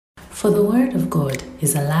For the word of God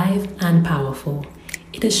is alive and powerful.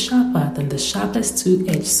 It is sharper than the sharpest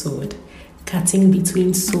two-edged sword, cutting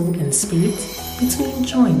between soul and spirit, between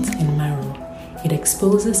joint and marrow. It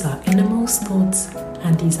exposes our innermost thoughts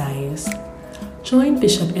and desires. Join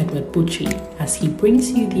Bishop Edward Butchie as he brings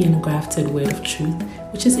you the engrafted word of truth,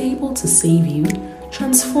 which is able to save you,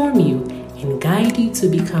 transform you, and guide you to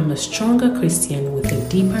become a stronger Christian with a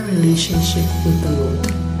deeper relationship with the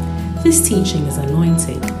Lord. This teaching is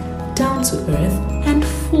anointed, down to earth, and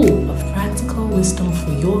full of practical wisdom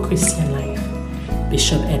for your Christian life.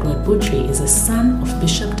 Bishop Edward Butchie is a son of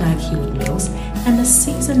Bishop Dag Hewitt-Mills and a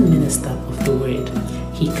seasoned minister of the Word.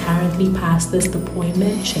 He currently pastors the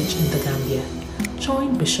Poimen Church in the Gambia.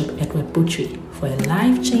 Join Bishop Edward Butchie for a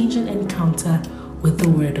life-changing encounter with the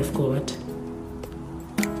Word of God.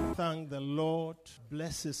 Thank the Lord,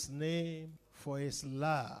 bless His name for His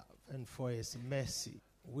love and for His mercy.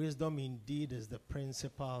 Wisdom indeed is the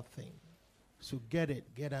principal thing. So get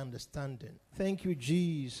it, get understanding. Thank you,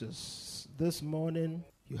 Jesus. This morning,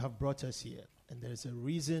 you have brought us here, and there is a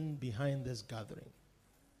reason behind this gathering.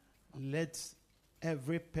 Let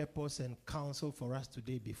every purpose and counsel for us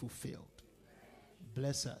today be fulfilled.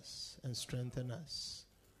 Bless us and strengthen us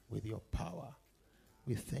with your power.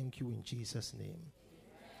 We thank you in Jesus' name.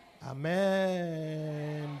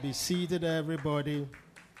 Amen. Be seated, everybody.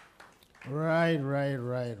 Right.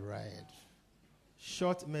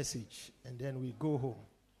 Short message, and then we go home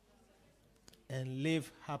and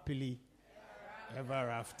live happily ever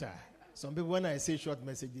after. Some people, when I say short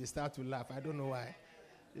message, they start to laugh. I don't know why.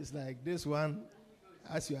 It's like this one,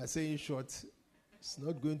 as you are saying short, it's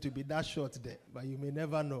not going to be that short there, but you may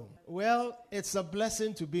never know. Well, it's a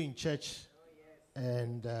blessing to be in church,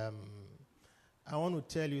 and I want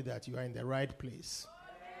to tell you that you are in the right place.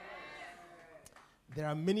 There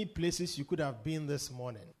are many places you could have been this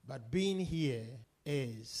morning, but being here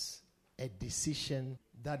is a decision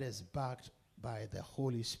that is backed by the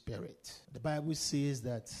Holy Spirit. The Bible says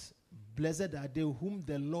that blessed are they whom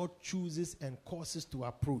the Lord chooses and causes to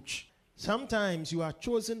approach. Sometimes you are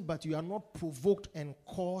chosen, but you are not provoked and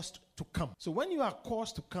caused to come. So when you are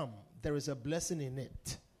caused to come, there is a blessing in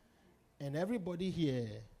it. And everybody here,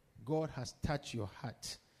 God has touched your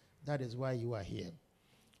heart. That is why you are here.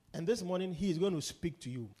 And this morning, He is going to speak to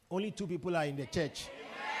you. Only 2 people are in the church.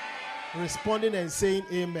 Amen. Responding and saying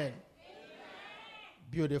amen. Amen.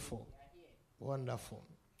 Beautiful. Wonderful.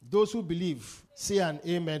 Those who believe, say an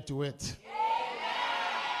amen to it. Amen.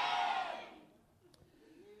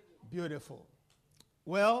 Beautiful.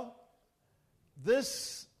 Well,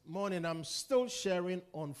 this morning I'm still sharing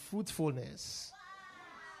on fruitfulness.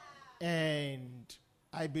 And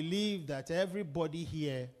I believe that everybody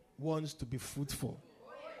here wants to be fruitful.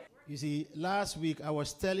 You see, last week I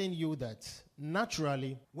was telling you that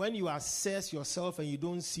naturally, when you assess yourself and you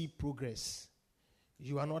don't see progress,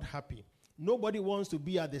 you are not happy. Nobody wants to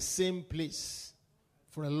be at the same place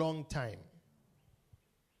for a long time.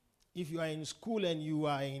 If you are in school and you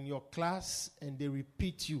are in your class and they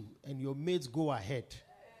repeat you and your mates go ahead,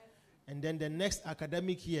 and then the next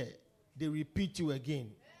academic year, they repeat you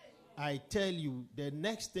again, I tell you, the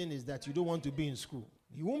next thing is that you don't want to be in school.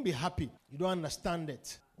 You won't be happy. You don't understand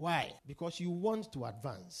it. Why? Because you want to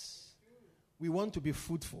advance. We want to be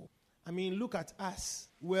fruitful. I mean, look at us.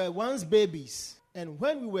 We were once babies. And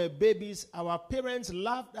when we were babies, our parents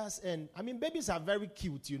loved us. And, I mean, babies are very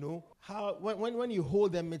cute, you know. How when you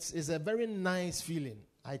hold them, it's a very nice feeling,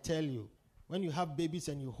 I tell you. When you have babies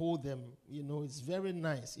and you hold them, you know, it's very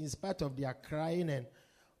nice. In spite of their crying and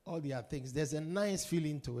all their things, there's a nice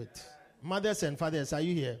feeling to it. Mothers and fathers, are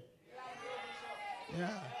you here?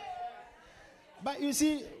 Yeah. But you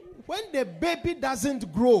see, when the baby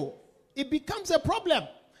doesn't grow, it becomes a problem.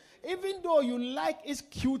 Even though you like its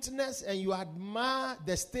cuteness and you admire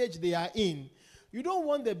the stage they are in, you don't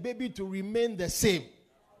want the baby to remain the same.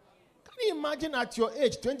 Can you imagine at your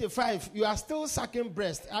age, 25, you are still sucking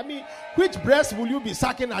breast? I mean, which breast will you be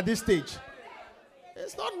sucking at this stage?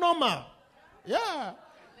 It's not normal. Yeah.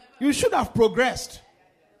 You should have progressed.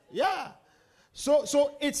 Yeah.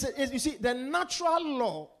 So it's you see, the natural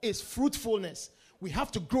law is fruitfulness. We have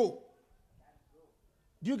to grow.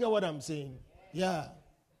 Do you get what I'm saying? Yeah.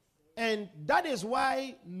 And that is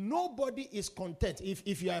why nobody is content.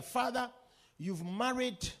 If you are a father, you've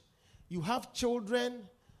married, you have children,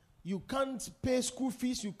 you can't pay school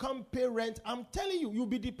fees, you can't pay rent, I'm telling you, you'll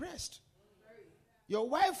be depressed. Your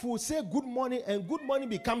wife will say good morning, and good morning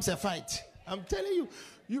becomes a fight. I'm telling you.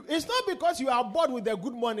 It's not because you are bored with the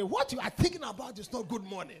good morning. What you are thinking about is not good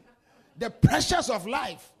morning. The pressures of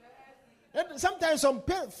life. And sometimes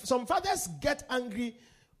some fathers get angry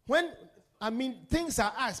when I mean, things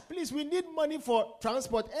are asked. Please, we need money for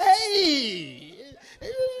transport. Hey!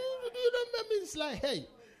 It's like, hey.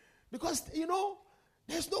 Because,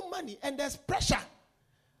 there's no money and there's pressure.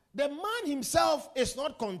 The man himself is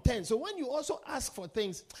not content. So when you also ask for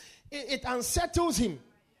things, it unsettles him.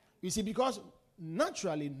 You see, because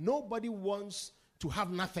naturally, nobody wants to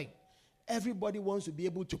have nothing. Everybody wants to be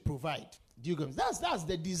able to provide. Do you get? That's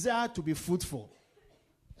the desire to be fruitful.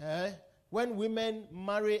 When women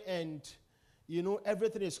marry and,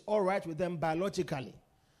 everything is all right with them biologically,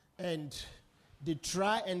 and they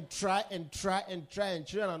try and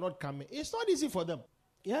children are not coming. It's not easy for them.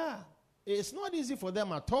 Yeah. It's not easy for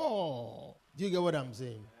them at all. Do you get what I'm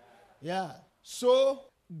saying? Yeah. So,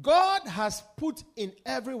 God has put in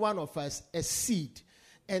every one of us a seed.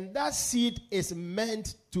 And that seed is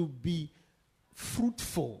meant to be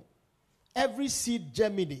fruitful. Every seed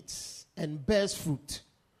germinates and bears fruit.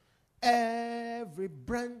 Every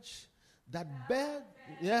branch that bears,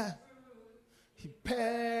 he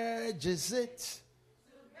purges it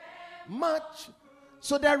much.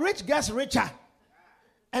 So the rich gets richer.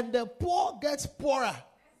 And the poor gets poorer.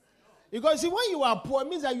 Because see, when you are poor, it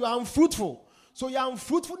means that you are unfruitful. So your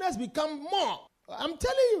unfruitfulness becomes more. I'm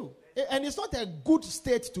telling you. And it's not a good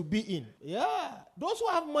state to be in. Yeah. Those who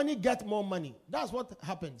have money get more money. That's what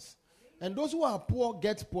happens. And those who are poor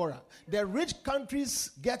get poorer. The rich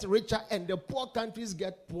countries get richer and the poor countries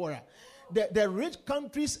get poorer. The rich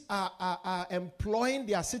countries are employing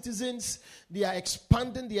their citizens. They are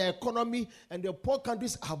expanding their economy. And the poor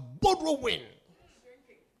countries are borrowing.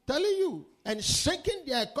 Telling you, and shrinking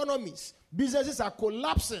their economies. Businesses are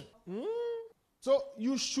collapsing. So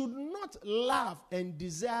you should not love and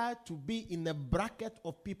desire to be in a bracket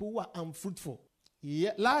of people who are unfruitful.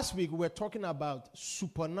 Last week we were talking about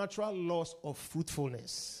supernatural laws of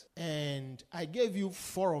fruitfulness. And I gave you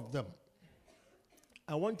 4 of them.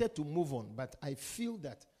 I wanted to move on, but I feel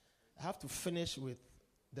that I have to finish with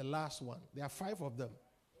the last one. There are 5 of them.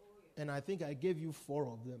 And I think I gave you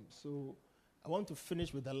 4 of them. So I want to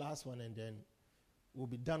finish with the last one and then we'll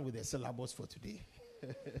be done with the syllabus for today.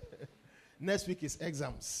 Next week is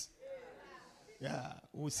exams. Yeah,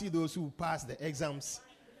 we'll see those who pass the exams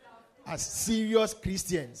as serious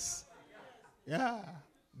Christians. Yeah,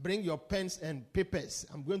 bring your pens and papers.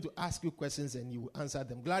 I'm going to ask you questions and you will answer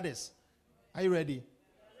them. Gladys, are you ready?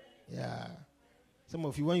 Yeah. Some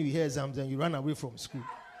of you, when you hear exams, and you run away from school.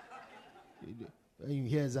 When you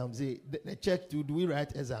hear exams, say, the church, do we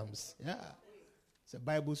write exams? Yeah. It's a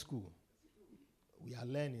Bible school. We are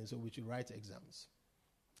learning, so we should write exams.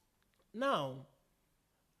 Now,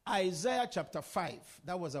 Isaiah chapter 5,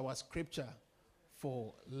 that was our scripture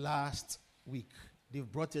for last week. They've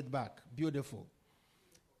brought it back. Beautiful.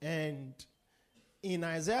 And in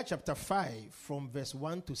Isaiah chapter 5, from verse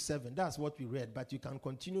 1 to 7, that's what we read, but you can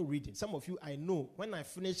continue reading. Some of you, I know, when I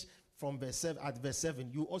finished from verse 7, at verse 7,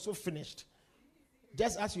 you also finished.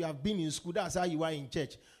 Just as you have been in school, that's how you are in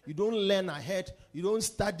church. You don't learn ahead. You don't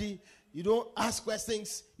study. You don't ask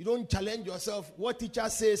questions. You don't challenge yourself. What teacher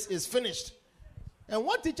says is finished. And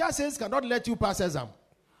what teacher says cannot let you pass exam.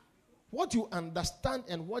 What you understand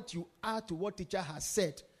and what you add to what teacher has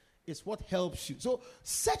said is what helps you. So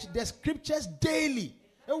search the scriptures daily.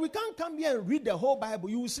 And we can't come here and read the whole Bible.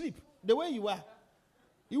 You will sleep. The way you are.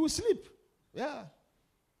 You will sleep. Yeah.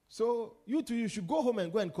 So you too, you should go home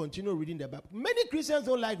and go and continue reading the Bible. Many Christians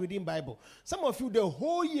don't like reading Bible. Some of you, the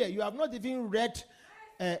whole year, you have not even read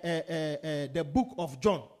the book of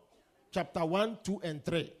John, chapter 1, 2, and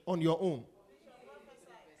 3 on your own.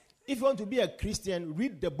 If you want to be a Christian,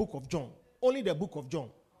 read the book of John. Only the book of John.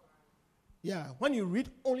 Yeah, when you read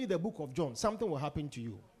only the book of John, something will happen to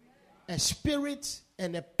you. A spirit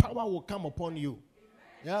and a power will come upon you.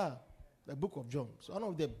 Yeah. The book of John. So one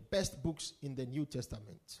of the best books in the New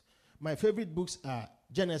Testament. My favorite books are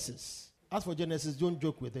Genesis. As for Genesis, don't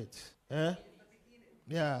joke with it.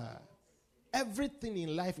 Yeah. Everything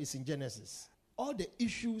in life is in Genesis. All the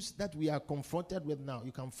issues that we are confronted with now,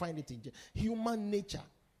 you can find it in human nature.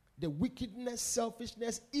 The wickedness,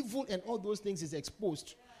 selfishness, evil, and all those things is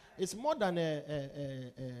exposed. It's more than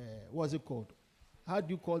what's it called? How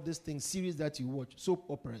do you call this thing? Series that you watch. Soap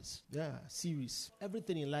operas. Yeah, series.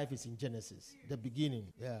 Everything in life is in Genesis. The beginning.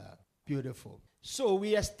 Yeah, beautiful. So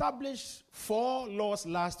we established 4 laws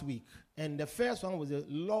last week. And the first one was the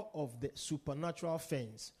law of the supernatural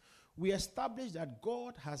fence. We established that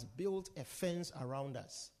God has built a fence around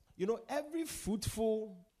us. You know, every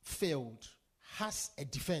fruitful field has a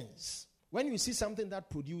defense. When you see something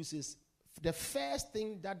that produces, the first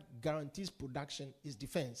thing that guarantees production is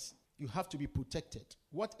defense. You have to be protected.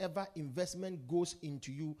 Whatever investment goes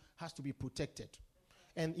into you has to be protected.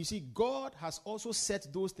 And you see, God has also set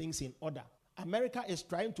those things in order. America is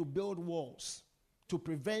trying to build walls to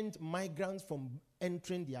prevent migrants from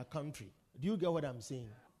entering their country. Do you get what I'm saying?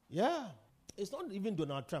 Yeah. It's not even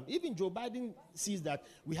Donald Trump. Even Joe Biden sees that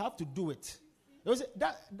we have to do it.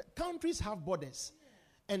 Countries have borders.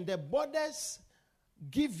 And the borders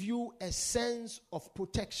give you a sense of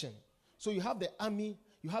protection. So you have the army,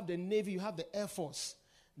 you have the navy, you have the air force.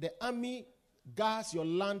 The army guards your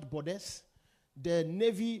land borders, the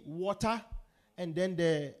navy water, and then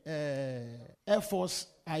the air force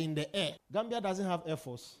are in the air. Gambia doesn't have air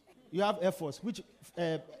force. You have air force. Which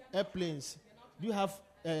airplanes? Do you have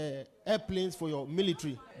airplanes for your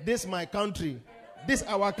military? This my country. This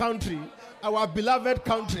our country. Our beloved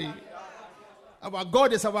country. Our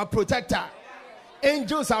God is our protector.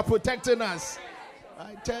 Angels are protecting us.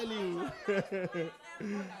 I tell you.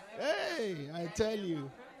 Hey, I tell you.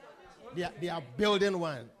 They are building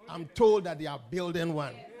one. I'm told that they are building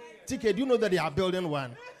one. TK, do you know that they are building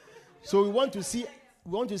one? So we want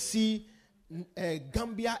to see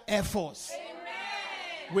Gambia Air Force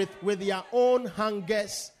with their own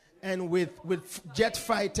hangars and with jet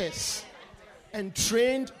fighters and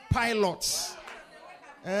trained pilots.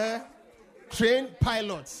 Trained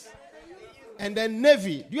pilots. And then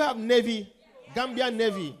Navy. Do you have Navy? Gambia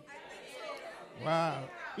Navy. Wow.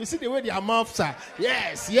 You see the way their mouths are.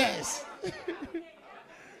 Yes.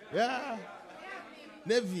 Yeah.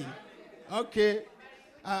 Navy. Okay.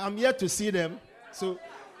 I'm yet to see them. So,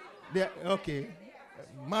 they're okay.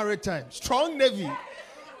 Maritime. Strong Navy.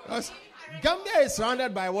 Because Gambia is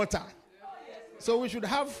surrounded by water. So we should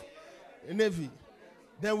have a Navy.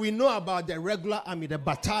 Then we know about the regular army, the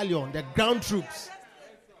battalion, the ground troops.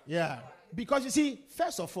 Yeah. Because you see,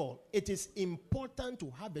 first of all, it is important to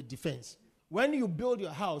have a defense. When you build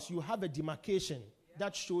your house, you have a demarcation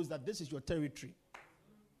that shows that this is your territory.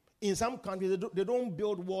 In some countries, they don't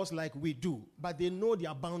build walls like we do, but they know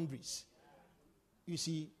their boundaries. You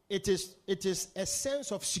see, it is a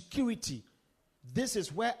sense of security. This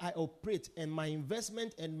is where I operate, and my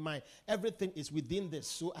investment and my everything is within this,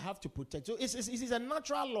 so I have to protect. So it is a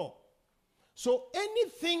natural law. So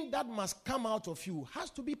anything that must come out of you has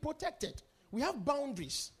to be protected. We have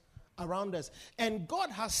boundaries around us, and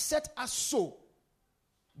God has set us so.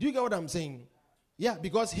 Do you get what I'm saying? Yeah,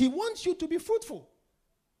 because He wants you to be fruitful.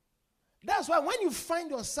 That's why when you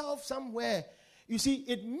find yourself somewhere, you see,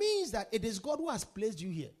 it means that it is God who has placed you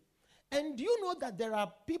here. And do you know that there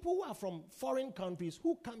are people who are from foreign countries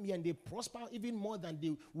who come here and they prosper even more than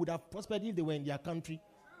they would have prospered if they were in their country?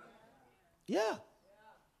 Yeah.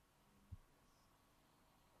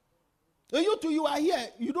 You are here.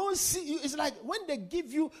 You don't see. It's like when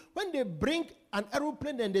they bring an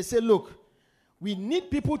aeroplane and they say, look, we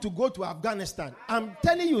need people to go to Afghanistan. I'm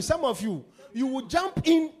telling you, some of you will jump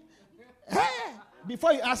in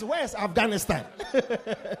before you ask, where is Afghanistan?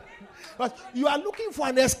 But you are looking for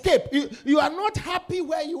an escape. You are not happy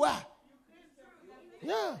where you are.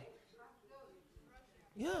 Yeah.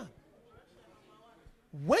 Yeah.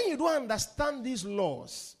 When you don't understand these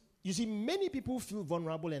laws, you see, many people feel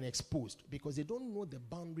vulnerable and exposed because they don't know the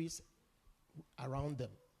boundaries around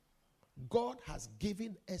them. God has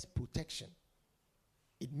given us protection.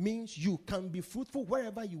 It means you can be fruitful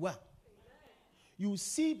wherever you are. You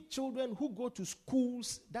see children who go to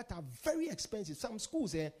schools that are very expensive. Some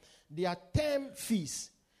schools, their term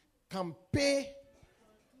fees can pay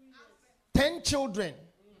 10 children.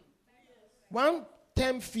 One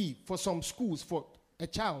term fee for some schools for a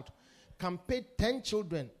child can pay 10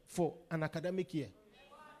 children for an academic year.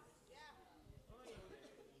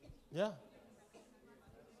 Yeah.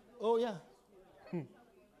 Oh, yeah.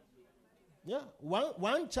 Yeah.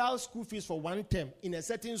 One child's school fees for one term in a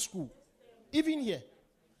certain school, even here,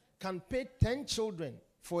 can pay 10 children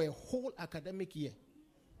for a whole academic year.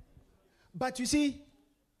 But you see,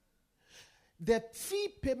 the fee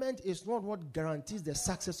payment is not what guarantees the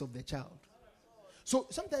success of the child. So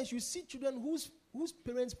sometimes you see children whose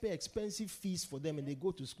parents pay expensive fees for them and they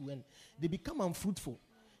go to school and they become unfruitful.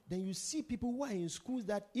 Then you see people who are in schools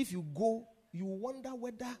that if you go, you wonder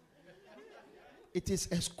whether it is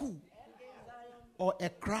a school or a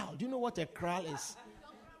crowd. Do you know what a crowd is?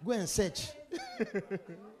 Go and search.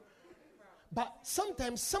 But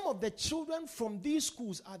sometimes some of the children from these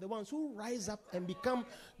schools are the ones who rise up and become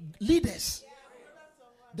leaders.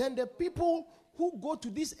 Then the people who go to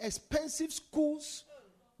these expensive schools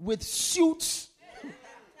with suits,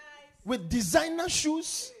 with designer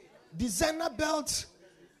shoes, designer belts.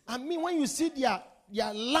 I mean, when you see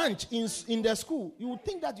their lunch in their school, you would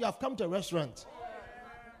think that you have come to a restaurant.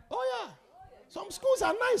 Oh, yeah. Some schools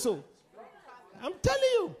are nice, oh. I'm telling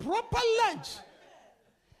you, proper lunch.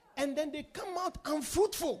 And then they come out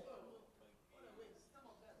unfruitful.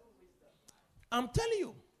 I'm telling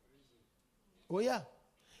you. Oh, yeah.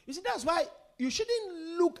 You see, that's why you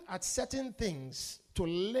shouldn't look at certain things to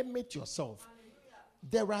limit yourself.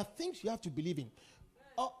 There are things you have to believe in.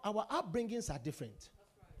 Our upbringings are different.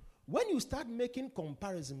 When you start making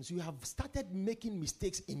comparisons, you have started making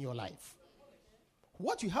mistakes in your life.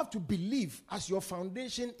 What you have to believe as your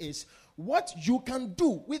foundation is what you can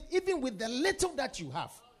do even with the little that you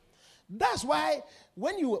have. That's why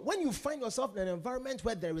when you find yourself in an environment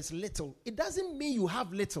where there is little, it doesn't mean you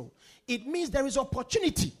have little. It means there is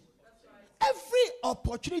opportunity. Every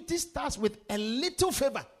opportunity starts with a little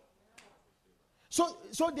favor. So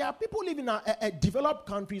there are people living in developed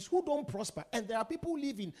countries who don't prosper, and there are people who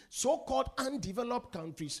live in so-called undeveloped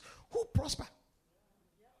countries who prosper.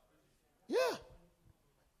 Yeah.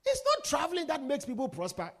 It's not traveling that makes people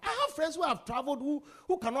prosper. I have friends who have traveled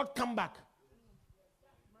who cannot come back.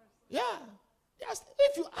 Yeah. Yes.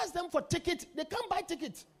 If you ask them for ticket, they can't buy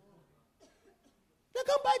ticket. They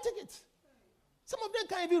can't buy ticket. Some of them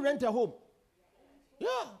can't even rent a home. Yeah.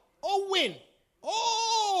 Oh, win.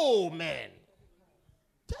 Oh, man.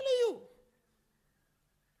 Telling you.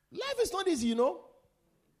 Life is not easy, you know.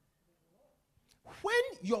 When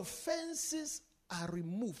your fences are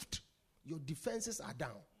removed, your defenses are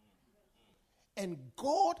down. And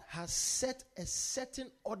God has set a certain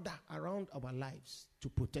order around our lives to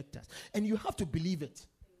protect us. And you have to believe it.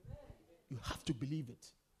 You have to believe it.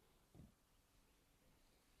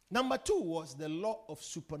 Number 2 was the law of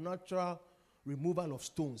supernatural removal of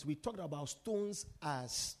stones. We talked about stones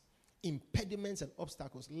as impediments and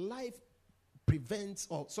obstacles. Life presents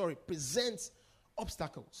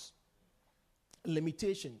obstacles,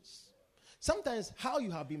 limitations. Sometimes how you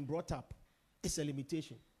have been brought up is a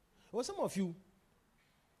limitation. Well, some of you,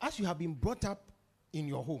 as you have been brought up in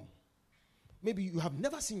your home, maybe you have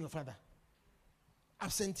never seen your father,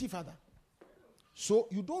 absentee father. So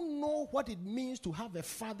you don't know what it means to have a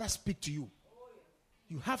father speak to you.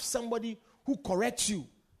 You have somebody who corrects you,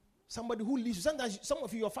 somebody who leads you. Sometimes some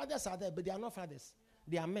of you, your fathers are there, but they are not fathers.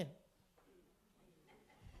 They are men.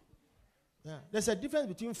 Yeah. There's a difference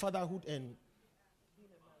between fatherhood and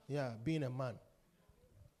being a man.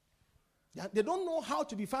 They don't know how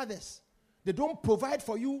to be fathers. They don't provide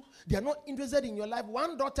for you. They are not interested in your life.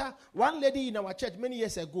 One lady in our church many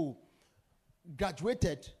years ago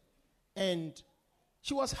graduated, and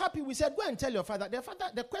she was happy. We said, go and tell your father.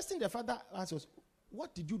 The question the father asked was,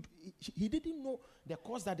 what did you do? He didn't know the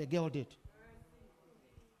course that the girl did.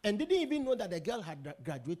 And didn't even know that the girl had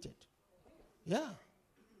graduated. Yeah.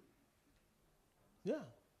 Yeah.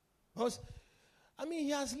 Because, he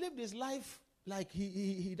has lived his life like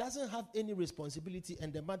he doesn't have any responsibility.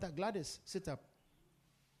 And the mother, Gladys, sit up.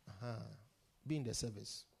 Be in the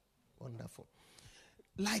service. Wonderful.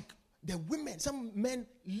 Like the women, some men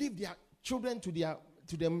leave their children to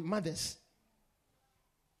their mothers.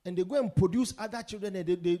 And they go and produce other children, and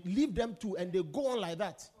they leave them too, and they go on like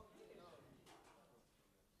that.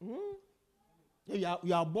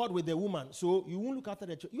 You are bored with the woman, so you won't look after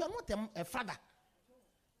the children. You are not a father.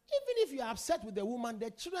 Even if you are upset with the woman, the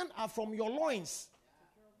children are from your loins.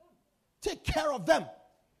 Take care of them.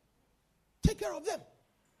 Take care of them.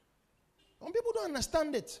 Some people don't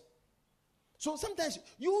understand it. So sometimes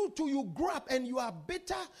you grow up and you are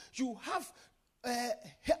bitter. You have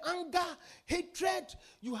anger, hatred.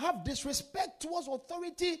 You have disrespect towards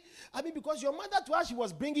authority. Because your mother to her, she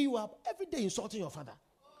was bringing you up every day insulting your father.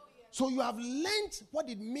 So you have learned what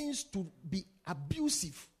it means to be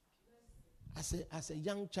abusive. As a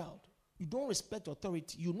young child, you don't respect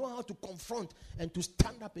authority. You know how to confront and to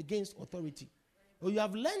stand up against authority. Or you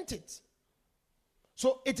have learned it.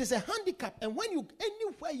 So it is a handicap. And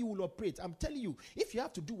anywhere you will operate, I'm telling you, if you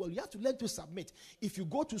have to do well, you have to learn to submit. If you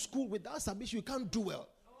go to school without submission, you can't do well.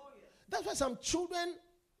 That's why some children,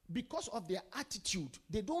 because of their attitude,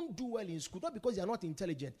 they don't do well in school. Not because they are not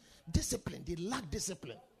intelligent. Discipline. They lack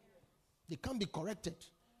discipline. They can't be corrected.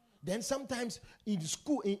 Then sometimes in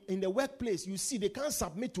school, in the workplace, you see they can't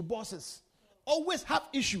submit to bosses. Always have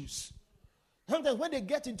issues. Sometimes when they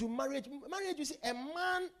get into marriage, you see a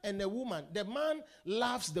man and a woman. The man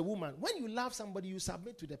loves the woman. When you love somebody, you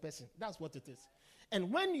submit to the person. That's what it is.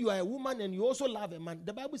 And when you are a woman and you also love a man,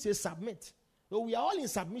 the Bible says submit. So we are all in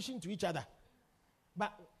submission to each other.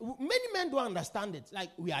 But many men don't understand it.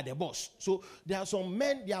 Like we are the boss. So there are some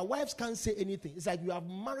men, their wives can't say anything. It's like you have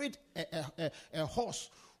married a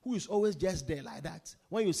horse who is always just there like that.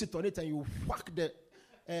 When you sit on it and you whack the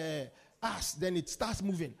ass, then it starts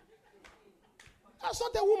moving. That's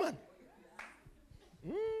not a woman.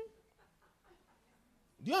 Do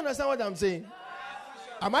you understand what I'm saying?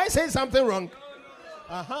 Am I saying something wrong?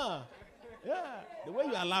 Yeah. The way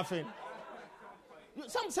you are laughing.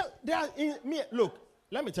 There are in me. Look,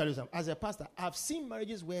 let me tell you something. As a pastor, I've seen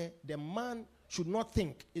marriages where the man should not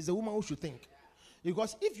think; it's the woman who should think.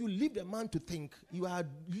 Because if you leave the man to think, you are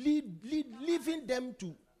leaving them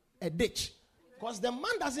to a ditch. Because the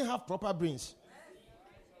man doesn't have proper brains.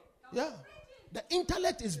 Yeah, the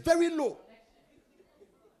intellect is very low.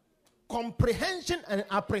 Comprehension and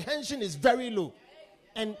apprehension is very low.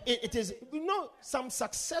 And it is, some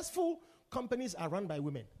successful companies are run by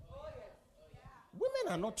women. Women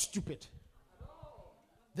are not stupid.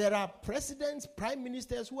 There are presidents, prime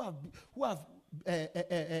ministers who have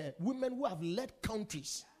women who have led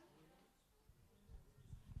countries,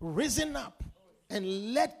 risen up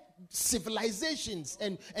and led civilizations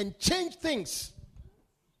and change things.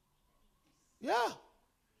 Yeah.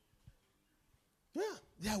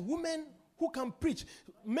 There are women who can preach.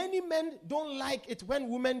 Many men don't like it when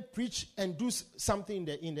women preach and do something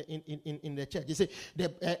in the church. They say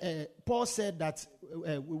Paul said that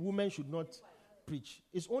women should not preach.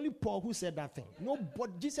 It's only Paul who said that thing. No,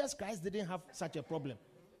 but Jesus Christ didn't have such a problem.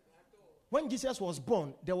 When Jesus was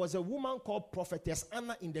born, there was a woman called Prophetess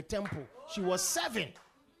Anna in the temple. She was 7.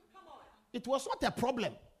 It was not a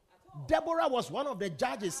problem. Deborah was one of the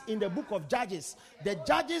judges in the book of Judges. The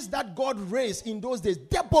judges that God raised in those days.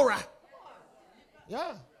 Deborah.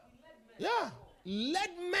 Yeah. Led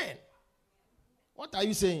men. What are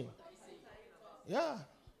you saying? Yeah.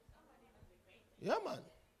 Yeah, man.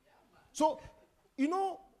 So,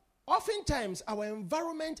 oftentimes our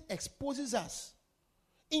environment exposes us.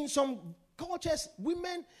 In some cultures,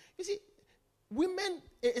 women,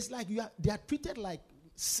 it's like they are treated like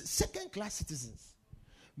second-class citizens.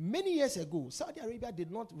 Many years ago, Saudi Arabia did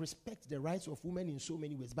not respect the rights of women in so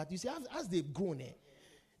many ways. But you see, as they've grown,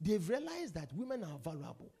 they've realized that women are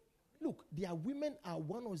valuable. Look, their women are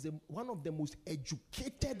one of the most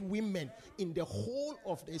educated women in the whole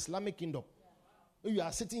of the Islamic kingdom. You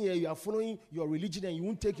are sitting here, you are following your religion, and you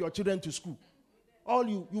won't take your children to school. All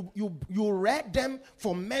you read them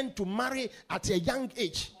for men to marry at a young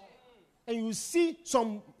age. And you see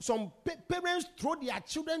some parents throw their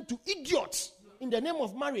children to idiots in the name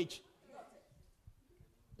of marriage.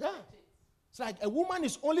 Yeah. It's like a woman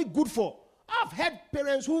is only good for. I've had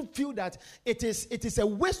parents who feel that it is a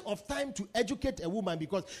waste of time to educate a woman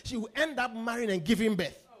because she will end up marrying and giving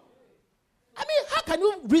birth. I mean, how can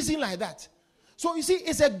you reason like that? So you see,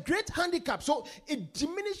 it's a great handicap. So it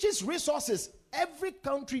diminishes resources. Every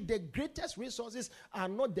country, the greatest resources are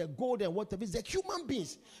not the gold and whatever, it's the human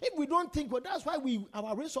beings. If we don't think, well, that's why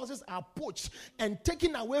our resources are poached and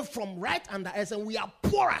taken away from right under us, and we are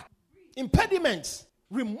poorer. Impediments,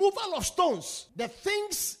 removal of stones, the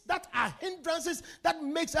things that are hindrances that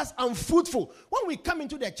makes us unfruitful. When we come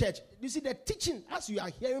into the church, you see the teaching, as you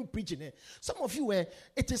are hearing preaching, some of you,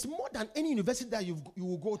 it is more than any university that you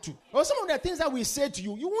will go to. Or some of the things that we say to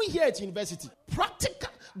you, you won't hear it in university. Practical.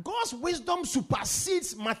 God's wisdom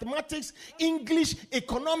supersedes mathematics, English,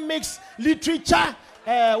 economics, literature,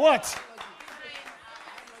 what?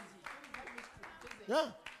 Yeah.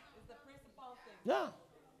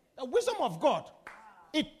 The wisdom of God.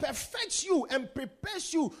 It perfects you and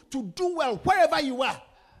prepares you to do well wherever you are.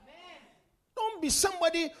 Don't be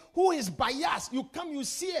somebody who is biased. You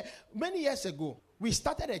see, many years ago, we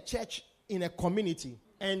started a church in a community,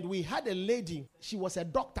 and we had a lady, she was a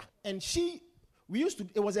doctor, and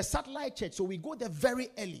it was a satellite church, so we go there very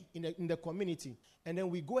early in the community, and then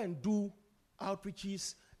we go and do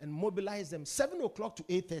outreaches and mobilize them 7 o'clock to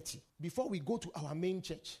 8:30 before we go to our main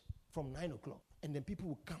church from 9 o'clock, and then people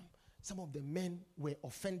will come. Some of the men were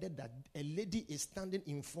offended that a lady is standing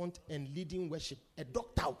in front and leading worship. A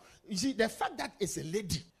doctor. You see, the fact that it's a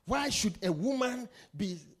lady, why should a woman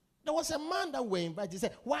be... There was a man that were invited. He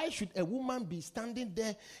said, why should a woman be standing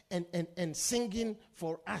there and singing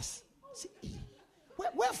for us? See,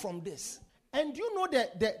 where from this? And you know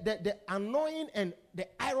the annoying and the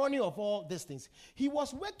irony of all these things. He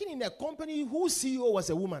was working in a company whose CEO was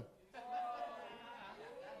a woman.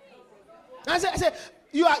 I said,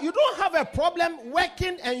 you don't have a problem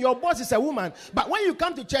working and your boss is a woman. But when you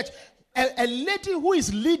come to church, a lady who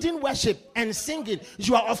is leading worship and singing,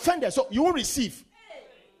 you are offended, so you won't receive.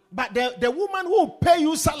 But the woman who will pay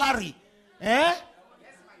you salary,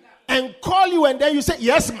 and call you and then you say,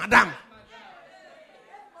 yes, madam.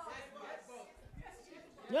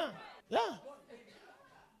 Yeah.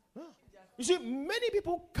 You see, many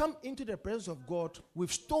people come into the presence of God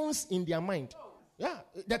with stones in their mind. Yeah,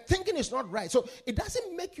 the thinking is not right. So it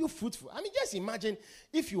doesn't make you fruitful. I mean, just imagine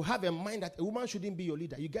if you have a mind that a woman shouldn't be your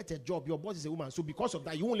leader. You get a job, your boss is a woman. So because of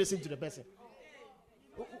that, you won't listen to the person.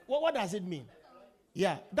 What does it mean?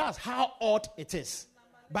 Yeah, that's how odd it is.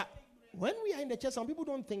 But When we are in the church, some people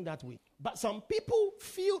don't think that way. But some people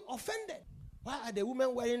feel offended. Why are the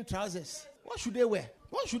women wearing trousers? What should they wear?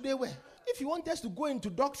 What should they wear? If you want us to go into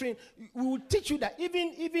doctrine, we will teach you that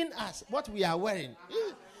even us, what we are wearing,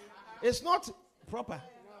 it's not proper.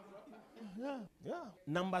 Yeah.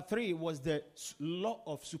 Number 3 was the law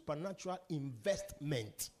of supernatural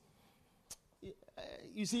investment.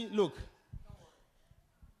 You see, look,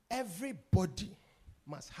 everybody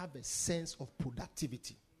must have a sense of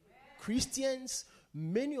productivity. Christians,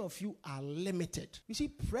 many of you are limited. You see,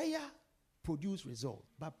 prayer produces results,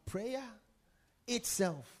 but prayer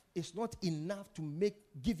itself is not enough to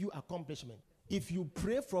give you accomplishment. If you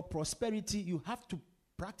pray for prosperity, you have to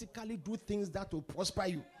practically do things that will prosper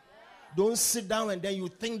you. Don't sit down and then you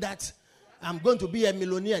think that I'm going to be a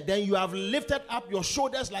millionaire. Then you have lifted up your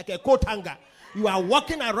shoulders like a coat hanger. You are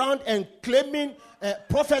walking around and claiming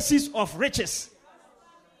prophecies of riches.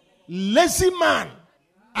 Lazy man.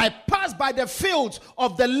 I passed by the fields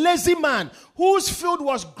of the lazy man whose field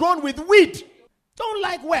was grown with weed. Don't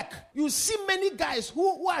like work. You see many guys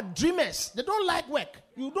who are dreamers. They don't like work.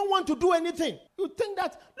 You don't want to do anything. You think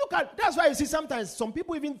that, that's why you see sometimes some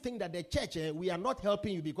people even think that the church, we are not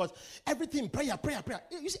helping you because everything, prayer.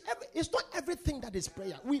 You see, it's not everything that is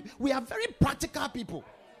prayer. We are very practical people.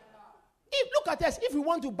 Look at us. If we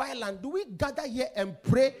want to buy land, do we gather here and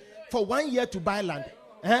pray for 1 year to buy land?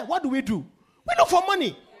 What do? We look for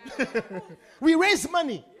money. We raise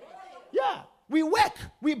money. Yeah. We work.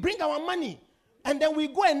 We bring our money. And then we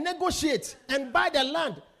go and negotiate and buy the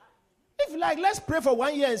land. If let's pray for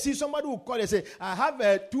 1 year and see somebody who call and say, I have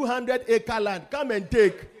a 200-acre land. Come and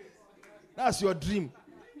take. That's your dream.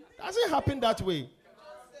 Doesn't happen that way.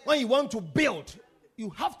 When you want to build, you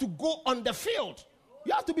have to go on the field.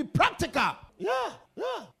 You have to be practical. Yeah.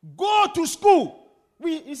 Go to school.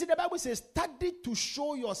 You see, the Bible says, study to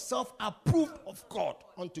show yourself approved of God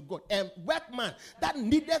unto God. And workman that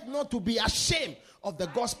needed not to be ashamed of the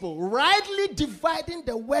gospel, rightly dividing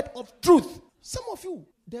the word of truth. Some of you,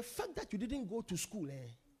 the fact that you didn't go to school,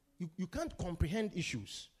 you can't comprehend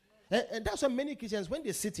issues. And that's why many Christians, when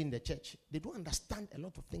they sit in the church, they don't understand a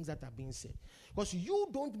lot of things that are being said. Because you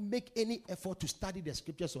don't make any effort to study the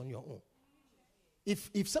scriptures on your own.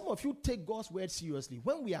 If some of you take God's word seriously,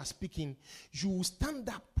 when we are speaking, you stand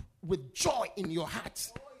up with joy in your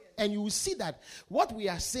heart. And you will see that what we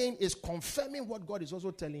are saying is confirming what God is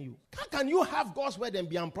also telling you. How can you have God's word and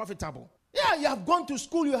be unprofitable? Yeah, you have gone to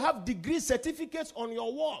school, you have degree certificates on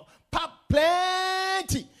your wall.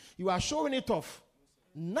 Plenty. You are showing it off.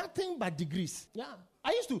 Nothing but degrees. Yeah.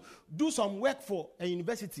 I used to do some work for a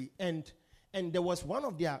university, and there was one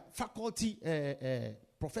of their faculty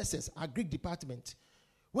professors, our Greek department.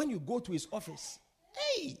 When you go to his office,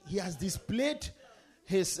 he has displayed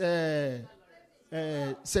his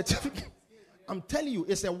certificate. I'm telling you,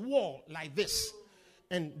 it's a wall like this,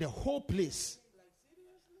 and the whole place.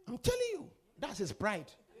 I'm telling you, that's his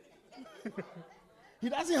pride. He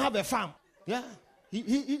doesn't have a farm. Yeah,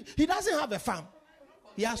 he doesn't have a farm.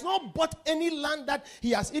 He has not bought any land that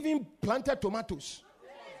he has even planted tomatoes.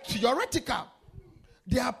 Theoretical.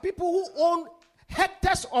 There are people who own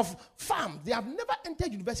hectares of farm. They have never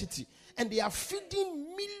entered university, and they are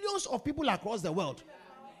feeding millions of people across the world.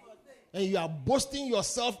 And you are boasting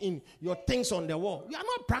yourself in your things on the wall. You are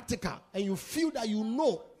not practical, and you feel that you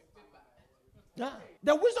know. Yeah.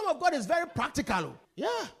 The wisdom of God is very practical. Yeah,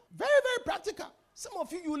 very, very practical. Some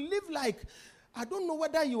of you live like, I don't know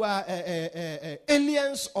whether you are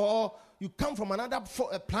aliens or you come from another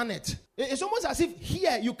planet. It's almost as if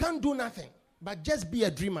here you can't do nothing, but just be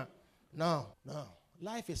a dreamer. No.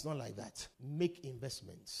 Life is not like that. Make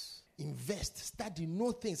investments. Invest, study,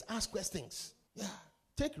 know things, ask questions. Yeah.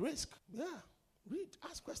 Take risk. Yeah. Read,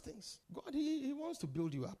 ask questions. God, he wants to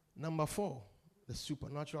build you up. Number 4, the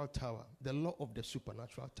supernatural tower. The law of the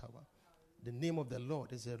supernatural tower. The name of the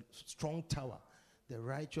Lord is a strong tower. The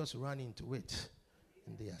righteous run into it,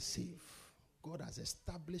 and they are safe. God has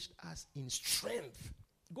established us in strength.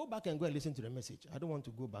 Go back and go and listen to the message. I don't want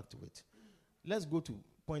to go back to it. Let's go to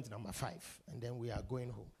point number 5, and then we are going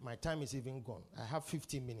home. My time is even gone. I have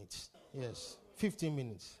 15 minutes. Yes, 15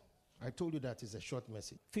 minutes. I told you that is a short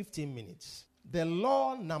message. 15 minutes. The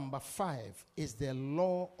law number 5 is the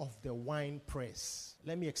law of the wine press.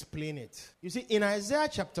 Let me explain it. You see, in Isaiah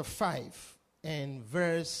chapter 5 and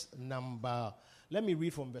verse number, let me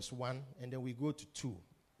read from verse 1 and then we go to 2.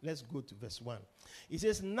 Let's go to verse 1. It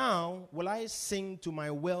says, now will I sing to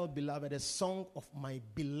my well-beloved a song of my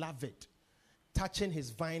beloved, touching his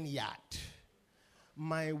vineyard.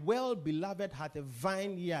 My well-beloved had a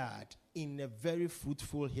vineyard in a very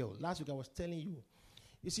fruitful hill. Last week I was telling you.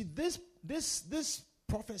 You see, this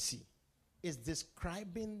prophecy is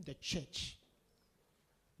describing the church.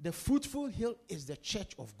 The fruitful hill is the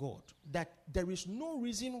church of God. That there is no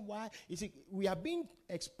reason why. You see, we are being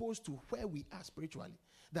exposed to where we are spiritually.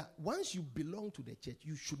 That once you belong to the church,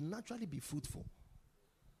 you should naturally be fruitful.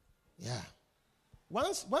 Yeah.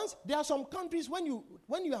 Once there are some countries when you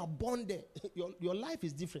are born there, your life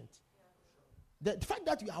is different. The fact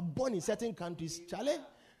that you are born in certain countries, Charlie,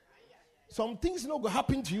 some things not going to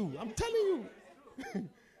happen to you. I'm telling you.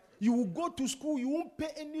 You will go to school, you won't pay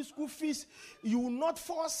any school fees, you will not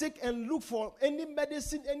fall sick and look for any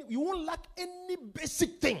medicine, you won't lack any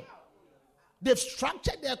basic thing. They've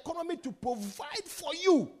structured the economy to provide for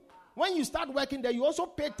you. When you start working there, you also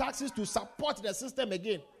pay taxes to support the system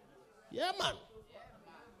again. Yeah, man.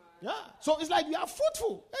 Yeah. So it's like we are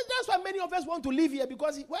fruitful. That's why many of us want to live here,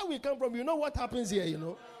 because where we come from, you know what happens here, you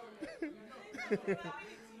know.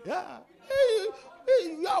 Yeah.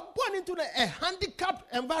 You are born into a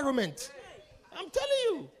handicapped environment. I'm telling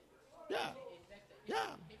you. Yeah.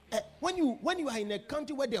 Yeah. When you are in a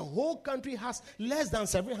country where the whole country has less than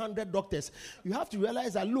 700 doctors, you have to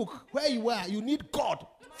realize that, look, where you are, you need God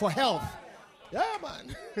for health. Yeah,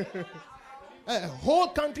 man. A whole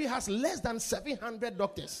country has less than 700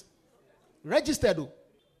 doctors registered.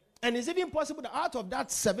 And it's even possible that out of that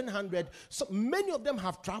 700, so many of them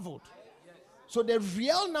have traveled. So the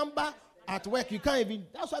real number at work, you can't even.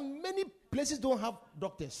 That's why many places don't have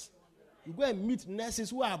doctors. You go and meet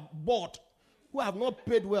nurses who are bored, who have not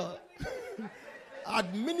paid well,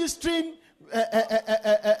 administering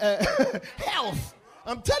health.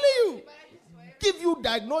 I'm telling you, give you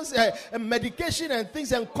diagnosis, medication and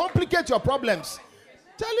things, and complicate your problems.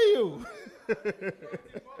 Telling you.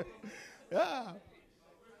 Yeah.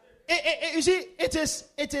 You see,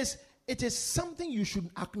 it is something you should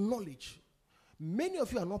acknowledge. Many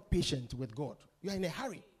of you are not patient with God. You are in a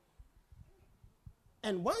hurry.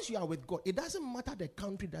 And once you are with God, it doesn't matter the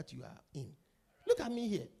country that you are in. Look at me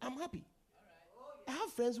here. I'm happy. I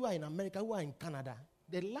have friends who are in America, who are in Canada.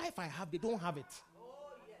 The life I have, they don't have it.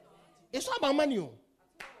 It's not about money.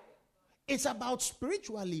 It's about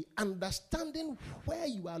spiritually understanding where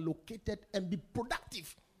you are located and be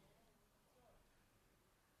productive.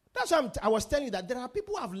 That's why I was telling you that there are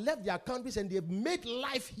people who have left their countries and they've made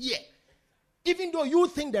life here. Even though you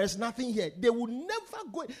think there is nothing here, they will never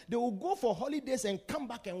go. They will go for holidays and come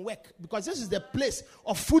back and work, because this is the place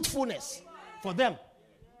of fruitfulness for them.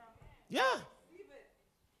 Yeah.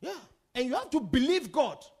 Yeah. And you have to believe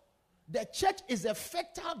God. The church is a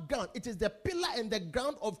fertile ground. It is the pillar and the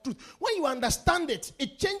ground of truth. When you understand it,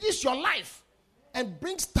 it changes your life and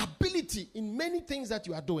brings stability in many things that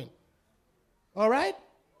you are doing. All right?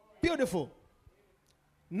 Beautiful.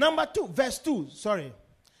 Number 2, verse 2. Sorry.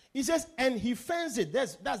 He says, and he fenced it.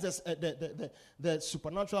 That's the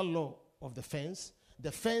supernatural law of the fence.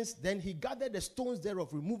 The fence, then he gathered the stones thereof,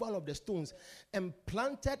 removal of the stones, and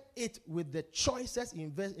planted it with the choicest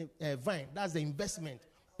vine. That's the investment.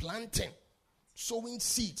 Planting, sowing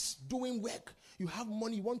seeds, doing work. You have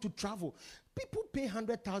money, you want to travel. People pay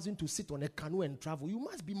 100,000 to sit on a canoe and travel. You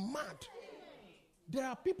must be mad. There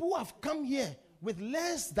are people who have come here with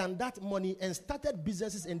less than that money and started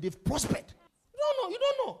businesses, and they've prospered. You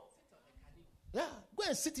don't know. Yeah, go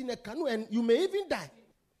and sit in a canoe and you may even die.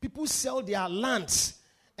 People sell their lands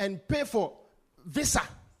and pay for visa.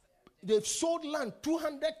 They've sold land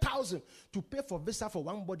 200,000 to pay for visa for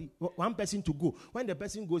one person to go. When the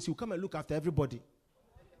person goes, he'll come and look after everybody.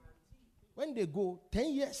 When they go,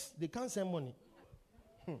 10 years, they can't send money.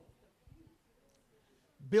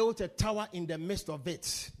 Built a tower in the midst of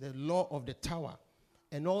it, the law of the tower,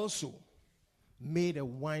 and also made a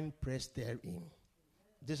wine press therein.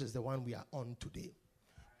 This is the one we are on today.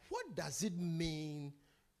 What does it mean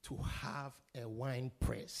to have a wine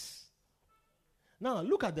press? Now,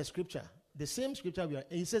 look at the scripture. The same scripture we are.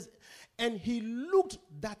 He says, and he looked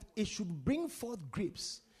that it should bring forth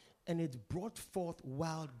grapes, and it brought forth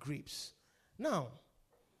wild grapes. Now,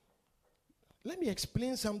 let me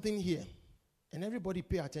explain something here, and everybody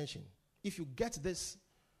pay attention. If you get this,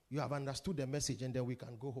 you have understood the message, and then we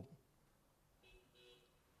can go home.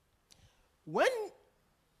 When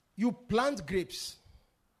you plant grapes,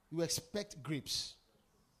 you expect grapes.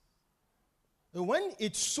 And when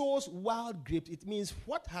it sows wild grapes, it means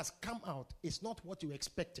what has come out is not what you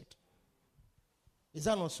expected. Is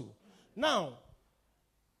that not so? Now,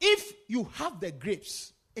 if you have the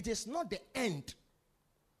grapes, it is not the end.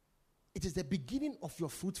 It is the beginning of your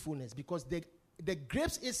fruitfulness, because the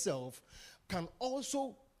grapes itself can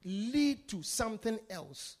also lead to something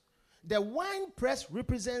else. The wine press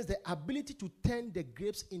represents the ability to turn the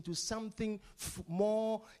grapes into something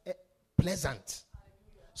more pleasant.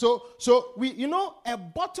 So a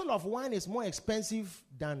bottle of wine is more expensive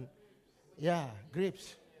than,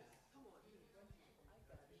 grapes.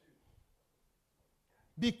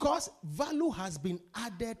 Because value has been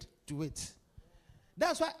added to it.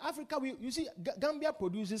 That's why Africa, Gambia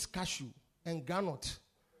produces cashew and granite.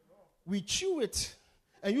 We chew it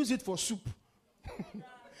and use it for soup.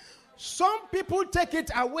 Some people take it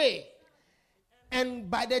away, and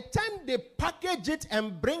by the time they package it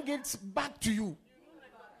and bring it back to you,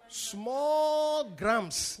 small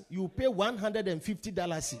grams, you pay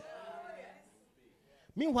 $150.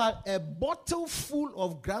 Meanwhile, a bottle full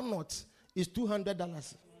of granite is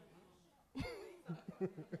 $200.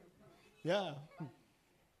 Yeah.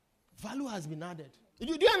 Value has been added. Do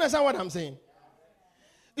you understand what I'm saying?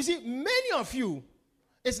 You see, many of you,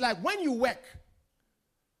 it's like when you work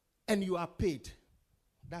and you are paid,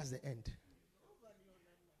 that's the end.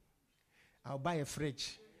 I'll buy a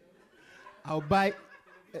fridge. I'll buy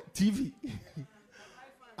a TV.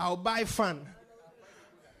 I'll buy fan.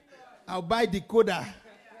 I'll buy decoder.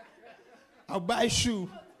 I'll buy shoe.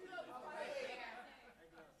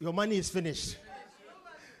 Your money is finished.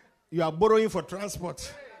 You are borrowing for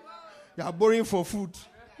transport. You are borrowing for food.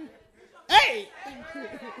 Hey!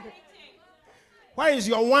 Where is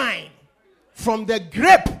your wine? From the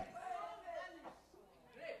grape.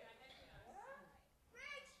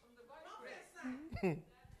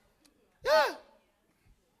 Yeah.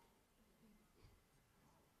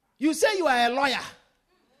 You say you are a lawyer.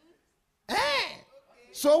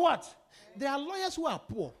 So what? There are lawyers who are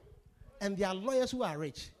poor and there are lawyers who are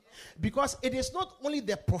rich. Because it is not only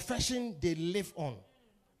the profession they live on.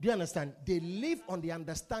 Do you understand? They live on the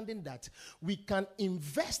understanding that we can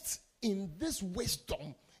invest in this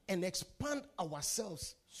wisdom and expand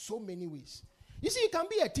ourselves so many ways. You see, you can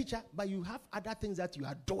be a teacher, but you have other things that you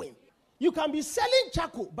are doing. You can be selling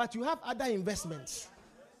charcoal, but you have other investments.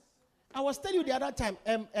 I was telling you the other time,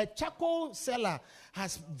 a charcoal seller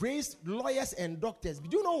has raised lawyers and doctors.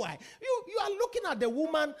 Do you know why? You are looking at the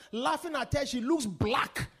woman, laughing at her. She looks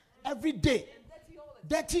black every day.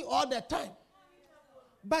 Dirty all the time.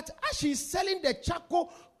 But as she's selling the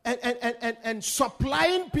charcoal and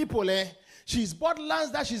supplying people, she's bought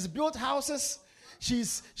lands, that she's built houses,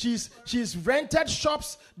 she's rented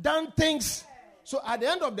shops, done things. So at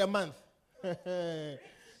the end of the month,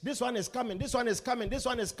 this one is coming, this one is coming, this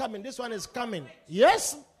one is coming, this one is coming.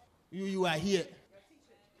 Yes, you are here.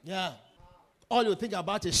 Yeah. All you think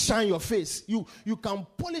about is shine your face. You can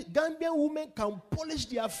polish. Gambian women can polish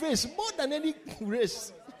their face more than any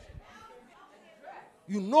race.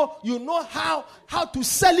 You know how to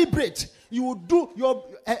celebrate. You do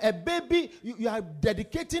a baby. You are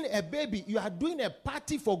dedicating a baby. You are doing a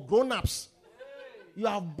party for grown-ups. You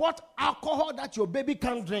have bought alcohol that your baby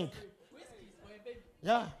can't drink.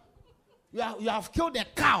 Yeah. You have killed a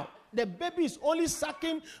cow. The baby is only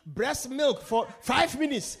sucking breast milk for 5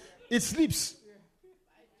 minutes. It sleeps.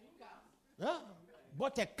 Yeah.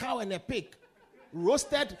 Bought a cow and a pig.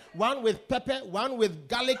 Roasted, one with pepper, one with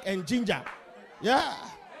garlic and ginger. Yeah.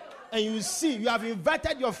 And you see, you have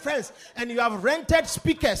invited your friends and you have rented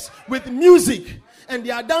speakers with music and they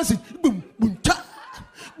are dancing. Boom, boom, cha,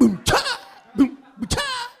 boom, cha, boom, boom, cha.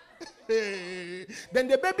 Then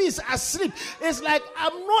the baby is asleep. It's like,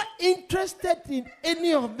 I'm not interested in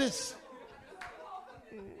any of this.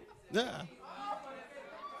 Yeah.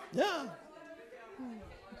 Yeah.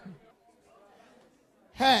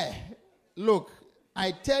 Hey, look,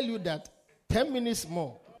 I tell you that 10 minutes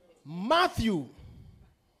more. Matthew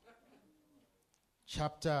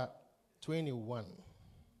chapter 21.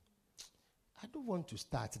 I don't want to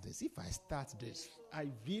start this. If I start this, I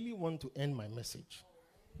really want to end my message.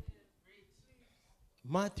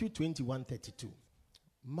 Matthew 21:32.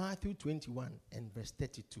 Matthew 21 and verse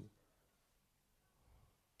 32.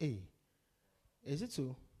 Hey, is it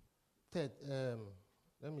so? Let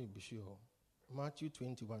me be sure. Matthew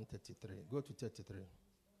 21:33. Go to 33.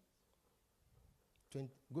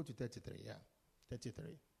 Go to 33, yeah.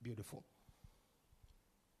 33. Beautiful.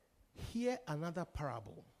 Here another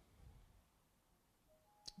parable.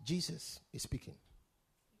 Jesus is speaking.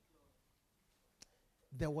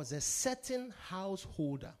 There was a certain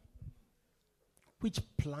householder which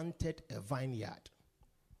planted a vineyard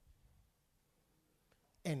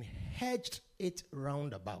and hedged it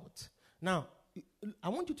round about. Now, I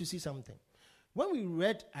want you to see something. When we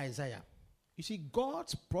read Isaiah, you see,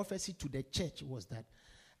 God's prophecy to the church was that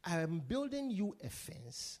I am building you a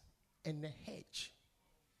fence and a hedge.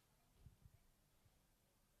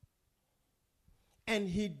 And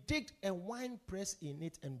he digged a wine press in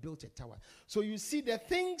it and built a tower. So you see the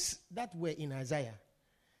things that were in Isaiah,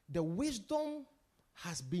 the wisdom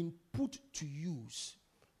has been put to use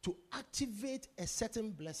to activate a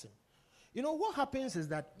certain blessing. You know, what happens is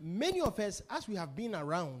that many of us, as we have been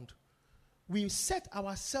around, we set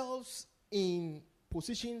ourselves in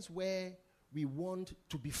positions where we want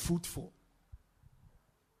to be fruitful.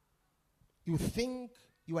 You think,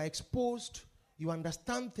 you are exposed, you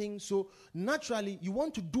understand things, so naturally you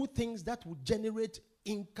want to do things that will generate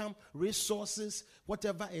income, resources,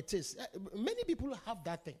 whatever it is. Many people have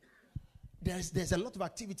that thing. There's a lot of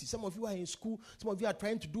activity. Some of you are in school, some of you are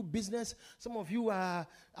trying to do business, some of you are,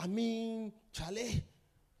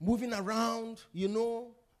 moving around, you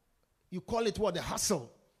know. You call it what? The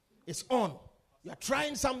hustle. It's on. You are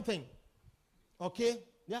trying something. Okay?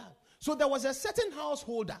 Yeah. So there was a certain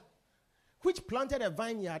householder which planted a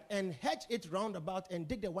vineyard and hedged it round about and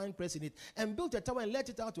dig the winepress in it and built a tower and let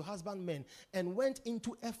it out to husbandmen and went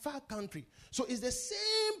into a far country. So it's the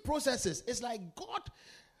same processes. It's like God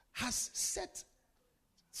has set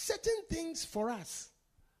certain things for us.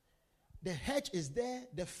 The hedge is there.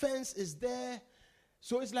 The fence is there.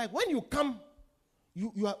 So it's like when you come,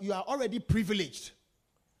 you are already privileged.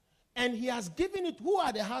 And he has given it. Who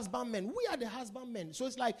are the husbandmen? We are the husbandmen. So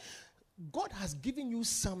it's like God has given you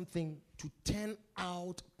something to turn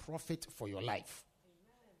out profit for your life.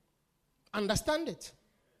 Amen. Understand it?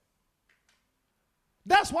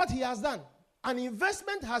 That's what he has done. An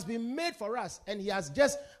investment has been made for us, and he has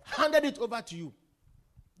just handed it over to you.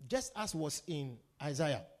 Just as was in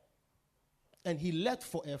Isaiah. And he left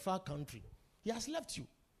for a far country. He has left you.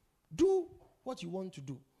 Do what you want to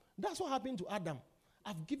do. That's what happened to Adam.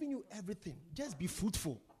 I've given you everything. Just be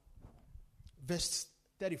fruitful. Verse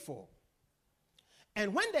 34.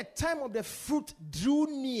 And when the time of the fruit drew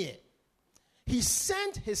near, he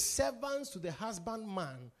sent his servants to the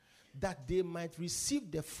husbandman that they might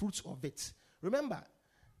receive the fruits of it. Remember,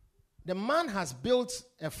 the man has built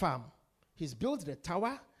a farm. He's built the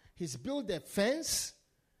tower. He's built the fence.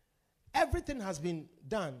 Everything has been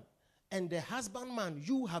done. And the husbandman,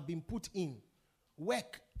 you have been put in.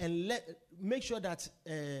 Work and make sure that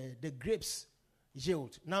the grapes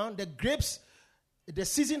yield. Now, the grapes, the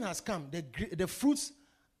season has come. The fruits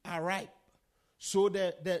are ripe. So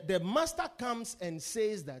the master comes and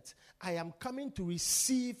says that I am coming to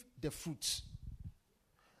receive the fruits.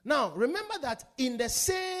 Now, remember that in the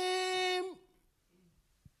same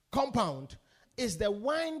compound is the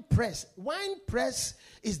wine press. Wine press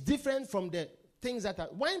is different from the things that are.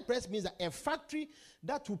 Wine press means that a factory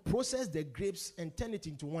that will process the grapes and turn it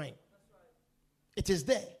into wine. It is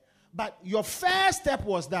there. But your first step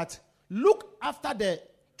was that look after the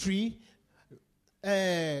tree,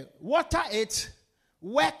 water it,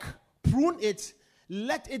 work, prune it,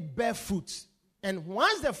 let it bear fruit. And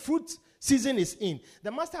once the fruit season is in,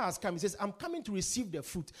 the master has come. He says, I'm coming to receive the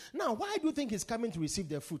fruit. Now, why do you think he's coming to receive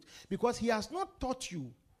the fruit? Because he has not taught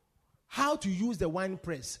you how to use the wine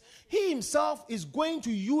press. He himself is going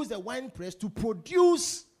to use the wine press to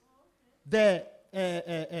produce the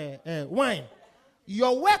wine.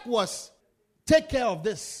 Your work was take care of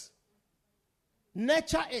this.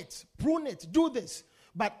 Nurture it, prune it, do this.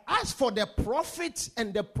 But as for the profit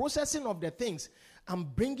and the processing of the things, I'm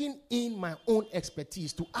bringing in my own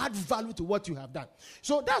expertise to add value to what you have done.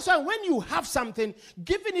 So that's why when you have something,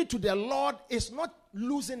 giving it to the Lord is not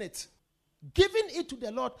losing it. Giving it to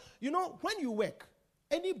the Lord, you know, when you work,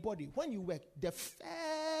 anybody, when you work, the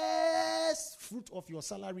first fruit of your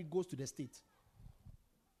salary goes to the state.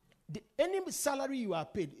 Any salary you are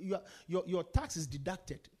paid, your tax is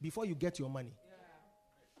deducted before you get your money.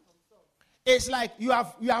 It's like you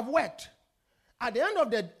have worked. At the end of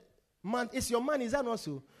the month, it's your money, is that not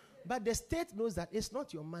so? But the state knows that it's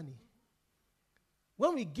not your money.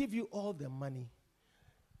 When we give you all the money,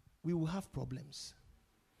 we will have problems.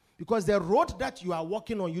 Because the road that you are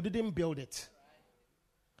walking on, you didn't build it.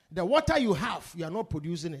 The water you have, you are not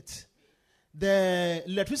producing it. The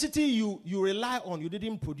electricity you rely on, you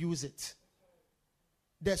didn't produce it.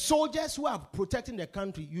 The soldiers who are protecting the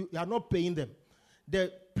country, you are not paying them.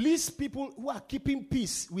 The police people who are keeping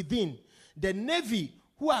peace within. The Navy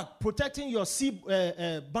who are protecting your sea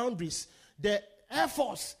boundaries. The Air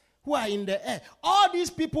Force who are in the air. All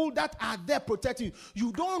these people that are there protecting you,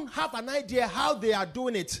 you don't have an idea how they are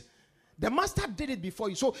doing it. The master did it before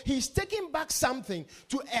you. So he's taking back something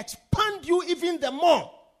to expand you even the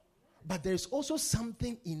more. But there is also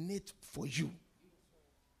something in it for you.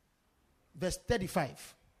 Verse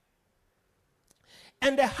 35.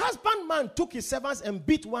 And the husbandman took his servants and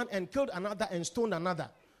beat one and killed another and stoned another.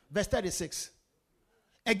 Verse 36.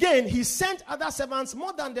 Again, he sent other servants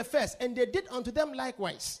more than the first, and they did unto them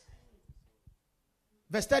likewise.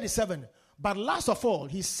 Verse 37. But last of all,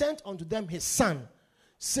 he sent unto them his son,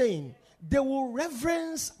 saying, they will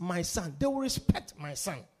reverence my son. They will respect my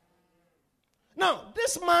son. Now,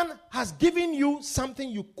 this man has given you something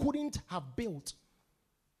you couldn't have built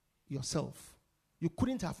yourself. You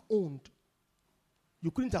couldn't have owned.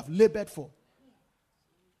 You couldn't have labored for.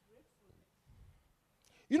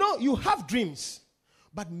 You know, you have dreams,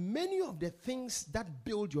 but many of the things that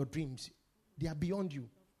build your dreams, they are beyond you.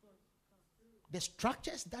 The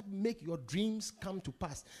structures that make your dreams come to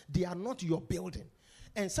pass, they are not your building.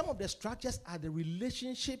 And some of the structures are the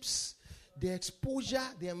relationships, the exposure,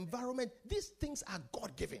 the environment. These things are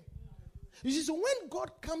God-given. You see, so when God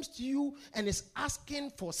comes to you and is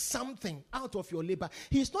asking for something out of your labor,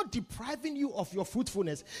 He is not depriving you of your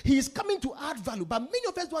fruitfulness. He is coming to add value. But many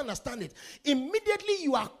of us don't understand it. Immediately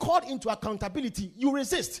you are called into accountability, you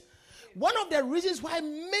resist. One of the reasons why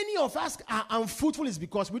many of us are unfruitful is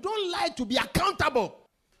because we don't like to be accountable.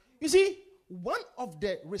 You see, one of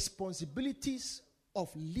the responsibilities of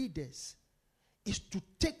leaders is to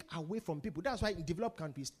take away from people. That's why in developed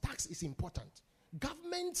countries, tax is important.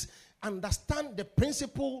 Governments understand the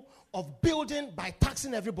principle of building by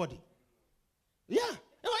taxing everybody. Yeah.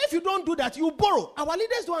 If you don't do that, you borrow. Our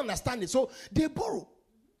leaders don't understand it. So they borrow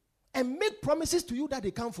and make promises to you that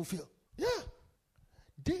they can't fulfill. Yeah.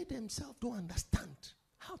 They themselves don't understand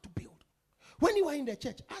how to build. When you are in the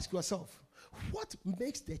church, ask yourself, what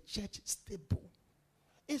makes the church stable?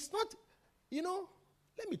 It's not,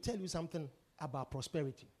 let me tell you something about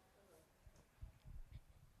prosperity.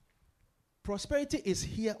 Prosperity is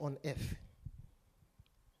here on earth.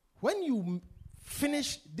 When you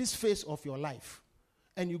finish this phase of your life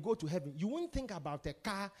and you go to heaven, you won't think about a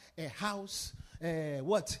car, a house,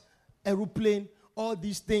 aeroplane, all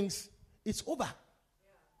these things. It's over.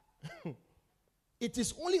 Yeah. It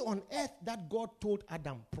is only on earth that God told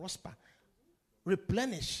Adam, prosper,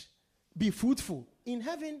 replenish, be fruitful. In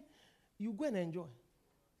heaven, you go and enjoy.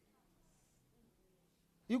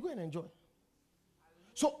 You go and enjoy.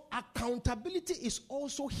 So accountability is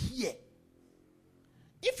also here.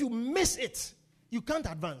 If you miss it, you can't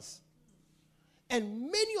advance.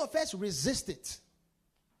 And many of us resist it.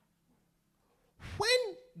 When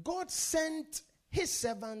God sent His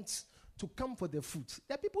servants to come for the food,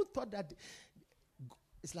 the people thought that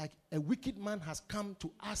it's like a wicked man has come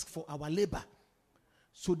to ask for our labor.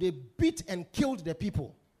 So they beat and killed the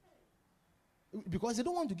people. Because they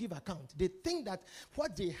don't want to give account. They think that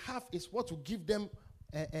what they have is what will give them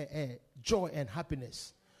joy and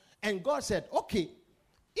happiness. And God said, okay,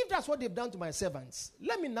 if that's what they've done to my servants,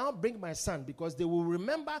 let me now bring my son, because they will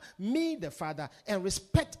remember me, the father, and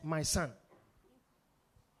respect my son.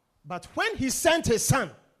 But when He sent His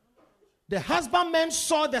son, the husbandmen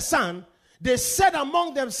saw the son. They said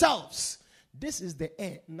among themselves, this is the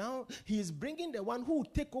heir. Now He is bringing the one who will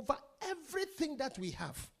take over everything that we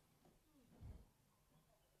have.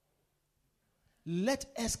 Let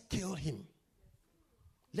us kill him.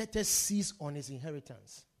 Let us seize on his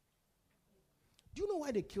inheritance. Do you know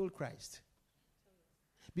why they killed Christ?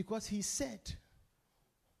 Because He said,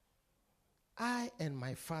 I and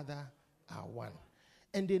my Father are one.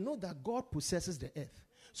 And they know that God possesses the earth.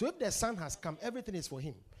 So if the Son has come, everything is for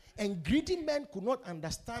Him. And greedy men could not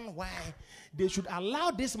understand why they should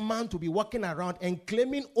allow this man to be walking around and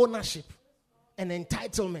claiming ownership and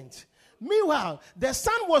entitlement. Meanwhile, the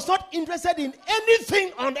Son was not interested in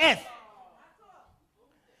anything on earth.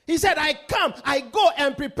 He said, I come, I go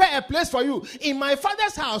and prepare a place for you. In my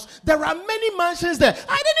Father's house, there are many mansions there.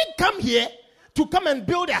 I didn't come here to come and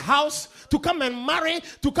build a house, to come and marry,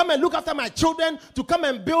 to come and look after my children, to come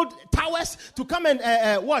and build towers, to come and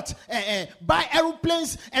buy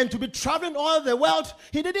aeroplanes and to be traveling all the world.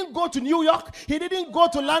 He didn't go to New York. He didn't go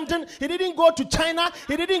to London. He didn't go to China.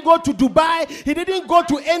 He didn't go to Dubai. He didn't go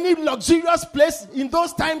to any luxurious place in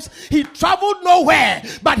those times. He traveled nowhere,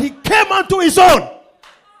 but He came unto His own.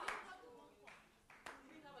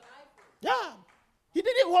 Yeah. He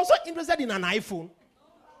was not interested in an iPhone.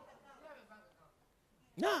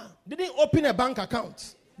 Yeah, they didn't open a bank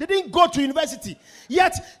account. They didn't go to university.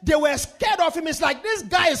 Yet they were scared of Him. It's like, this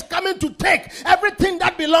guy is coming to take everything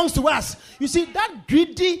that belongs to us. You see, that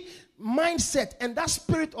greedy mindset and that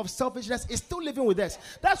spirit of selfishness is still living with us.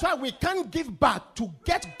 That's why we can't give back to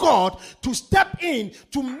get God to step in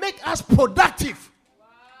to make us productive.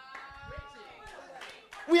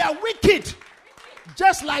 We are wicked.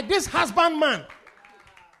 Just like this husbandman.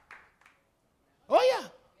 Oh yeah.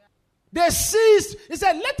 They seized. He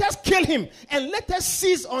said, let us kill him and let us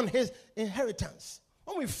seize on his inheritance.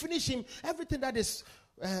 When we finish him, everything that is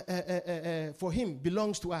for him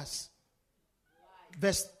belongs to us.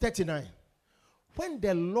 Verse 39. When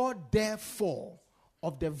the Lord therefore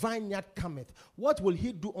of the vineyard cometh, what will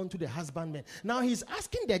he do unto the husbandman? Now he's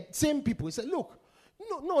asking the same people. He said, look,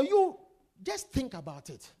 no, you just think about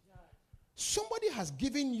it. Somebody has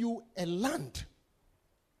given you a land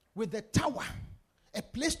with a tower, a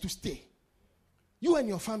place to stay. You and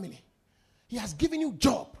your family. He has given you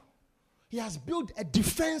job. He has built a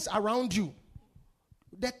defense around you.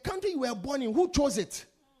 The country you were born in, who chose it?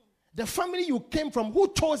 The family you came from,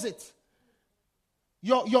 who chose it?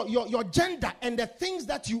 Your gender and the things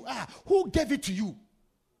that you are, who gave it to you?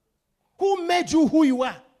 Who made you who you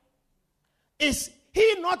are? Is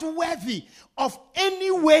he not worthy of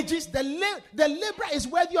any wages? The laborer is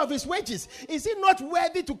worthy of his wages. Is he not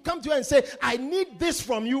worthy to come to you and say, I need this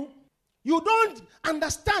from you? You don't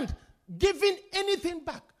understand giving anything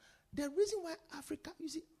back. The reason why Africa, you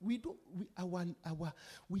see, we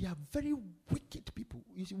are very wicked people.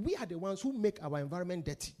 You see, we are the ones who make our environment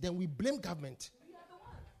dirty. Then we blame government.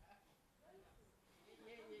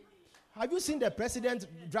 Have you seen the president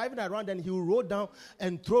driving around and he will roll down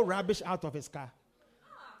and throw rubbish out of his car?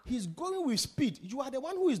 He's going with speed. You are the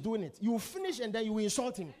one who is doing it. You will finish and then you will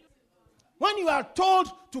insult him. When you are told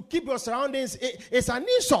to keep your surroundings, it's an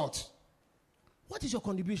insult. What is your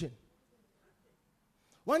contribution?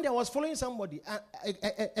 One day I was following somebody,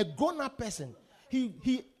 a grown-up person.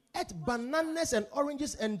 He ate bananas and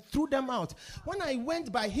oranges and threw them out. When I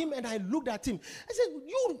went by him and I looked at him, I said,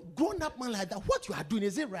 you grown-up man like that, what you are doing,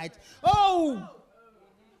 is it right? Oh,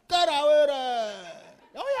 get away there.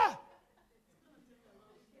 Oh, yeah.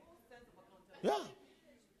 Yeah.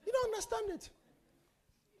 You don't understand it.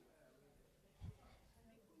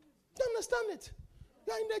 You don't understand it.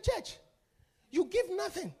 You are in the church. You give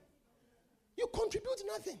nothing. You contribute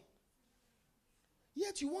nothing.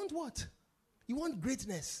 Yet you want what? You want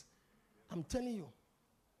greatness. I'm telling you.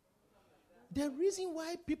 The reason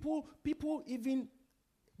why people even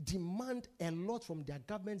demand a lot from their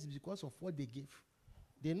governments is because of what they give.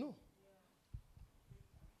 They know.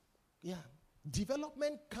 Yeah.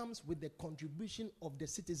 Development comes with the contribution of the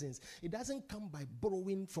citizens. It doesn't come by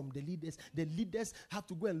borrowing from the leaders. The leaders have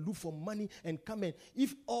to go and look for money and come in.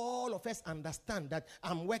 If all of us understand that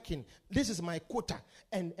I'm working, this is my quota.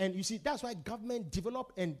 And you see, that's why government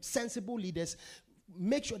develop and sensible leaders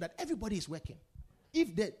make sure that everybody is working.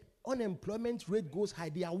 If the unemployment rate goes high,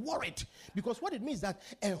 they are worried. Because what it means is that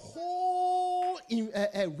a whole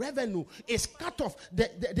revenue is cut off.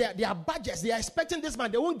 Their budgets, they are expecting this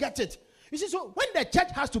man, they won't get it. You see, so when the church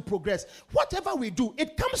has to progress, whatever we do,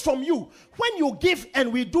 it comes from you. When you give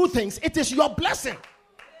and we do things, it is your blessing.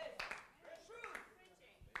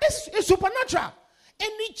 It's supernatural.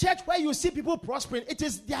 Any church where you see people prospering, it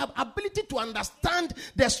is their ability to understand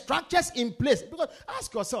the structures in place. Because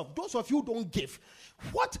ask yourself, those of you who don't give,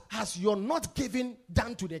 what has your not giving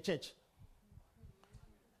done to the church?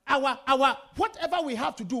 Our whatever we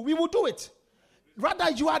have to do, we will do it.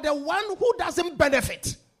 Rather, you are the one who doesn't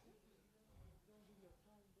benefit.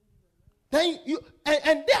 Then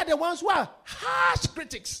and they are the ones who are harsh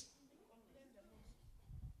critics.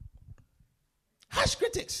 Harsh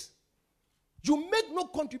critics. You make no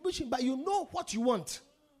contribution, but you know what you want.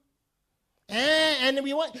 And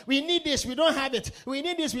we need this, we don't have it. We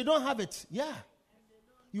need this, we don't have it. Yeah.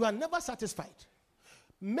 You are never satisfied.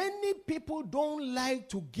 Many people don't like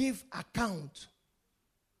to give account.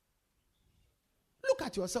 Look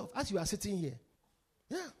at yourself as you are sitting here.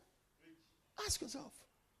 Yeah. Ask yourself.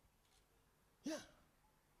 Yeah.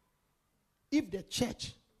 If the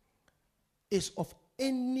church is of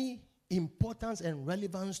any importance and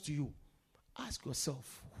relevance to you, ask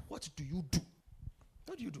yourself, what do you do?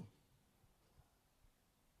 What do you do?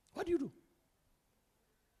 What do you do?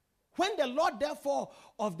 When the Lord, therefore,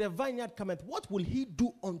 of the vineyard cometh, what will he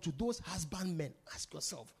do unto those husbandmen? Ask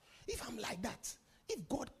yourself. If I'm like that, if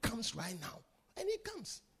God comes right now, and he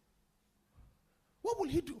comes, what will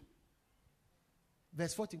he do?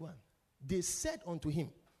 Verse 41. They said unto him,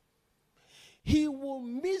 he will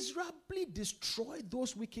miserably destroy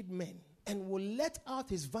those wicked men and will let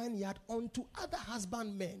out his vineyard unto other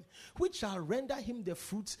husbandmen, which shall render him the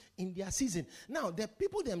fruits in their season. Now, the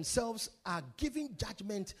people themselves are giving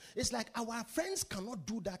judgment. It's like our friends cannot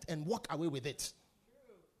do that and walk away with it.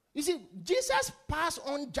 You see, Jesus passed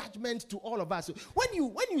on judgment to all of us. When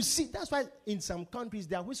you see, that's why in some countries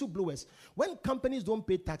there are whistleblowers. When companies don't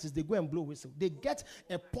pay taxes, they go and blow whistle. They get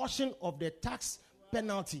a portion of the tax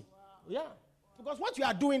penalty. Yeah. Because what you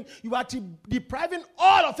are doing, you are depriving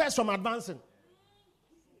all of us from advancing.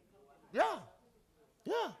 Yeah.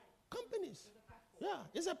 Yeah. Companies. Yeah.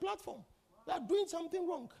 It's a platform. They are doing something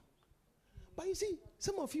wrong. But you see,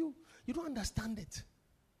 some of you don't understand it.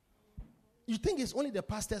 You think it's only the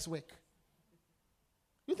pastor's work.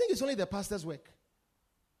 You think it's only the pastor's work.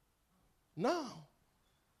 Now,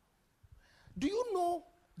 do you know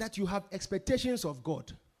that you have expectations of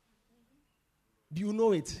God? Do you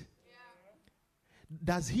know it?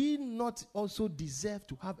 Does he not also deserve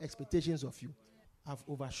to have expectations of you? I've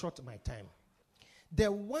overshot my time. The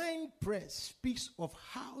wine press speaks of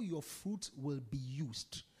how your fruit will be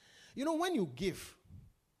used. You know, when you give,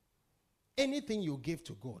 anything you give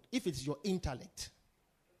to God, if it's your intellect,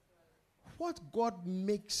 what God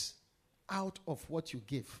makes out of what you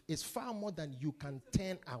give is far more than you can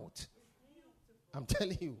turn out. I'm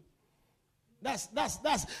telling you. That's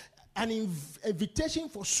an invitation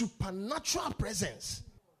for supernatural presence.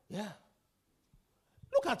 Yeah.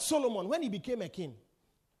 Look at Solomon when he became a king.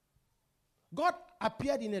 God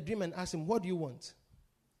appeared in a dream and asked him, what do you want?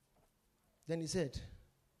 Then he said,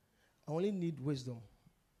 I only need wisdom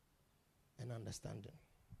and understanding.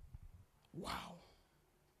 Wow.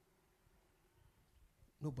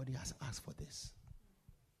 Nobody has asked for this.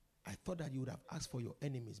 I thought that you would have asked for your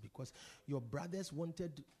enemies because your brothers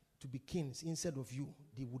wanted to be kings instead of you.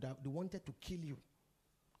 They wanted to kill you.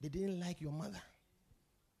 They didn't like your mother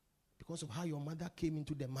because of how your mother came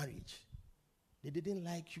into the marriage. They didn't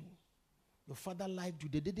like you. Your father liked you.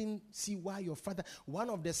 They didn't see why your father, one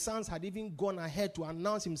of the sons had even gone ahead to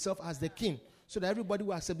announce himself as the king so that everybody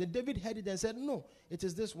would accept it. David heard it and said, no, it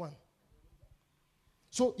is this one.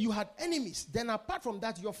 So you had enemies. Then apart from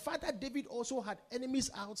that, your father David also had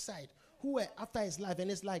enemies outside who were after his life.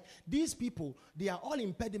 And it's like, these people, they are all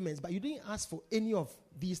impediments, but you didn't ask for any of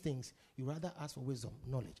these things. You rather asked for wisdom,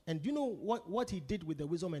 knowledge. And do you know what he did with the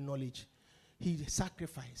wisdom and knowledge? He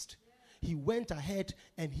sacrificed. He went ahead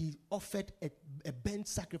and he offered a burnt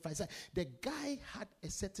sacrifice. The guy had a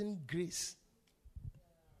certain grace.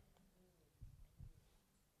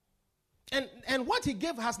 And what he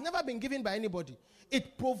gave has never been given by anybody.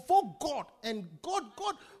 It provoked God, and God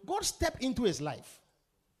stepped into his life.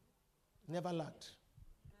 Never lacked.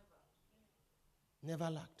 Never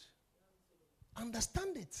lacked.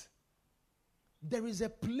 Understand it. There is a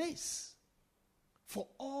place for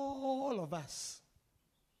all of us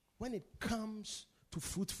when it comes to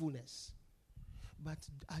fruitfulness. But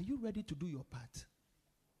are you ready to do your part?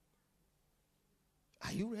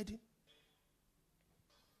 Are you ready?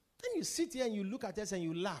 Then you sit here and you look at us and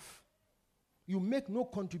you laugh. You make no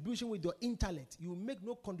contribution with your intellect. You make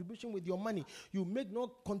no contribution with your money. You make no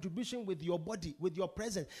contribution with your body, with your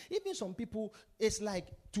presence. Even some people, it's like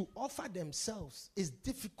to offer themselves is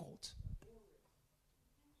difficult.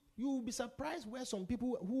 You will be surprised where some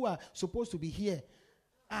people who are supposed to be here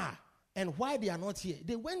are and why they are not here.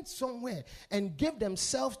 They went somewhere and gave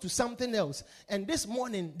themselves to something else. And this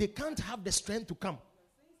morning, they can't have the strength to come.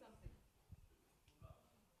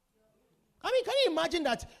 I mean, can you imagine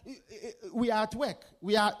that we are at work?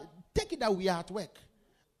 Take it that we are at work.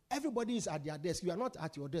 Everybody is at their desk. You are not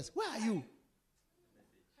at your desk. Where are you?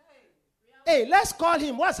 Hey, let's call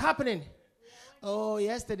him. What's happening? Oh,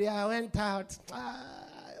 yesterday I went out.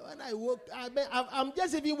 When I woke, I'm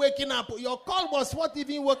just even waking up. Your call was what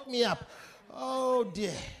even woke me up. Oh,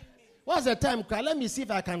 dear. What's the time? Let me see if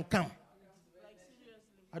I can come.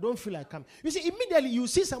 I don't feel like coming. You see, immediately you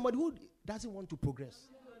see somebody who doesn't want to progress.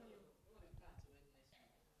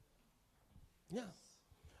 Yeah.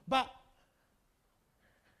 But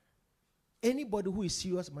anybody who is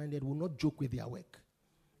serious-minded will not joke with their work.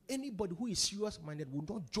 Anybody who is serious-minded will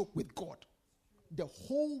not joke with God. The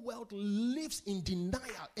whole world lives in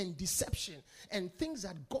denial and deception and thinks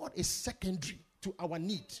that God is secondary to our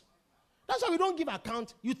need. That's why we don't give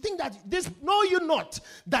account. You think that know you not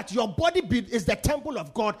that your body is the temple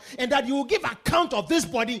of God and that you will give account of this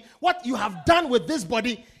body, what you have done with this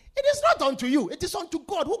body. It is not unto you. It is unto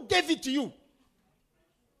God who gave it to you.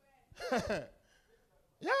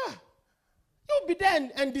 Yeah. You'll be there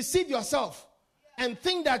and deceive yourself and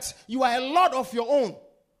think that you are a lord of your own.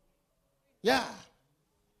 Yeah.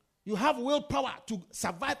 You have willpower to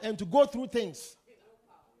survive and to go through things.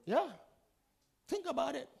 Yeah. Think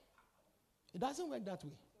about it. It doesn't work that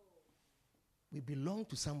way. We belong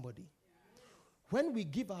to somebody. When we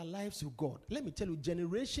give our lives to God, let me tell you,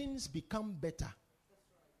 generations become better.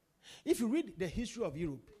 If you read the history of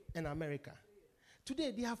Europe and America,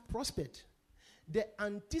 today they have prospered. The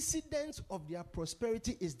antecedents of their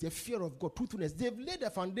prosperity is the fear of God, truthfulness. They've laid a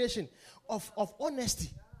foundation of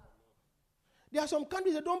honesty. There are some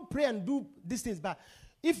countries that don't pray and do these things, but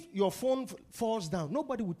if your phone falls down,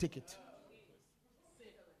 nobody will take it.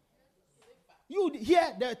 You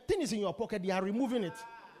here, the thing is in your pocket, they are removing it.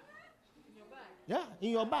 Yeah,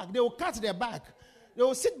 in your bag. They will cut the bag. They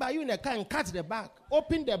will sit by you in a car and cut the bag,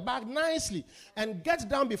 open the bag nicely, and get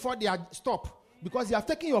down before they are stop. Because they have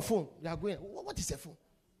taken your phone. They are going, what is a phone?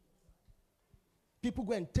 People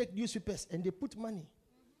go and take newspapers and they put money.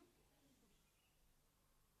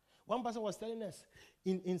 One person was telling us,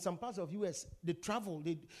 in some parts of U.S., they travel,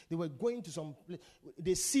 they were going to some place,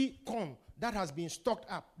 they see corn that has been stocked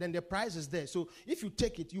up, then the price is there. So if you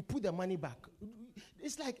take it, you put the money back.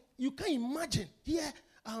 It's like, you can't imagine. Here,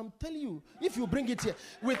 I'm telling you, if you bring it here,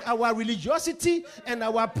 with our religiosity and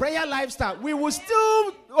our prayer lifestyle, we will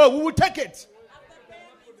take it.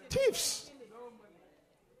 Thieves.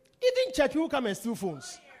 Even church people come and steal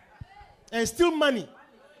phones and steal money.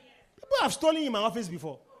 People have stolen in my office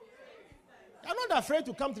before. I'm not afraid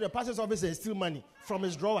to come to the pastor's office and steal money from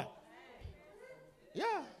his drawer.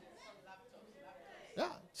 Yeah. Yeah.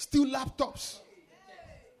 Steal laptops.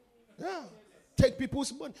 Yeah. Take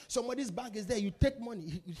people's money. Somebody's bag is there. You take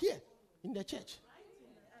money here in the church.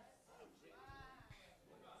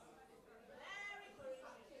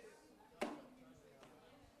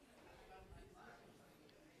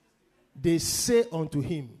 They say unto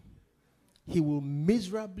him, he will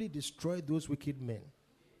miserably destroy those wicked men,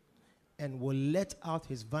 and will let out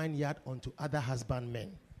his vineyard unto other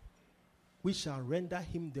husbandmen, which shall render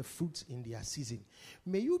him the fruits in their season.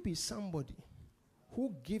 May you be somebody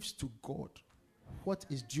who gives to God what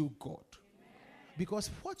is due God.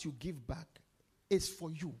 Because what you give back is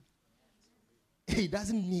for you. He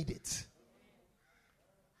doesn't need it.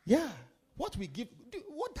 Yeah. What we give,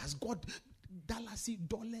 what does God, dollars,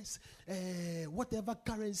 whatever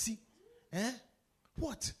currency,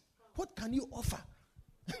 what can you offer?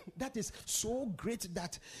 That is so great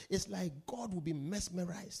that it's like God will be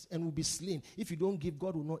mesmerized and will be slain. If you don't give,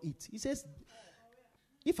 God will not eat. He says,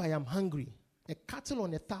 if I am hungry, a cattle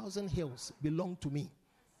on 1,000 hills belong to me.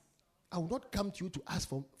 I will not come to you to ask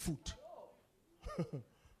for food.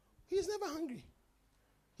 He is never hungry.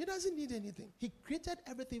 He doesn't need anything. He created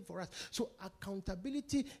everything for us. So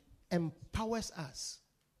accountability empowers us.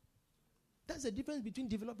 That's the difference between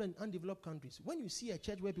developed and undeveloped countries. When you see a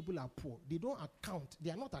church where people are poor, they don't account.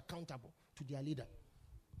 They are not accountable to their leader.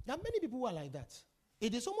 There are many people who are like that.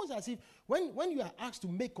 It is almost as if when you are asked to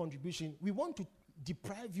make contribution, we want to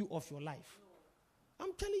deprive you of your life.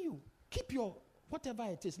 I'm telling you, keep your whatever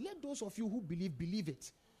it is. Let those of you who believe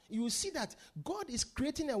it. You will see that God is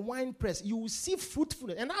creating a wine press. You will see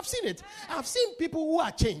fruitfulness. And I've seen it. I've seen people who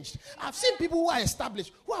are changed. I've seen people who are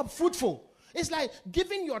established, who are fruitful. It's like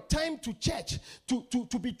giving your time to church,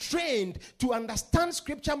 to be trained, to understand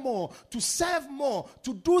scripture more, to serve more,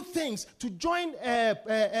 to do things, to join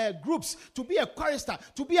groups, to be a chorister,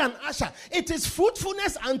 to be an usher. It is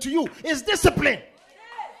fruitfulness unto you. It's discipline.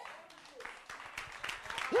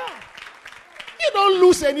 Yeah. You don't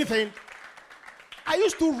lose anything. I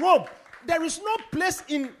used to rob. There is no place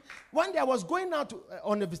in... One day I was going out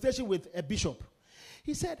on a visitation with a bishop.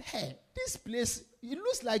 He said, hey, this place, it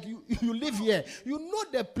looks like you live here. You know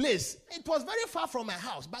the place. It was very far from my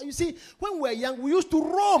house. But you see, when we were young, we used to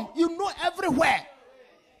roam. You know everywhere.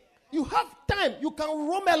 You have time. You can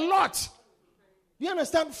roam a lot. You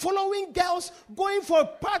understand? Following girls, going for a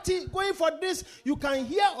party, going for this. You can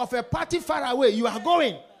hear of a party far away. You are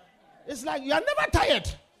going. It's like you are never tired.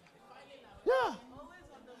 Yeah.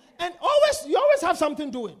 And you always have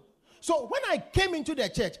something doing. So when I came into the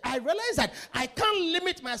church, I realized that I can't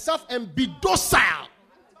limit myself and be docile.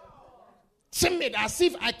 Timid, as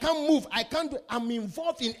if I can't move. I'm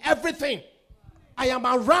involved in everything. I am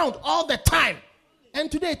around all the time.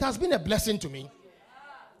 And today it has been a blessing to me.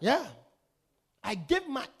 Yeah. I gave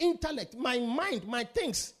my intellect, my mind, my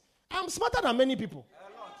things. I'm smarter than many people.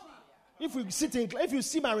 If you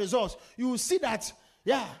see my results, you will see that,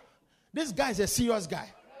 yeah, this guy is a serious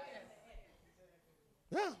guy.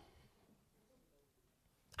 Yeah.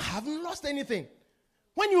 I haven't lost anything.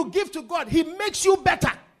 When you give to God, He makes you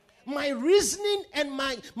better. My reasoning and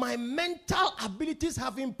my mental abilities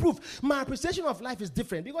have improved. My appreciation of life is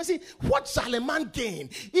different. Because see, what shall a man gain?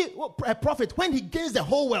 A prophet, when he gains the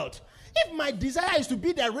whole world. If my desire is to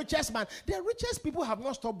be the richest man, the richest people have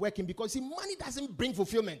not stopped working because see, money doesn't bring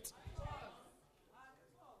fulfillment.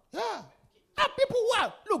 Yeah. And people who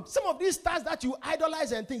are, look, some of these stars that you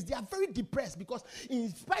idolize and things, they are very depressed because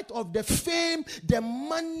in spite of the fame, the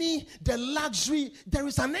money, the luxury, there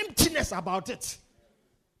is an emptiness about it.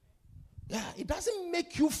 Yeah, it doesn't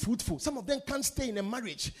make you fruitful. Some of them can't stay in a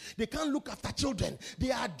marriage. They can't look after children.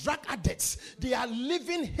 They are drug addicts. They are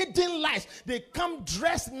living hidden lives. They come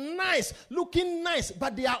dressed nice, looking nice,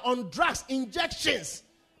 but they are on drugs, injections.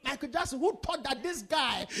 Michael Jackson, who thought that this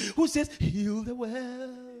guy who says, heal the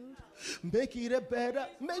world, make it a better,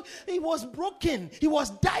 he was broken. He was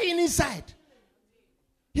dying inside.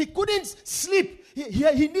 He couldn't sleep.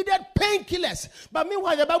 He needed painkillers. But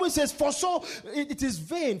meanwhile, the Bible says, for so it is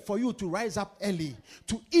vain for you to rise up early,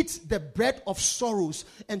 to eat the bread of sorrows,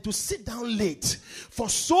 and to sit down late. For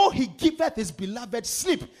so he giveth his beloved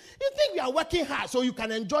sleep. You think you are working hard so you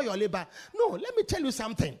can enjoy your labor? No, let me tell you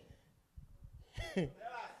something.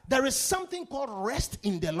 There is something called rest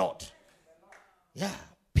in the Lord. Yeah,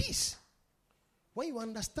 peace. When you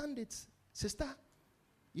understand it, sister,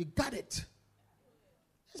 you got it.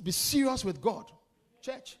 Let's be serious with God.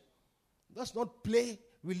 Church, let's not play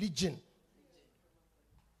religion.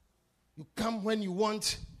 You come when you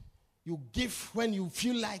want, you give when you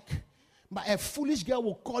feel like. But a foolish girl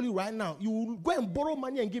will call you right now. You will go and borrow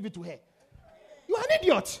money and give it to her. You are an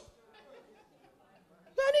idiot.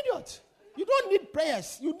 You are an idiot. You don't need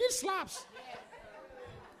prayers. You need slaps.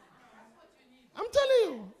 I'm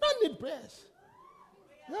telling you, don't need prayers.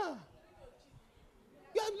 Yeah.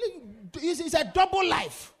 It's a double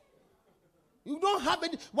life. You don't have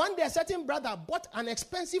it. One day a certain brother bought an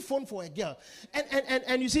expensive phone for a girl.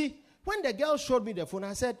 And you see, when the girl showed me the phone,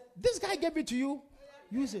 I said, this guy gave it to you.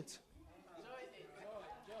 Use it.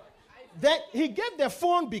 Then he gave the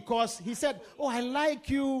phone because he said, oh, I like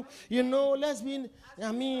you. You know,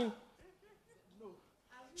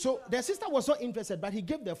 So the sister was not interested, but he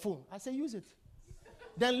gave the phone. I said, use it.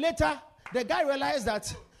 Then later, the guy realized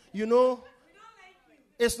that,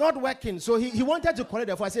 it's not working. So he wanted to collect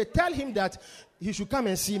the phone. I said, tell him that he should come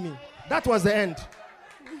and see me. That was the end.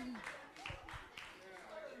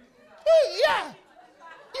 Yeah.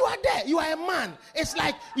 You are there. You are a man. It's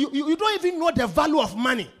like you don't even know the value of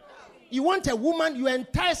money. You want a woman, you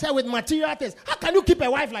entice her with material things. How can you keep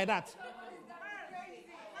a wife like that?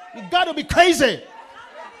 You got to be crazy.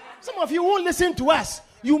 Some of you won't listen to us.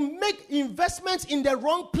 You make investments in the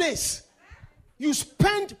wrong place. You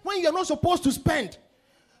spend when you're not supposed to spend.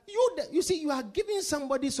 You see, you are giving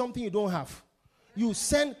somebody something you don't have. You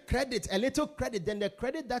send credit, a little credit, then the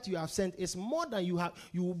credit that you have sent is more than you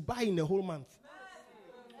will buy in a whole month.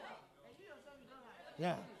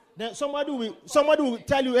 Yeah. Then somebody will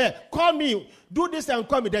tell you, hey, call me, do this and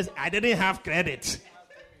call me. I didn't have credit.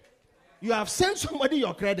 You have sent somebody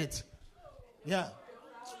your credit. Yeah.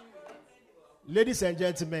 Ladies and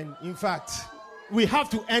gentlemen, in fact, we have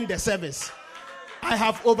to end the service. I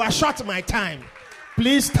have overshot my time.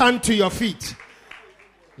 Please stand to your feet.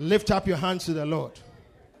 Lift up your hands to the Lord.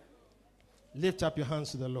 Lift up your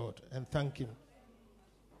hands to the Lord and thank Him.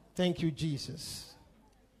 Thank you, Jesus.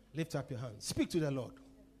 Lift up your hands. Speak to the Lord.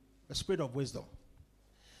 The spirit of wisdom.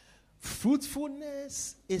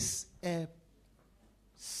 Fruitfulness is a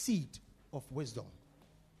seed of wisdom.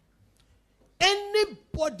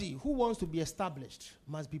 Anybody who wants to be established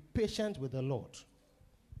must be patient with the Lord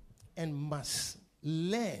and must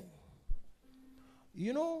learn.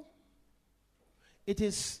 It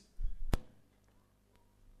is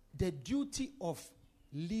the duty of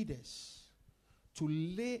leaders to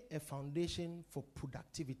lay a foundation for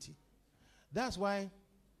productivity. That's why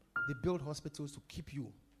they build hospitals to keep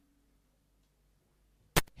you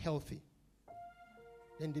healthy.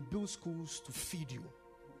 Then they build schools to feed you.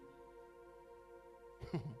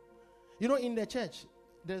 In the church,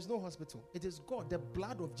 there's no hospital. It is God, the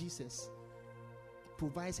blood of Jesus,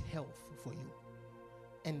 provides health for you.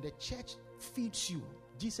 And the church feeds you.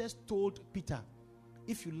 Jesus told Peter,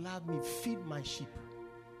 if you love me, feed my sheep.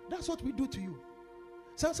 That's what we do to you.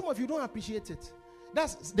 Some of you don't appreciate it.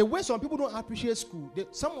 That's the way some people don't appreciate school.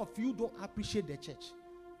 Some of you don't appreciate the church.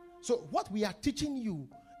 So what we are teaching you,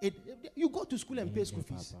 you go to school and pay school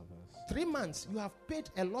fees. 3 months, you have paid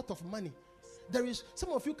a lot of money.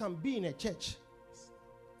 Some of you can be in a church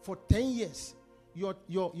for 10 years. Your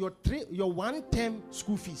 1 term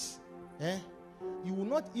school fees. You will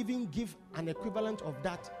not even give an equivalent of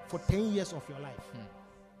that for 10 years of your life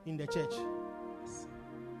in the church.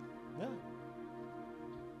 Yeah.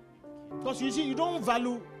 Because you see, you don't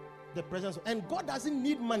value the presence. And God doesn't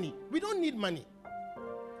need money. We don't need money.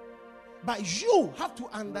 But you have to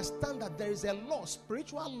understand that there is a law,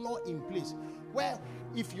 spiritual law in place, where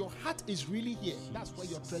if your heart is really here, that's where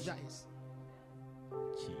your treasure is.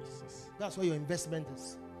 Jesus. That's where your investment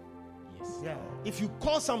is. Yes. Yeah. If you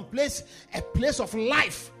call some place a place of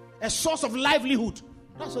life, a source of livelihood,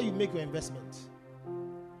 that's where you make your investment.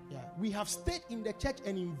 Yeah. We have stayed in the church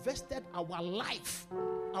and invested our life,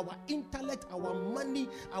 our intellect, our money,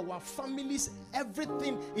 our families,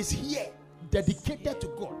 everything is here, dedicated to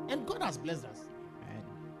God. And God has blessed us.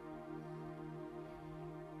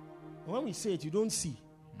 And when we say it, you don't see.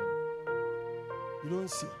 You don't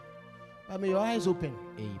see. But may your eyes open.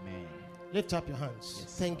 Amen. Lift up your hands.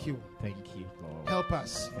 Yes, Thank you. Thank you, Lord. Help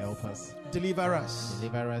us. Help us. Deliver us.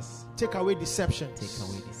 Deliver us. Take away deceptions. Take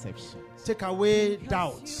away deception. Take away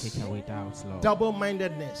doubts. Take away doubts, Lord.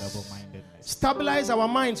 Double-mindedness. Double-mindedness. Stabilize our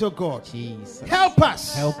minds, oh God. Jesus. Help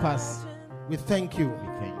us. Help us. We thank you. We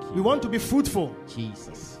thank you. We want to be fruitful.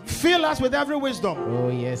 Jesus. Fill us with every wisdom. Oh,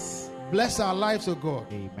 yes. Bless our lives, oh God.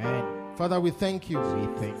 Amen. Father, we thank you. We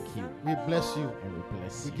thank you. We bless you. And we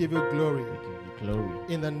bless We you. give you glory. We give you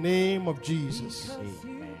glory. In the name of Jesus.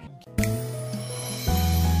 Amen.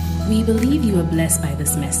 We believe you are blessed by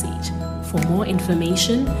this message. For more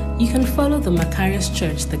information, you can follow the Macarius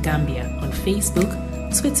Church, The Gambia, on Facebook,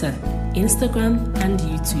 Twitter, Instagram, and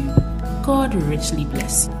YouTube. God richly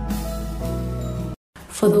bless you.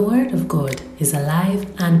 For the word of God is alive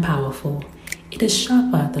and powerful. It is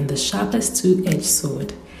sharper than the sharpest two-edged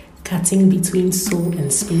sword, cutting between soul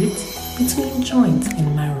and spirit, between joint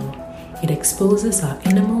and marrow. It exposes our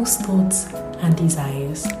innermost thoughts and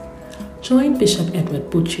desires. Join Bishop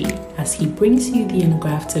Edward Butchie as he brings you the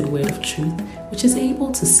engrafted word of truth, which is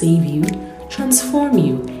able to save you, transform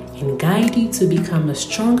you, and guide you to become a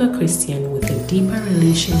stronger Christian with a deeper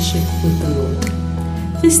relationship with the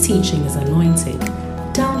Lord. This teaching is anointed,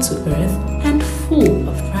 down to earth, and full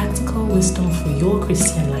of practical wisdom for your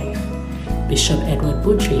Christian life. Bishop Edward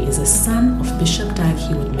Butchie is a son of Bishop Dag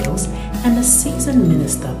Hewitt Mills and a seasoned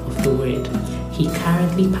minister of the Word. He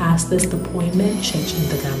currently pastors the Poimen Church in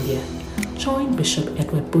the Gambia. Join Bishop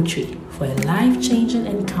Edward Butchie for a life-changing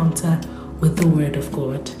encounter with the Word of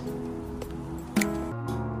God.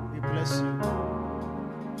 We bless you.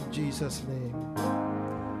 In Jesus' name.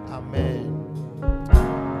 Amen.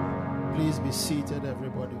 Please be seated,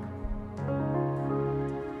 everybody.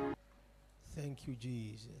 Thank you,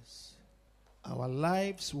 Jesus. Our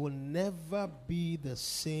lives will never be the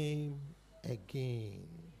same again.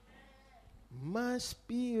 My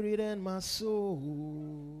spirit and my soul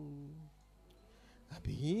are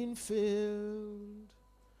being filled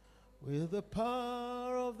with the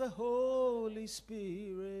power of the Holy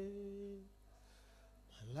Spirit.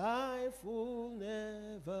 My life will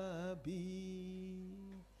never be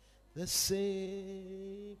the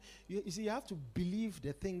same. You see, you have to believe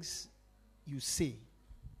the things you say.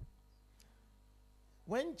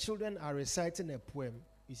 When children are reciting a poem,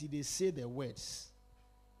 you see, they say the words,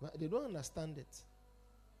 but they don't understand it.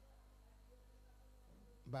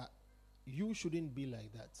 But you shouldn't be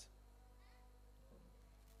like that.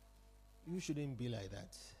 You shouldn't be like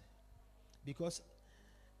that. Because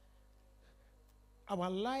our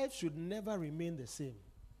lives should never remain the same.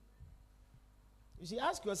 You see,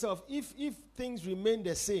 ask yourself, if things remain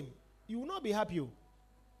the same, you will not be happy.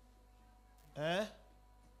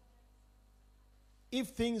 If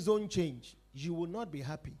things don't change, you will not be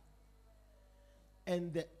happy.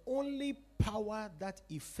 And the only power that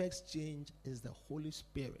effects change is the Holy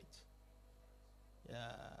Spirit.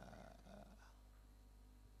 Yeah.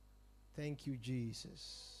 Thank you,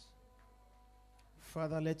 Jesus.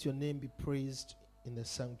 Father, let your name be praised in the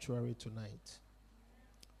sanctuary tonight.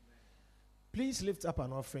 Please lift up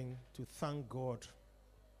an offering to thank God.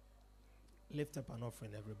 Lift up an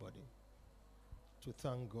offering, everybody, to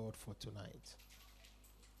thank God for tonight.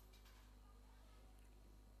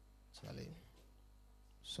 Charlie,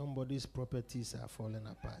 somebody's properties are falling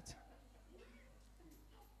apart.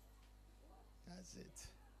 That's it.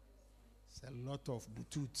 It's a lot of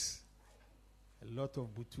butut. A lot of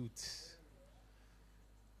butut.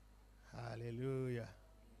 Hallelujah.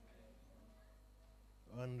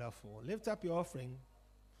 Wonderful. Lift up your offering.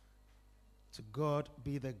 To God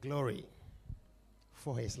be the glory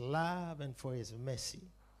for his love and for his mercy,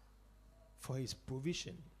 for his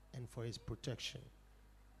provision and for his protection.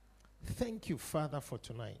 Thank you, Father, for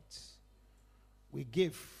tonight. We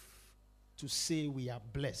give to say we are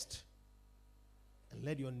blessed. And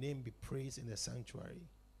let your name be praised in the sanctuary.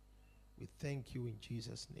 We thank you in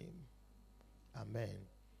Jesus' name. Amen.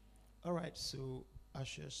 All right, so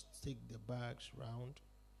ushers, take the bags round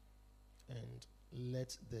and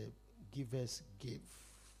let the givers give.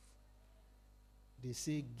 They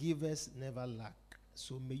say givers never lack.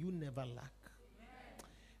 So may you never lack.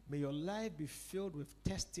 May your life be filled with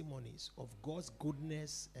testimonies of God's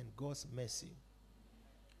goodness and God's mercy.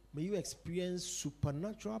 May you experience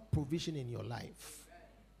supernatural provision in your life.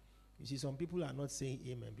 You see, some people are not saying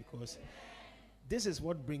amen because this is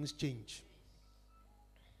what brings change.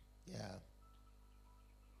 Yeah.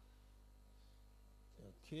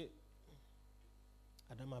 Okay.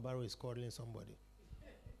 Adam Abaro is calling somebody.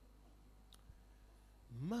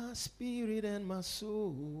 My spirit and my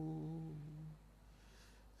soul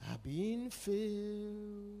are being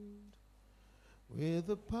filled With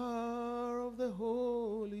the power of the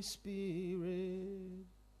Holy Spirit,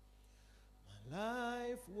 my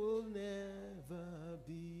life will never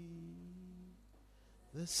be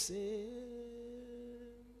the same.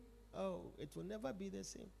 Oh, it will never be the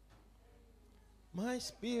same. My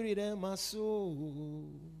spirit and my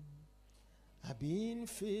soul have been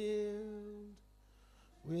filled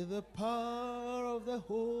with the power of the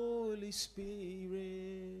Holy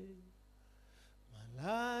Spirit. My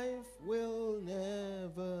life will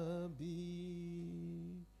never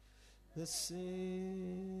be the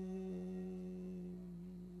same.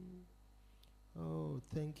 Oh,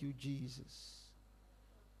 thank you, Jesus.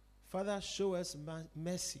 Father, show us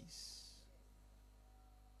mercies.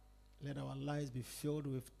 Let our lives be filled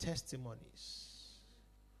with testimonies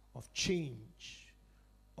of change,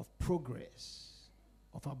 of progress,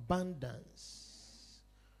 of abundance.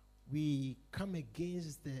 We come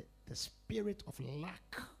against the spirit of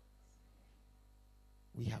lack.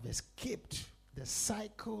 We have escaped the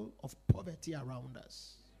cycle of poverty around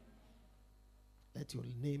us. Let your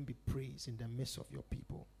name be praised in the midst of your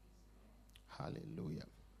people. Hallelujah.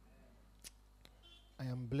 I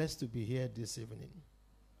am blessed to be here this evening.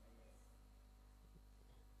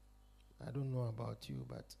 I don't know about you,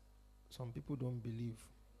 but some people don't believe.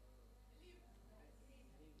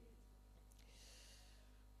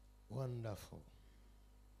 Wonderful.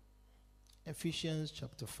 Ephesians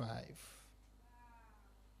chapter 5.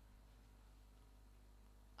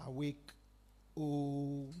 Awake,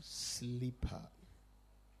 O sleeper.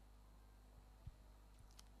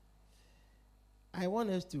 I want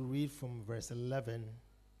us to read from verse 11.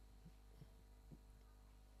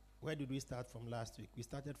 Where did we start from last week? We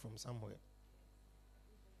started from somewhere.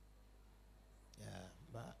 Yeah,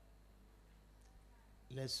 but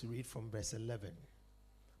let's read from verse 11.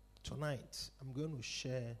 Tonight, I'm going to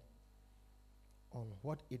share on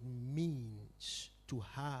what it means to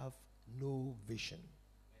have no vision.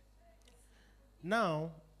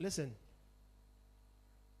 Now, listen.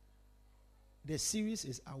 The series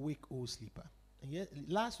is Awake, O Sleeper. And yet,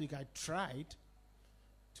 last week I tried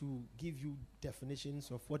to give you definitions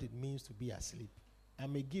of what it means to be asleep. I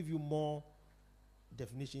may give you more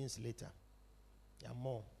definitions later. Yeah,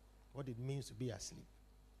 more. What it means to be asleep.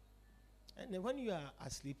 And then when you are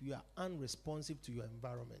asleep, you are unresponsive to your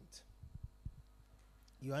environment.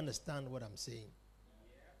 You understand what I'm saying?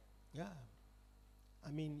 Yeah. I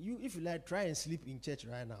mean, if you like, try and sleep in church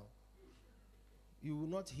right now. You will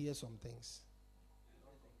not hear some things.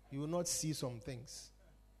 You will not see some things.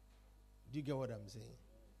 Do you get what I'm saying?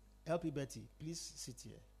 LP Betty, please sit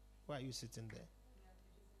here. Why are you sitting there?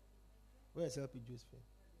 Where is LP Josephine?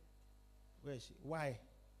 Where is she? Why?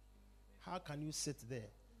 How can you sit there?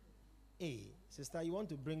 Hey, sister, you want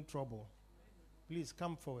to bring trouble? Please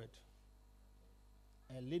come forward.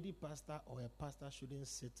 A lady pastor or a pastor shouldn't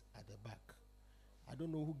sit at the back. I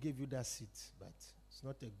don't know who gave you that seat, but it's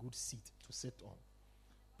not a good seat to sit on.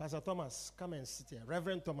 Pastor Thomas, come and sit here.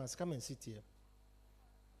 Reverend Thomas, come and sit here.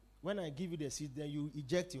 When I give you the seat, then you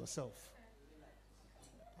eject yourself.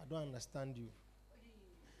 I don't understand you.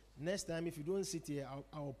 Next time, if you don't sit here,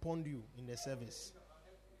 I'll pond you in the service.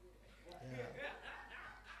 Yeah.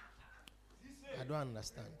 I don't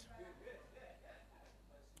understand.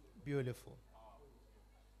 Beautiful.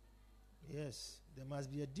 Yes, there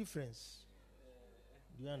must be a difference.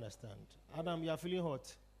 Do you understand? Adam, you are feeling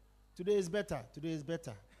hot. Today is better. Today is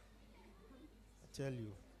better. I tell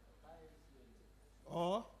you.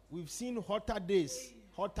 Or we've seen hotter days,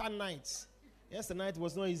 hotter nights. Yesterday night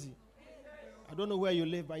was not easy. I don't know where you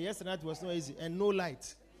live, but yesterday night was not easy. And no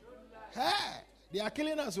light. Hey, they are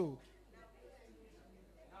killing us all.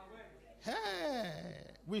 Hey,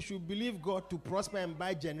 we should believe God to prosper and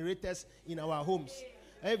buy generators in our homes.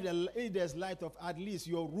 If there's light of at least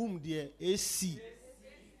your room there, AC.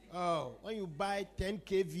 Oh, when you buy 10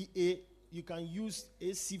 kVA, you can use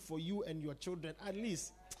AC for you and your children at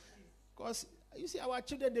least. Because you see, our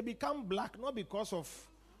children, they become black not because of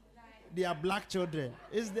they are black children.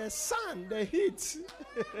 It's the sun, the heat.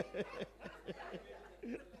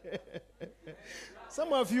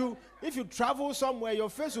 Some of you, if you travel somewhere, your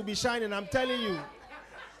face will be shining. I'm telling you.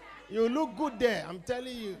 You look good there. I'm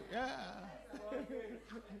telling you. Yeah.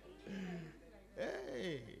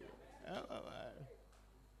 Hey.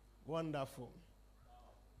 Wonderful.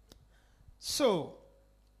 So,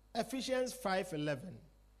 Ephesians 5:11.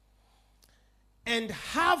 And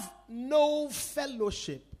have no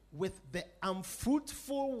fellowship with the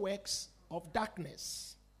unfruitful works of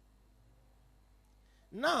darkness.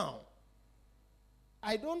 Now,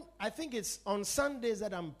 I think it's on Sundays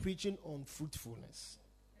that I'm preaching on fruitfulness.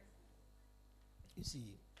 You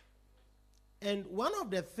see. And one of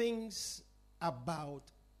the things about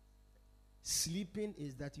sleeping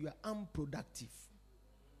is that you are unproductive.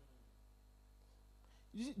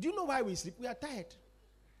 Do you know why we sleep? We are tired.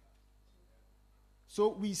 So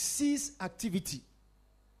we cease activity.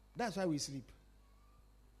 That's why we sleep.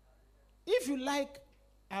 If you like,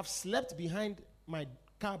 I've slept behind my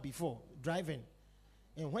car before, driving.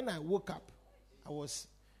 And when I woke up, I was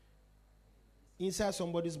inside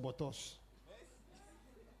somebody's botos.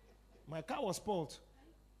 My car was spoiled.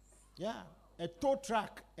 Yeah. A tow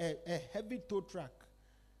truck, a heavy tow truck.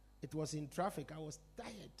 It was in traffic. I was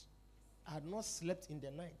tired. I had not slept in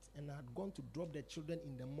the night. And I had gone to drop the children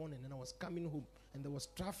in the morning. And I was coming home. And there was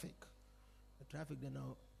traffic. The traffic then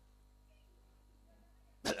now.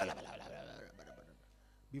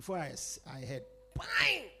 Before I had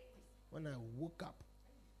bang! When I woke up,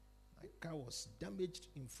 my car was damaged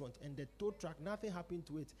in front. And the tow truck, nothing happened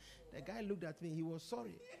to it. The guy looked at me. He was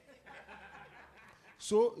sorry.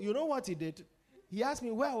 So, you know what he did? He asked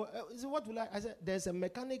me, well, what will I said, there's a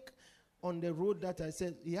mechanic on the road that I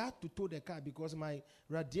said, he had to tow the car because my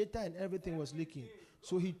radiator and everything was leaking.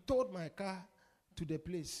 So he towed my car to the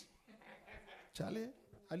place. Charlie,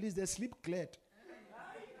 at least the sleep cleared.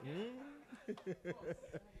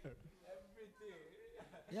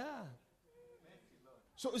 Yeah.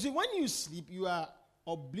 So, see, when you sleep, you are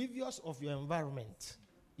oblivious of your environment.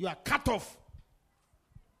 You are cut off.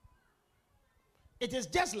 It is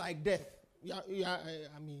just like death. You are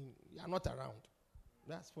not around.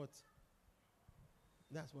 That's what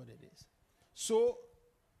it is. So,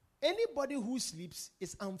 anybody who sleeps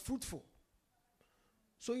is unfruitful.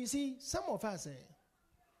 So, you see, some of us,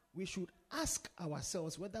 we should ask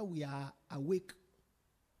ourselves whether we are awake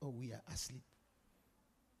or we are asleep.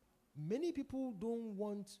 Many people don't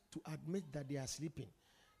want to admit that they are sleeping.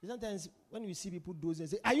 Sometimes when you see people dozing,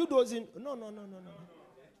 say, "Are you dozing?" No.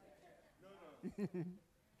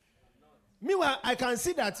 Meanwhile, I can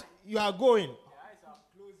see that you are going.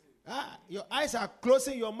 Your eyes are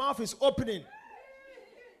closing, your mouth is opening.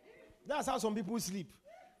 That's how some people sleep.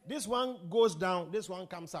 This one goes down, this one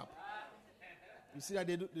comes up. You see that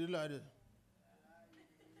they do like this.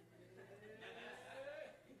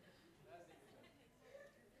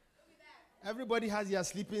 Everybody has their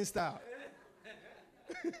sleeping style.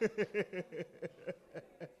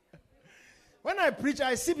 When I preach,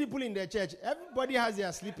 I see people in the church. Everybody has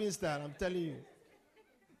their sleeping style, I'm telling you.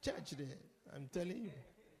 Church there, I'm telling you.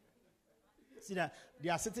 See that they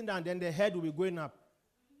are sitting down, then their head will be going up.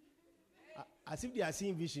 As if they are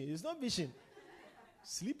seeing vision. It's not vision.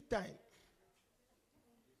 Sleep time.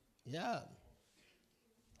 Yeah.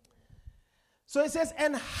 So it says,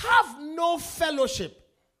 and have no fellowship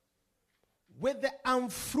with the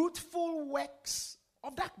unfruitful works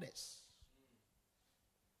of darkness,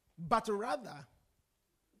 but rather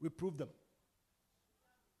reprove them.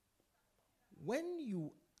 When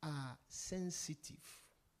you are sensitive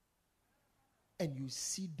and you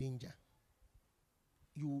see danger,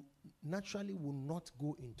 you naturally will not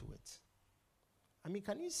go into it. I mean,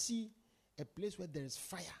 can you see a place where there is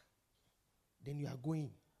fire? Then you are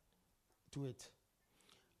going to it.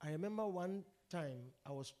 I remember one time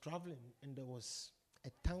I was traveling and there was a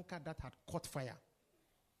tanker that had caught fire.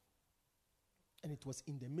 And it was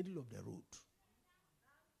in the middle of the road.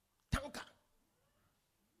 Tanker.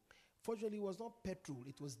 Fortunately, it was not petrol,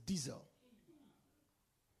 it was diesel.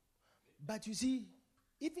 But you see,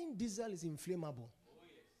 even diesel is inflammable.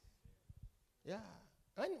 Yeah.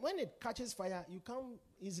 When it catches fire, you can't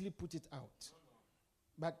easily put it out.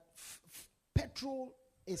 But petrol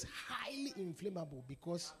is highly inflammable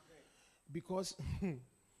because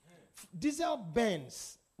diesel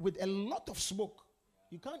burns with a lot of smoke.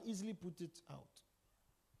 You can't easily put it out.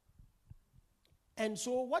 And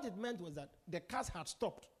so what it meant was that the cars had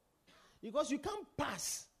stopped. Because you can't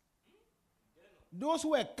pass. Those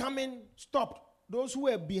who were coming stopped. Those who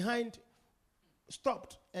were behind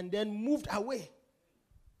stopped and then moved away.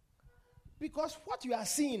 Because what you are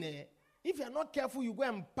seeing, if you are not careful, you go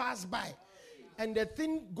and pass by. And the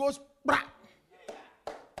thing goes, brah.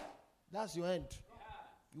 That's your end.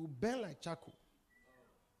 You burn like charcoal.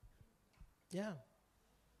 Yeah.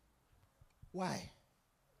 Why?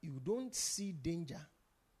 You don't see danger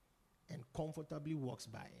and comfortably walks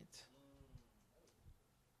by it.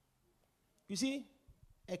 You see,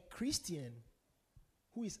 a Christian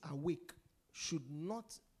who is awake should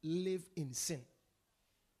not live in sin.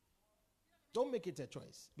 Don't make it a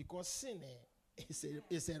choice, because sin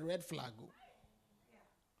is a red flag.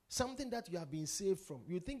 Something that you have been saved from.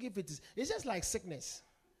 You think if it's just like sickness.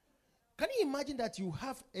 Can you imagine that you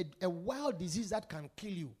have a wild disease that can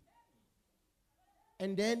kill you?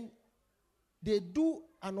 And then they do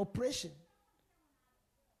an operation.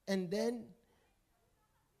 And then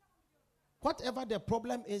whatever the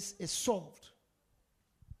problem is solved.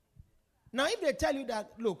 Now, if they tell you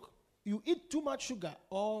that, look, you eat too much sugar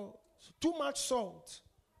or too much salt,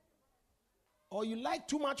 or you like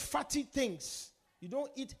too much fatty things, you don't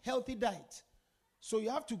eat healthy diet, so you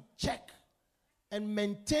have to check and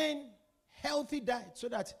maintain healthy diet so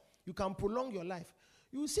that you can prolong your life.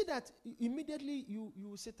 You will see that immediately you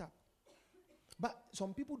will sit up. But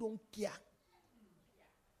some people don't care.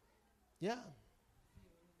 Yeah.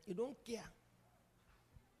 You don't care.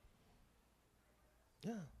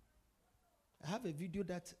 Yeah. I have a video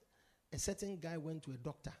that a certain guy went to a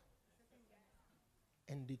doctor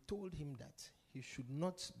and they told him that he should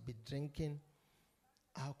not be drinking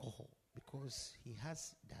alcohol because he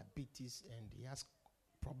has diabetes and he has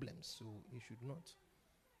problems, so he should not.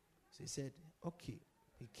 So he said, okay.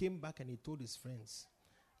 He came back and he told his friends,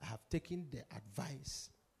 I have taken the advice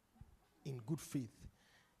in good faith,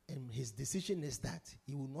 and his decision is that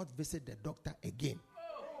he will not visit the doctor again.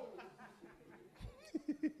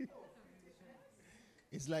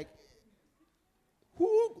 It's like,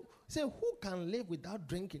 who can live without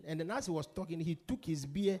drinking? And then as he was talking, he took his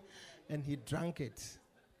beer and he drank it.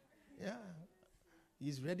 Yeah.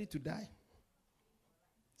 He's ready to die.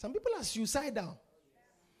 Some people are suicidal.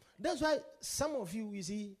 That's why some of you, you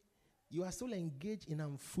see, you are still engaged in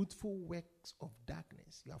unfruitful works of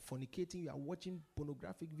darkness. You are fornicating, you are watching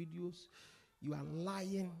pornographic videos, you are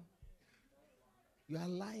lying. You are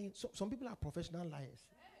lying. So, some people are professional liars.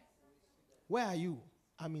 Where are you?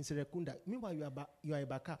 I'm in Serekunda. Meanwhile, you are a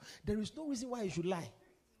Bakau. There is no reason why you should lie,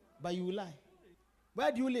 but you will lie.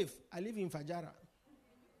 Where do you live? I live in Fajara.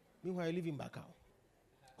 Meanwhile, I live in Bakau.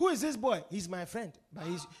 Who is this boy? He's my friend, but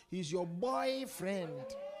he's your boyfriend.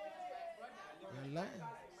 You're lying.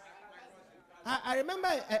 I remember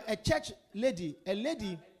a church lady, a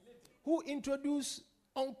lady who introduced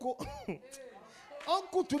uncle,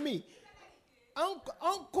 uncle to me.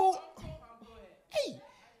 Uncle. Hey.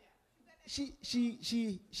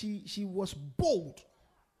 She was bold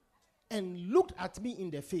and looked at me in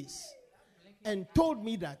the face and told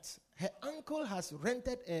me that her uncle has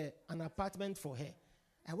rented an apartment for her.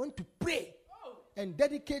 I went to pray and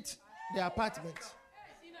dedicate the apartment.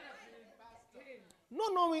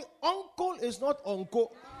 No, uncle is not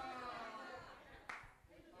uncle.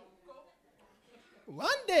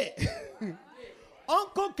 One day,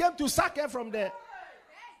 uncle came to sack her from the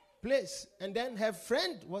place, and then her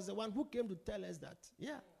friend was the one who came to tell us that.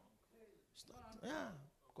 Yeah,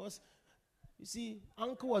 because you see,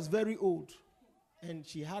 uncle was very old, and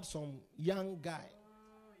she had some young guy.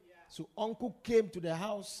 So uncle came to the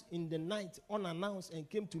house in the night unannounced and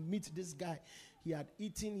came to meet this guy. He had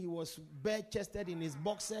eaten, he was bare-chested in his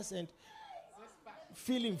boxers and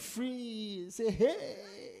feeling free. Say, hey,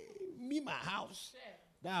 me my house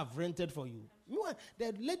that I've rented for you.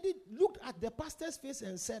 The lady looked at the pastor's face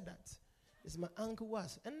and said that it's my uncle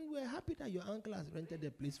was. And we're happy that your uncle has rented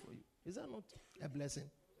a place for you. Is that not a blessing?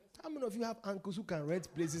 How many of you have uncles who can rent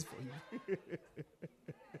places for you?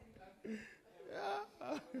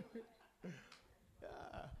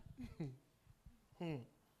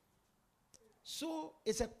 So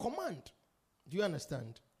it's a command. Do you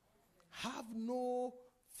understand? Have no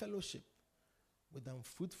fellowship with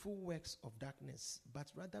unfruitful works of darkness,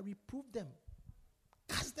 but rather reprove them.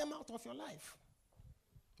 Cast them out of your life.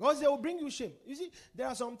 Because they will bring you shame. You see, there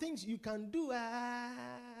are some things you can do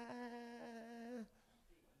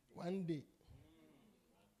one day.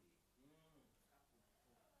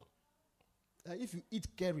 If you eat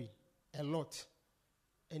curry a lot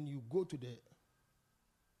and you go to the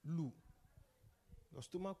loo, your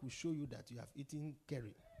stomach will show you that you have eaten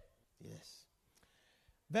curry. Yes.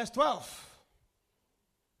 Verse 12.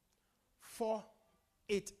 For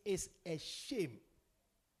it is a shame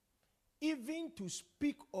even to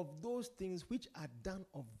speak of those things which are done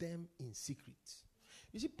of them in secret.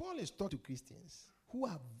 You see, Paul is talking to Christians who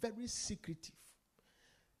are very secretive.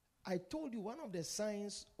 I told you one of the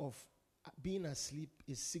signs of being asleep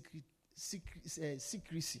is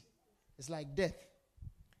secrecy. It's like death.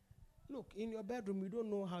 Look, in your bedroom, you don't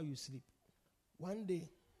know how you sleep. One day,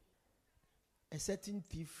 a certain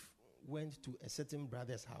thief went to a certain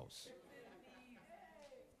brother's house.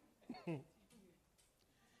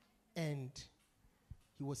 And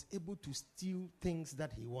he was able to steal things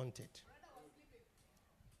that he wanted.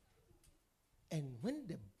 And when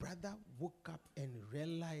the brother woke up and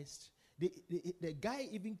realized, the guy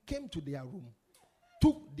even came to their room,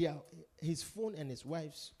 took his phone and his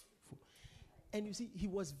wife's phone. And you see, he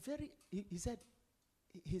was he said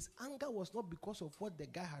his anger was not because of what the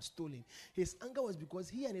guy had stolen. His anger was because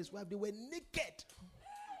he and his wife, they were naked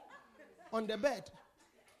on the bed.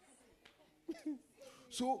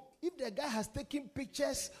 So if the guy has taken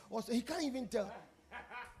pictures, also he can't even tell.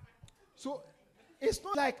 So it's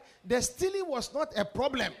not like the stealing was not a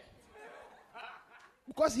problem.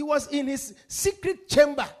 Because he was in his secret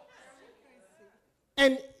chamber.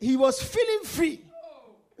 And he was feeling free.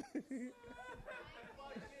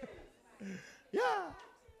 Yeah.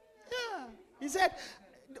 He said,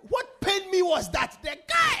 what pained me was that the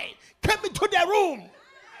guy came into the room.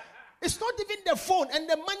 It's not even the phone and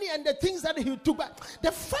the money and the things that he took back.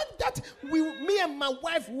 The fact that me and my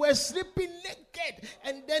wife were sleeping naked,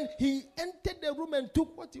 and then he entered the room and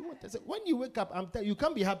took what he wanted. I said, when you wake up, I'm telling you, you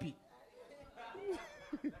can't be happy.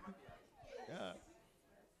 Yeah.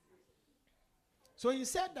 So he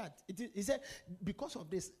said that. He said, because of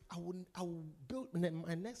this, I will build,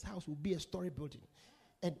 my next house will be a story building.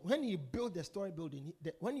 And when he built the story building,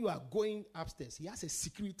 when you are going upstairs, he has a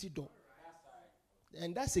security door.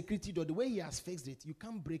 And that security door, the way he has fixed it, you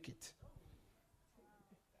can't break it.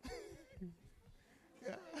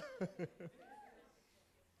 Yeah.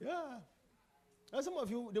 Yeah. And some of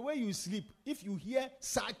you, the way you sleep, if you hear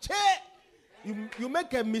sachet, you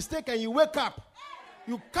make a mistake and you wake up.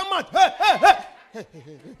 You come out. Hey.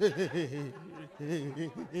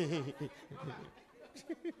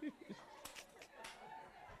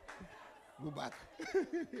 Go back.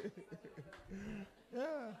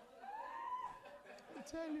 Yeah. I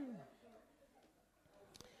tell you.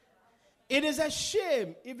 It is a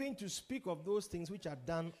shame even to speak of those things which are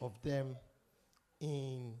done of them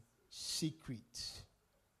in secret.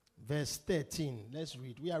 Verse 13. Let's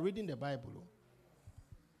read. We are reading the Bible.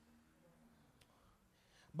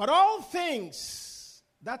 But all things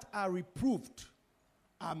that are reproved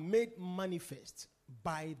are made manifest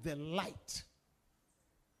by the light.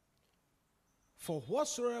 For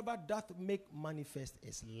whatsoever doth make manifest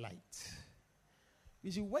is light.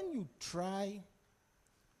 You see, when you try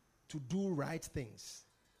to do right things,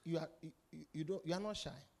 you are not shy.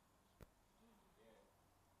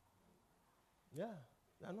 Yeah,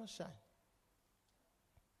 you are not shy.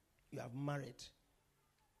 You have married.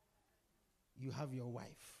 You have your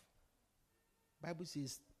wife. Bible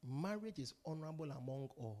says marriage is honorable among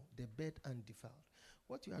all, the bed undefiled.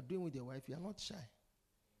 What you are doing with your wife, you are not shy.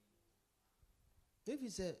 If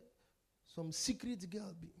it's some secret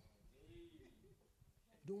girl,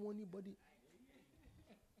 don't want anybody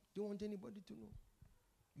to know.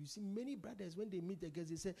 You see, many brothers, when they meet the girls,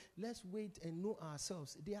 they say, let's wait and know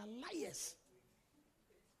ourselves. They are liars.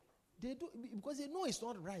 They do, because they know it's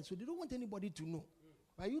not right, so they don't want anybody to know.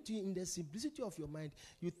 But you, in the simplicity of your mind,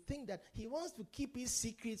 you think that he wants to keep his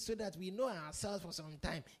secret so that we know ourselves for some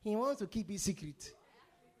time. He wants to keep his secret.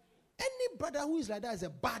 Any brother who is like that is a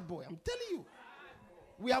bad boy. I'm telling you.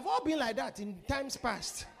 We have all been like that in times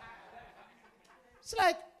past. It's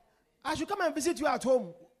like, I should come and visit you at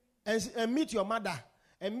home and meet your mother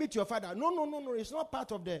and meet your father. No. It's not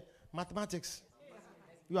part of the mathematics.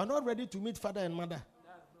 You are not ready to meet father and mother.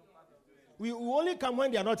 We only come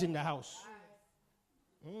when they are not in the house.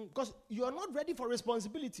 Because you are not ready for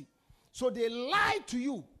responsibility. So they lie to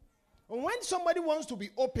you. And when somebody wants to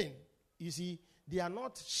be open, you see, they are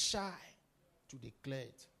not shy to declare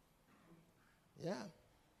it. Yeah.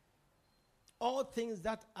 All things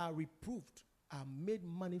that are reproved are made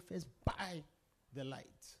manifest by the light.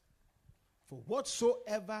 For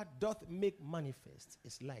whatsoever doth make manifest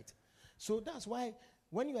is light. So that's why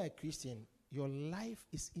when you are a Christian, your life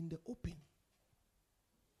is in the open.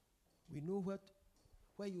 We know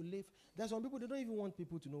where you live. There's some people, they don't even want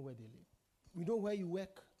people to know where they live. We know where you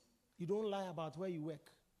work. You don't lie about where you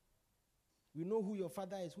work. We know who your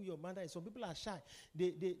father is, who your mother is. Some people are shy.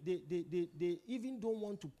 They even don't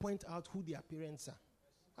want to point out who their parents are.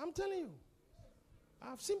 I'm telling you.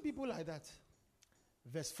 I've seen people like that.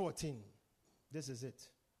 Verse 14. This is it.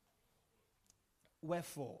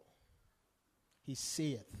 Wherefore, he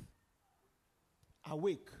saith,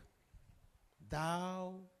 awake,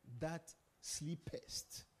 thou that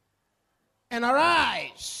sleepest, and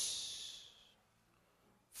arise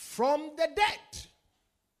from the dead,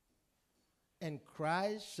 and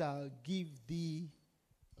Christ shall give thee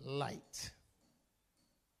light.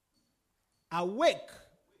 Awake,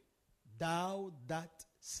 thou that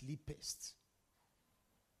sleepest.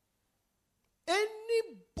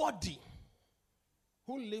 Anybody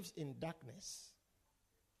who lives in darkness,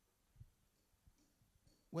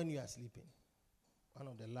 when you are sleeping, one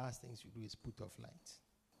of the last things you do is put off light.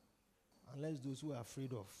 Unless those who are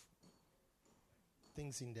afraid of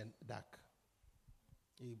things in the dark,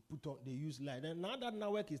 they use light. And now that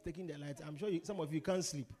network is taking the light, I'm sure some of you can't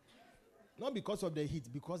sleep. Not because of the heat,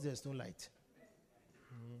 because there's no light.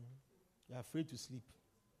 You're afraid to sleep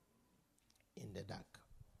in the dark.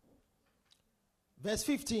 Verse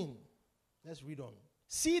 15. Let's read on.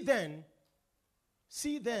 See then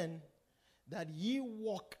that ye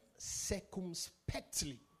walk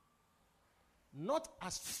circumspectly, not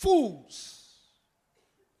as fools,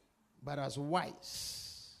 but as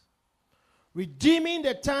wise, redeeming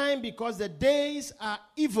the time, because the days are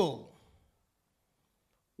evil.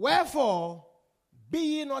 Wherefore, be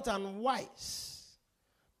ye not unwise,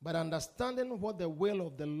 but understanding what the will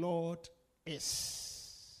of the Lord is.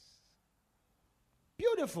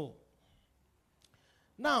 Beautiful.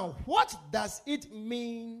 Now, what does it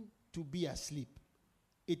mean to be asleep?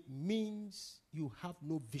 It means you have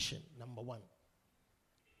no vision, number one.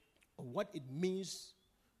 Or what it means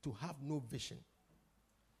to have no vision.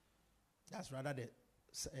 That's rather the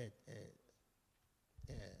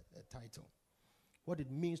title. What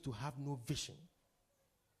it means to have no vision.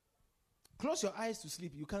 Close your eyes to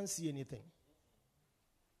sleep, you can't see anything.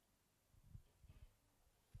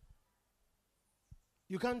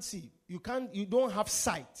 You can't see. You don't have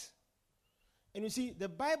sight. And you see, the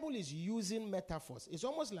Bible is using metaphors. It's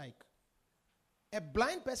almost like a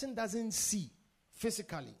blind person doesn't see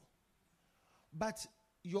physically. But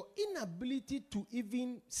your inability to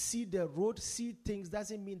even see the road, see things,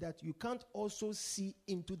 doesn't mean that you can't also see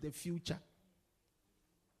into the future.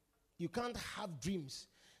 You can't have dreams.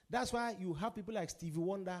 That's why you have people like Stevie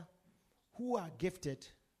Wonder who are gifted,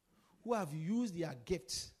 who have used their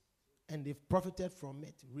gifts and they've profited from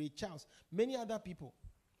it. Ray Charles, many other people,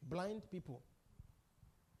 blind people.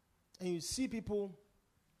 And you see people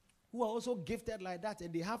who are also gifted like that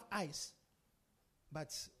and they have eyes,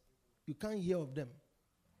 but you can't hear of them.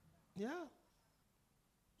 Yeah.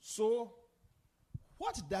 So,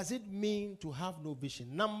 what does it mean to have no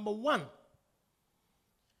vision? Number one,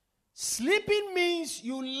 sleeping means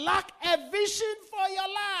you lack a vision for your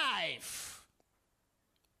life.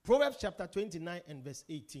 Proverbs chapter 29 and verse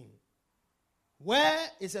 18. Where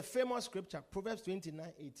is a famous scripture? Proverbs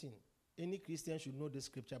 29:18. Any Christian should know this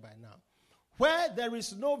scripture by now. Where there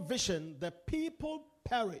is no vision, the people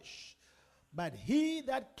perish. But he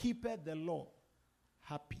that keepeth the law,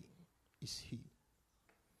 happy is he.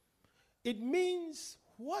 It means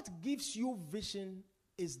what gives you vision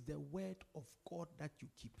is the word of God that you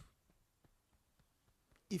keep.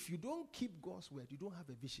 If you don't keep God's word, you don't have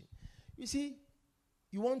a vision. You see,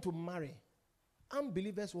 you want to marry.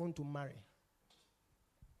 Unbelievers want to marry.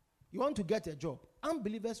 You want to get a job.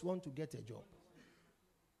 Unbelievers want to get a job.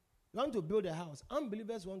 You want to build a house.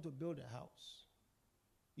 Unbelievers want to build a house.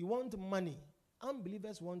 You want money.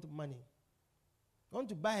 Unbelievers want money. You want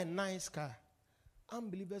to buy a nice car.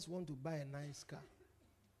 Unbelievers want to buy a nice car.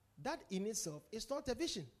 That in itself is not a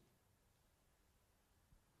vision.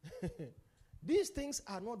 These things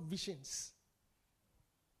are not visions.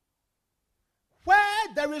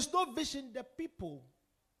 Where there is no vision, the people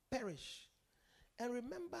perish. And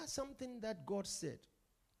remember something that God said.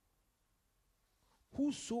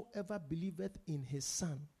 Whosoever believeth in his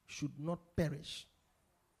Son should not perish.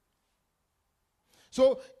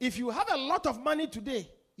 So, if you have a lot of money today,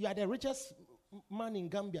 you are the richest man in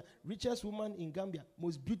Gambia, richest woman in Gambia,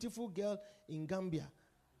 most beautiful girl in Gambia.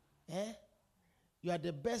 You are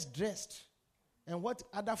the best dressed. And what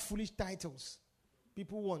other foolish titles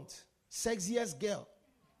people want? Sexiest girl.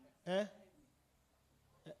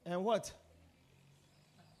 And what?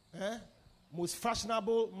 Most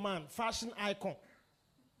fashionable man. Fashion icon.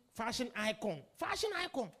 Fashion icon. Fashion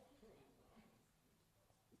icon.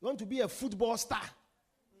 You want to be a football star.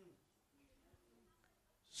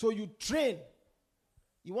 So you train.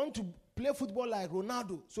 You want to play football like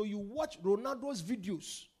Ronaldo. So you watch Ronaldo's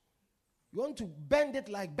videos. You want to bend it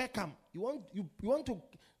like Beckham. You want to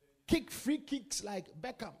kick free kicks like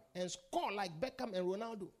Beckham and score like Beckham and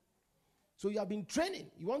Ronaldo. So you have been training.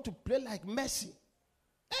 You want to play like Messi.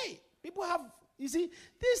 Hey, people have, you see,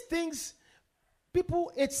 these things,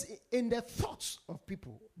 people, it's in the thoughts of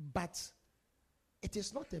people, but it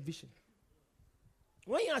is not a vision.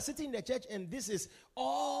 When you are sitting in the church and this is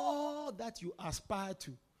all that you aspire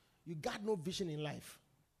to, you got no vision in life.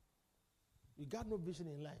 You got no vision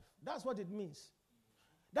in life. That's what it means.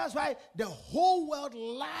 That's why the whole world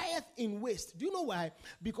lieth in waste. Do you know why?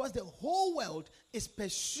 Because the whole world is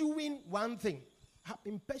pursuing one thing,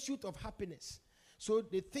 in pursuit of happiness. So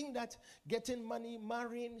they think that getting money,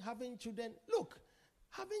 marrying, having children. Look,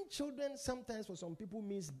 having children sometimes for some people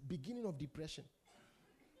means beginning of depression.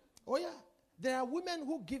 Oh yeah. There are women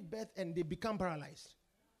who give birth and they become paralyzed.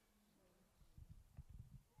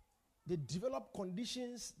 They develop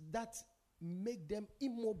conditions that make them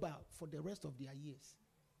immobile for the rest of their years.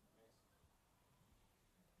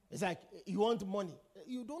 It's like you want money.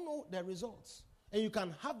 You don't know the results. And you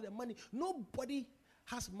can have the money. Nobody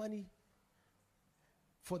has money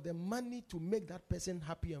for the money to make that person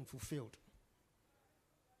happy and fulfilled.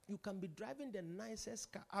 You can be driving the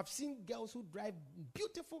nicest car. I've seen girls who drive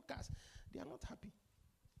beautiful cars. They are not happy.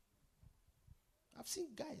 I've seen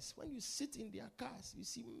guys, when you sit in their cars, you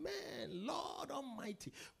see, man, Lord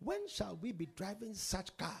Almighty, when shall we be driving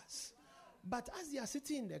such cars? But as they are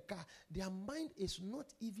sitting in the car, their mind is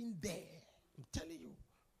not even there. I'm telling you,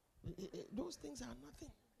 those things are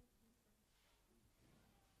nothing.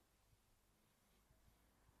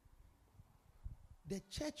 The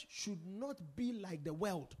church should not be like the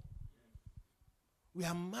world. We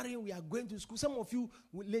are marrying, we are going to school. Some of you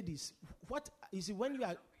ladies, what you see when you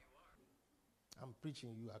are, I'm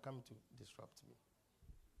preaching, you are coming to disrupt me.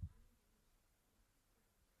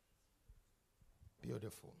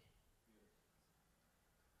 Beautiful.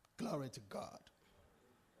 Glory to God.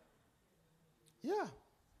 Yeah.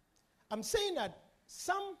 I'm saying that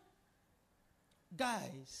some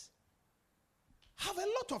guys have a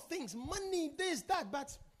lot of things, money, this, that,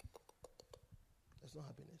 but there's no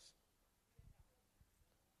happiness.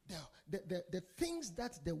 The things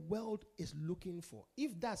that the world is looking for,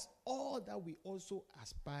 if that's all that we also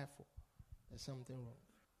aspire for, there's something wrong.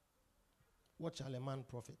 What shall a man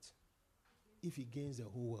profit if he gains the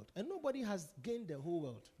whole world? And nobody has gained the whole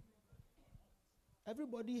world.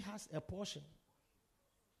 Everybody has a portion.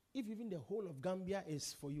 If even the whole of Gambia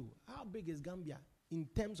is for you, how big is Gambia in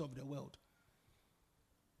terms of the world?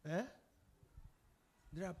 There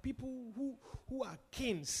are people who are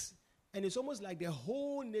kings, and it's almost like the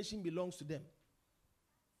whole nation belongs to them.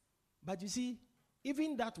 But you see,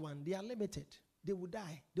 even that one, they are limited. They will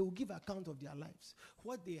die. They will give account of their lives.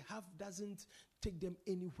 What they have doesn't take them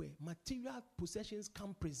anywhere. Material possessions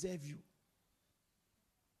can't preserve you.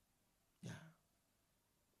 Yeah.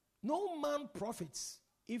 No man profits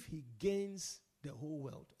if he gains the whole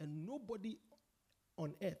world. And nobody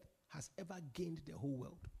on earth has ever gained the whole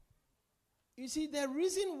world. You see, the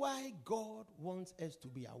reason why God wants us to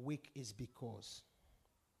be awake is because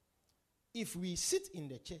if we sit in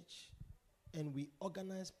the church and we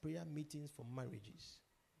organize prayer meetings for marriages,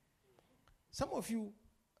 some of you,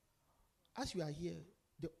 as you are here,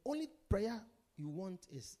 the only prayer you want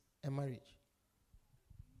is a marriage.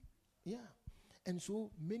 Yeah. And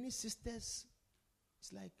so many sisters,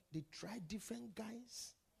 it's like they try different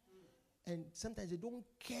guys, and sometimes they don't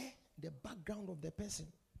care the background of the person,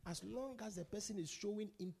 as long as the person is showing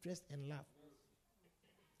interest and love.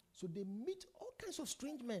 So they meet all kinds of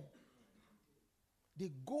strange men.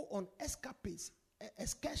 They go on escapades,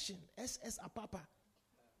 excursion, SS Apapa.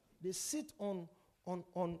 They sit on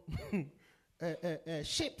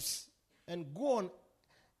ships and go on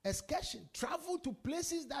excursion, travel to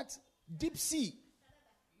places that deep sea.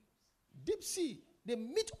 They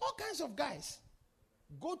meet all kinds of guys,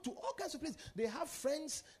 go to all kinds of places. They have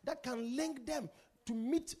friends that can link them to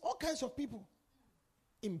meet all kinds of people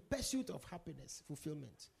in pursuit of happiness,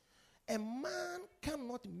 fulfillment. A man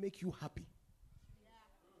cannot make you happy.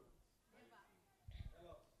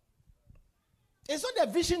 It's not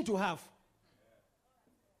a vision to have.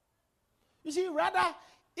 You see, rather,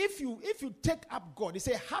 if you take up God, they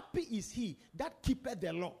say, happy is he that keepeth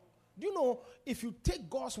the law. Do you know, if you take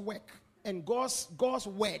God's work and God's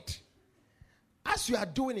word, as you are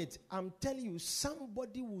doing it, I'm telling you,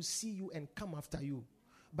 somebody will see you and come after you.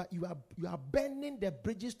 But you are burning the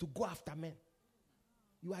bridges to go after men.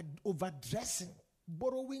 You are overdressing,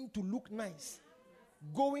 borrowing to look nice,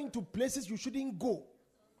 going to places you shouldn't go,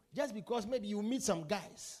 just because maybe you meet some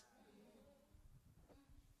guys.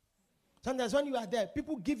 Sometimes when you are there,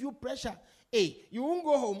 people give you pressure. Hey, you won't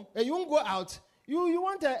go home, you won't go out. You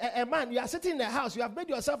want a man, you are sitting in the house, you have made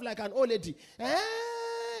yourself like an old lady.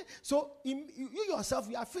 So you yourself,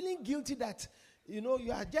 you are feeling guilty that,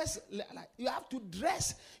 you are just like, you have to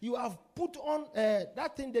dress. You have put on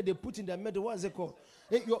that thing that they put in the middle. What is it called?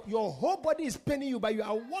 Your whole body is paining you, but you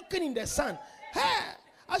are walking in the sun. Hey,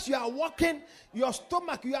 as you are walking, your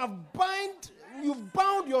stomach, you've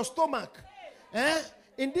bound your stomach.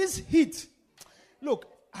 In this heat. Look,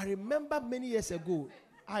 I remember many years ago,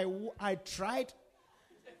 I tried.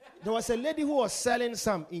 There was a lady who was selling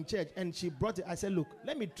some in church, and she brought it. I said, look,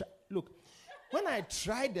 let me try. Look, when I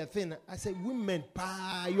tried the thing, I said, women,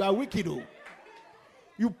 you are wicked. Oh.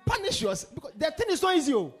 You punish yourself. Because the thing is not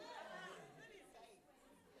easy. Oh.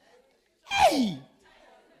 Hey!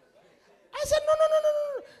 I said, no.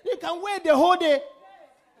 You can wear the whole day.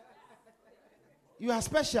 You are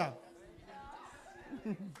special.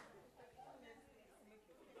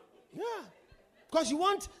 Yeah. Because you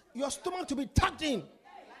want your stomach to be tucked in.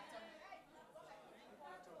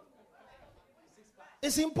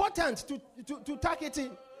 It's important to tuck it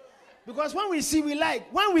in. Because when we see, we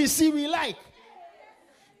like. When we see, we like.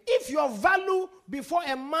 If your value before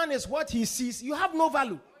a man is what he sees, you have no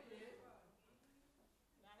value.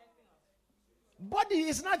 Body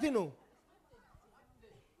is nothing. No.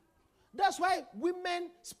 That's why women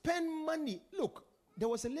spend money. Look, there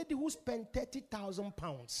was a lady who spent 30,000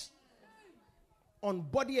 pounds on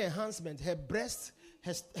body enhancement. Her breast,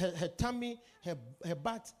 her tummy, her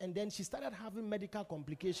butt, and then she started having medical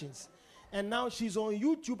complications. And now she's on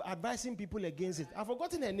YouTube advising people against it. I've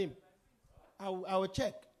forgotten her name. I will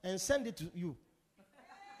check and send it to you.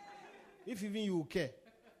 If even you care.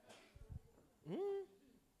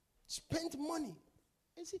 Spend money.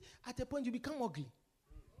 And see, at a point you become ugly.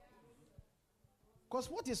 Because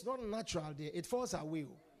what is not natural there, it falls away.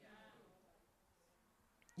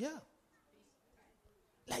 Yeah.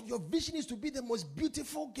 Like your vision is to be the most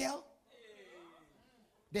beautiful girl.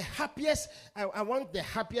 The happiest. I want the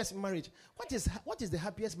happiest marriage. What is the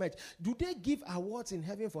happiest marriage? Do they give awards in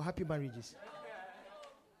heaven for happy marriages?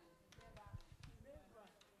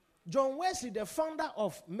 John Wesley, the founder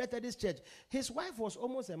of Methodist Church, his wife was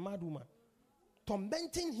almost a mad woman,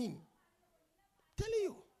 tormenting him. Telling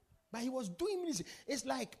you. But he was doing ministry. It's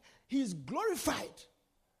like he's glorified.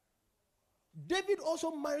 David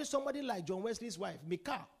also married somebody like John Wesley's wife,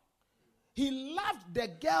 Michal. He loved the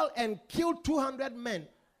girl and killed 200 men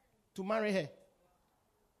to marry her.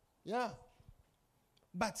 Yeah.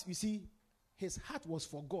 But you see, his heart was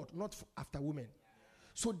for God, not after women.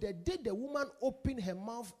 So the day the woman opened her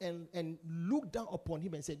mouth and looked down upon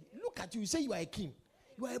him and said, look at you, you say you are a king.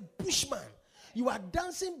 You are a bushman. You are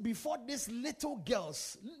dancing before these little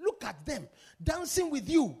girls. Look at them, dancing with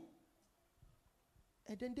you.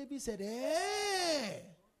 And then David said, hey,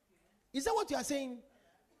 is that what you are saying?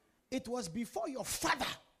 It was before your father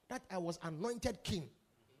that I was anointed king.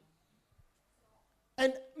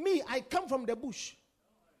 And me, I come from the bush.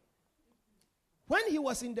 When he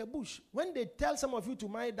was in the bush, when they tell some of you to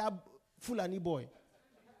marry that Fulani boy,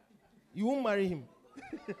 you won't marry him.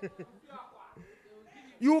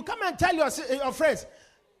 You will come and tell your friends,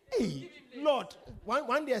 hey, Lord,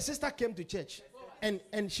 one day a sister came to church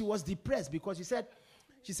and she was depressed because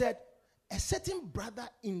she said, a certain brother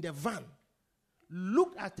in the van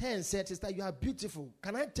looked at her and said, sister, you are beautiful.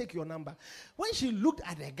 Can I take your number? When she looked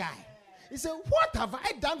at the guy, he said, what have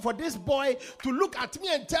I done for this boy to look at me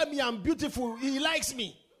and tell me I'm beautiful? He likes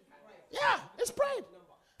me. Yeah, it's pride.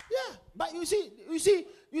 Yeah, but you see,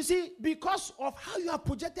 because of how you have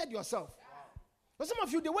projected yourself. But some of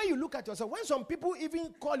you, the way you look at yourself, when some people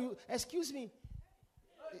even call you, excuse me,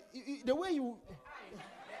 the way you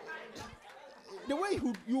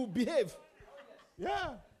behave,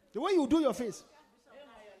 yeah, the way you do your face,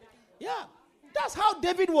 yeah, that's how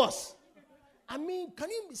David was. I mean, can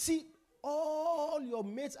you see? All your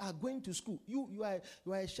mates are going to school. You are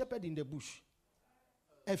a shepherd in the bush.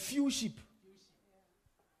 A few sheep.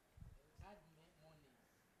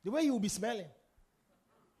 The way you will be smelling.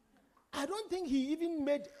 I don't think he even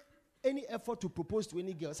made any effort to propose to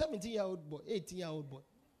any girl. 17-year-old boy, 18-year-old boy.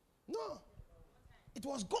 No. It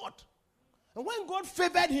was God. And when God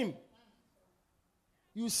favored him,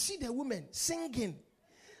 you see the women singing.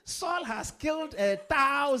 Saul has killed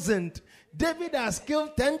 1,000. David has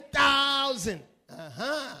killed 10,000.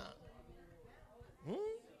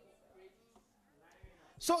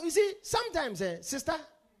 So you see, sometimes, sister,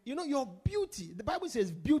 you know, your beauty, the Bible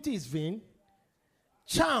says beauty is vain.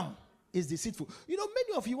 Charm is deceitful. You know,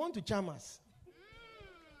 many of you want to charm us.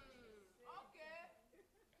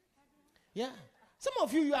 Yeah. Some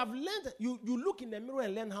of you have learned, you look in the mirror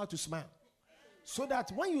and learn how to smile. So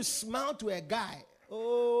that when you smile to a guy,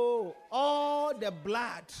 oh, all the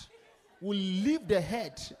blood will leave the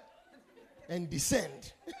head and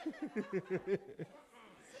descend.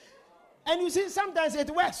 And you see, sometimes it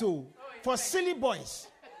works for silly boys.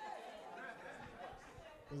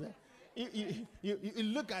 You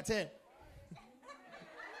look at her.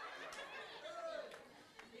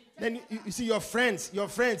 Then you see your friends,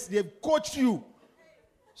 they've coached you.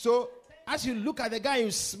 So as you look at the guy,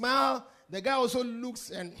 you smile, the guy also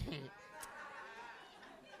looks and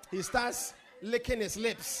he starts licking his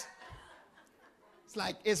lips. It's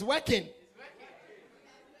like, it's working.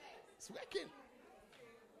 It's working.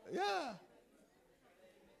 Yeah.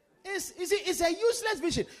 It's a useless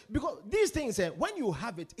vision. Because these things, when you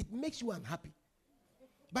have it, it makes you unhappy.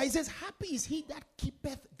 But it says, happy is he that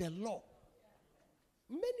keepeth the law.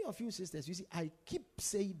 Many of you sisters, you see, I keep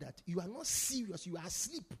saying that you are not serious, you are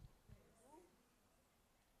asleep.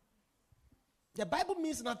 The Bible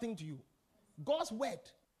means nothing to you. God's word.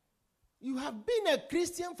 You have been a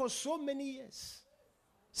Christian for so many years.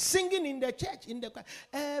 Singing in the church, in the choir.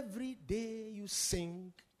 Every day you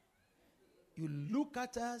sing. You look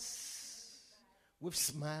at us. with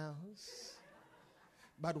smiles.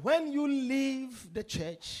 But when you leave the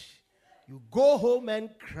church, you go home and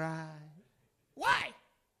cry. Why?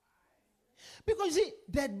 Because you see,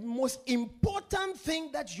 the most important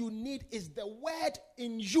thing that you need is the word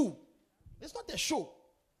in you. It's not a show.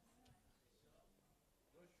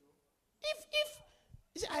 If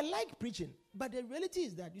you see, I like preaching, but the reality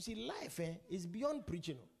is that, you see, life is beyond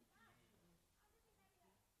preaching.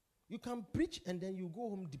 You can preach and then you go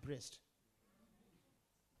home depressed.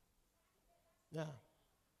 Yeah.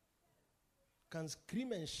 Can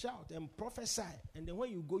scream and shout and prophesy, and then when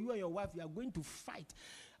you go, you and your wife, you are going to fight.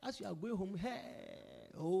 As you are going home, hey,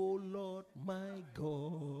 oh Lord, my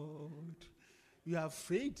God, you are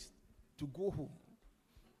afraid to go home.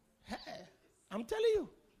 Hey, I'm telling you,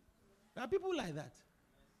 there are people like that.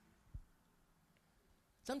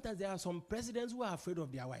 Sometimes there are some presidents who are afraid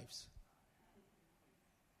of their wives.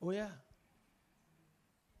 Oh yeah.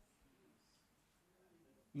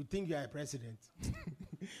 You think you are a president?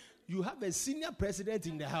 You have a senior president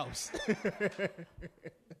in the house.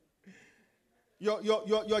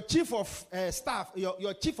 Your chief of staff,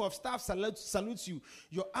 your chief of staff salutes you.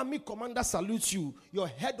 Your army commander salutes you. Your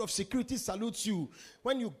head of security salutes you.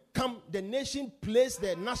 When you come, the nation plays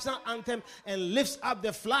the national anthem and lifts up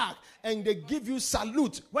the flag, and they give you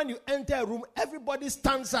salute. When you enter a room, everybody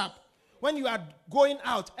stands up. When you are going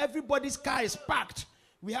out, everybody's car is parked.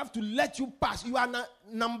 We have to let you pass. You are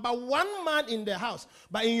number one man in the house.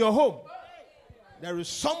 But in your home, there is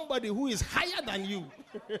somebody who is higher than you.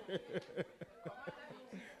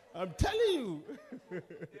 I'm telling you.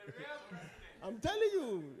 I'm telling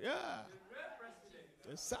you. Yeah.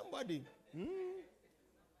 There's somebody.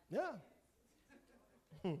 Yeah.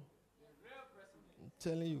 I'm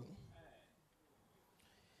telling you.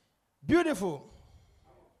 Beautiful.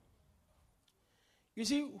 You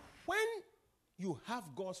see, when you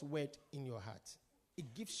have God's word in your heart,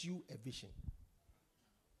 it gives you a vision.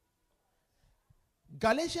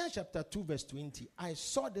 Galatians chapter 2 verse 20. I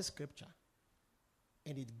saw this scripture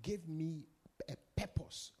and it gave me a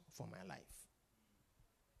purpose for my life.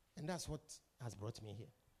 And that's what has brought me here.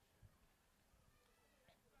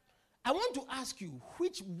 I want to ask you,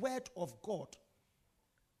 which word of God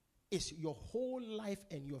is your whole life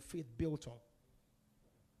and your faith built on?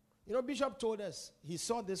 You know, Bishop told us, he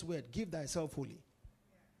saw this word, give thyself wholly.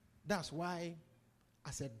 That's why,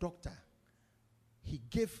 as a doctor, he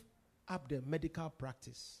gave up the medical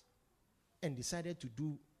practice and decided to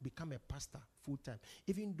become a pastor full time,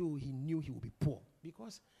 even though he knew he would be poor.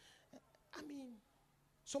 Because,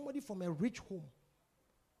 somebody from a rich home,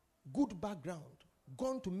 good background,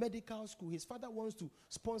 gone to medical school, his father wants to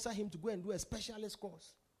sponsor him to go and do a specialist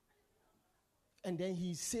course. And then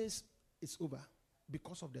he says, it's over.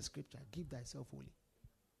 Because of the scripture, give thyself wholly,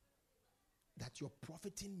 that your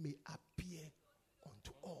profiting may appear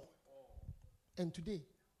unto all. And today,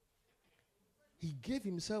 he gave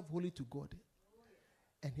himself wholly to God,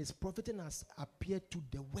 and his profiting has appeared to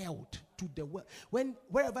the world. To the world.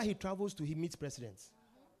 Wherever he travels to, he meets presidents.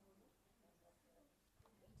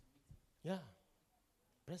 Yeah,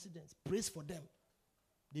 presidents prays for them.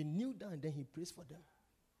 They kneel down, and then he prays for them.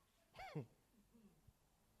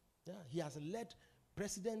 Yeah, he has led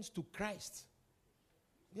presidents to Christ.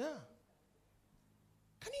 Yeah.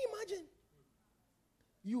 Can you imagine?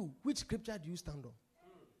 You, which scripture do you stand on?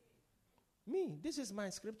 Me, this is my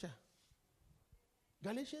scripture.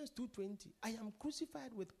 Galatians 2:20. I am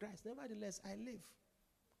crucified with Christ. Nevertheless, I live.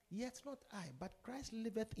 Yet not I, but Christ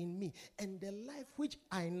liveth in me. And the life which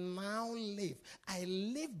I now live, I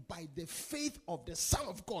live by the faith of the Son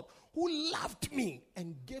of God, who loved me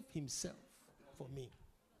and gave himself for me.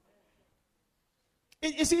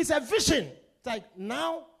 It's a vision. It's like,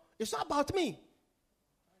 now, it's not about me.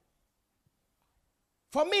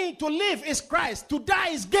 For me, to live is Christ. To die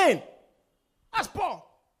is gain. That's Paul.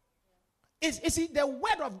 You see, the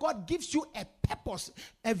word of God gives you a purpose.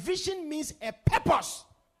 A vision means a purpose.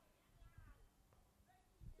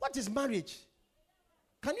 What is marriage?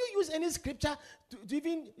 Can you use any scripture to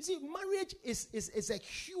even... You see, marriage is a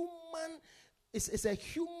human... It's a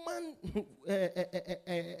human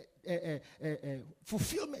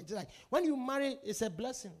fulfillment. It's like when you marry, it's a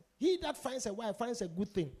blessing. He that finds a wife finds a good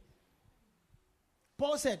thing.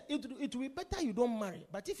 Paul said, it will be better you don't marry.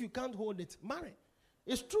 But if you can't hold it, marry.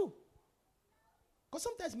 It's true. Because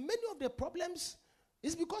sometimes many of the problems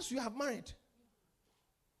is because you have married.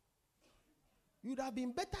 You would have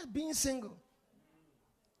been better being single.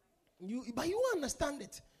 But you understand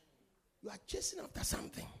it. You are chasing after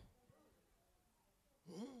something.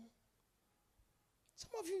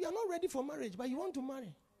 Some of you are not ready for marriage, but you want to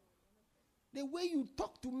marry. The way you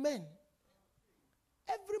talk to men,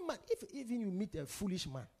 Every man, if even you meet a foolish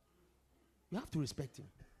man, you have to respect him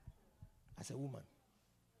as a woman.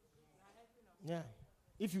 Yeah.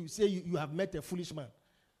 If you say you have met a foolish man,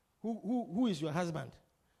 who is your husband?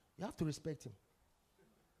 You have to respect him.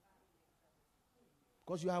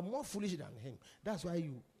 Because you are more foolish than him. That's why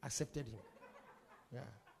you accepted him. Yeah.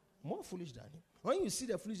 More foolish than him. When you see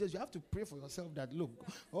the foolishness, you have to pray for yourself that, look,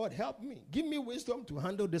 God, help me. Give me wisdom to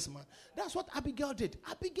handle this man. That's what Abigail did.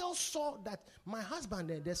 Abigail saw that my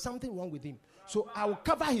husband, there's something wrong with him. So I will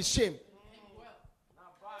cover his shame.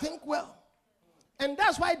 Think well. And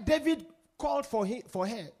that's why David called for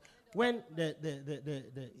her when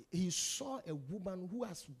he saw a woman who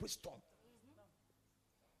has wisdom.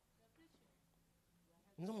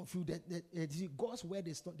 Some of you, God's word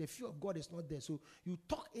is not, the fear of God is not there. So you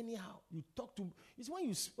talk anyhow. You talk to, it's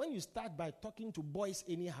when you start by talking to boys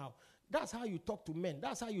anyhow. That's how you talk to men.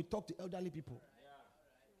 That's how you talk to elderly people.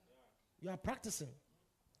 You are practicing.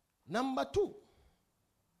 Number 2,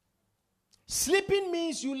 sleeping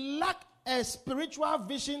means you lack a spiritual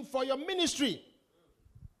vision for your ministry.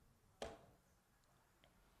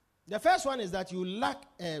 The first one is that you lack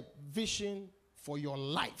a vision for your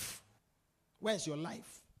life. Where's your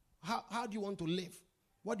life? How do you want to live?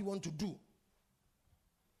 What do you want to do?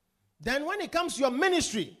 Then when it comes to your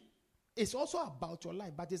ministry, it's also about your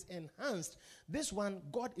life, but it's enhanced. This one,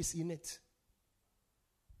 God is in it.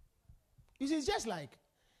 It's just like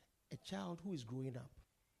a child who is growing up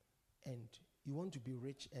and you want to be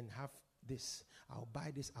rich and have this. I'll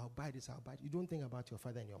buy this, I'll buy this, I'll buy it. You don't think about your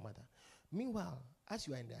father and your mother. Meanwhile, as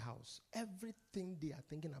you are in the house, everything they are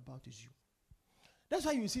thinking about is you. That's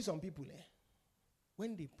why you see some people,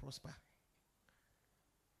 when they prosper,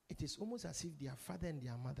 it is almost as if their father and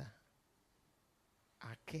their mother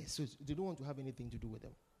are cursed. So they don't want to have anything to do with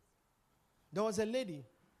them. There was a lady,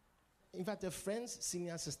 in fact, a friend's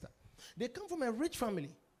senior sister. They come from a rich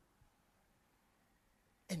family.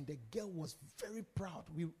 And the girl was very proud.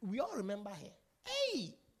 We all remember her.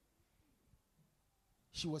 Hey!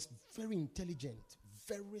 She was very intelligent,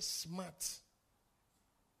 very smart.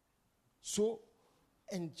 So,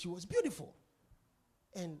 and she was beautiful.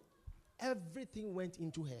 And everything went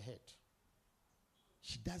into her head.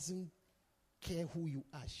 She doesn't care who you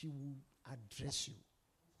are. She will address you.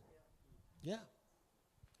 Yeah.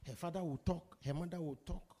 Her father will talk. Her mother will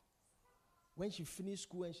talk. When she finished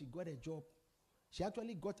school and she got a job, she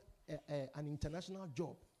actually got an international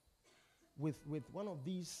job with one of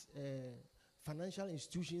these financial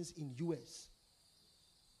institutions in U.S.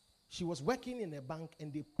 She was working in a bank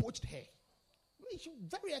and they poached her. She was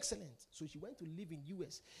very excellent. So she went to live in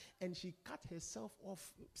U.S. and she cut herself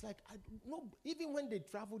off. It's like, even when they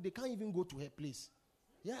travel, they can't even go to her place.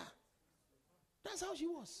 Yeah. That's how she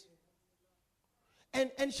was.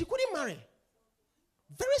 And she couldn't marry.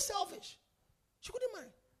 Very selfish. She couldn't marry.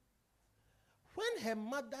 When her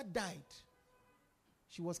mother died,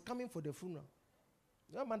 she was coming for the funeral.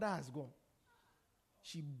 Her mother has gone.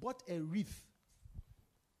 She bought a wreath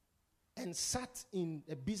and sat in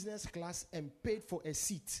a business class and paid for a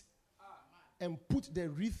seat and put the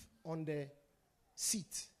wreath on the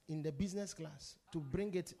seat in the business class to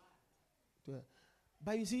bring it to her.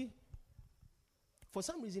 But you see, for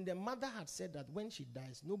some reason, the mother had said that when she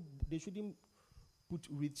dies, they shouldn't put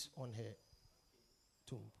wreaths on her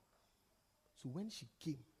tomb. So when she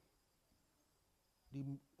came,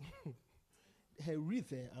 her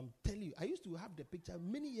wreath, I'm telling you, I used to have the picture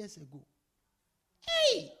many years ago.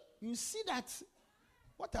 Hey! You see that?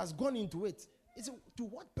 What has gone into it? To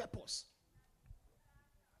what purpose?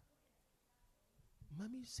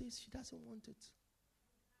 Mommy says she doesn't want it.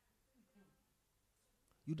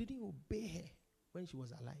 You didn't obey her when she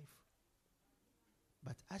was alive.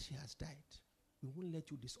 But as she has died, we won't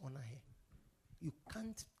let you dishonor her. You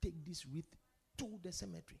can't take this wreath to the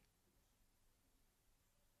cemetery.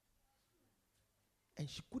 And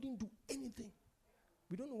she couldn't do anything.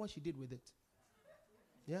 We don't know what she did with it.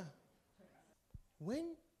 Yeah.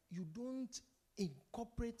 When you don't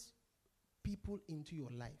incorporate people into your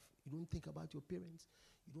life, you don't think about your parents,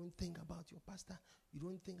 you don't think about your pastor, you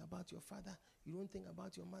don't think about your father, you don't think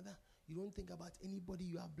about your mother, you don't think about anybody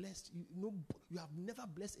you are blessed. You have never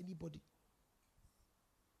blessed anybody.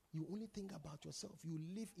 You only think about yourself. You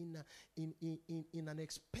live in an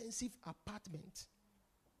expensive apartment.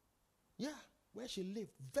 Yeah. Where she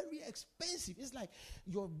lived, very expensive. It's like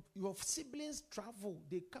your siblings travel.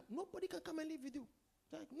 They come, nobody can come and live with you.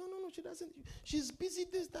 Like, no, she doesn't. She's busy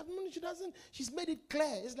this, that. No, she doesn't. She's made it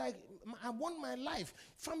clear. It's like, I want my life.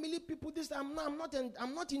 Family, people, this. I'm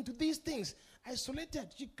not into these things.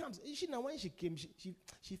 Isolated. She comes. When she came,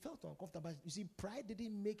 she felt uncomfortable. You see, pride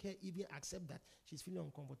didn't make her even accept that she's feeling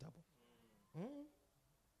uncomfortable.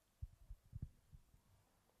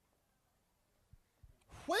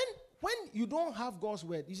 when you don't have God's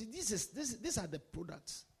word, you see, these are the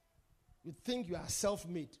products. You think you are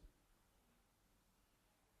self-made.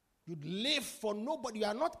 You live for nobody. You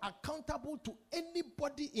are not accountable to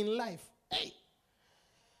anybody in life. Hey.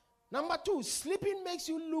 Number 2, sleeping means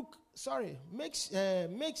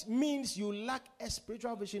you lack a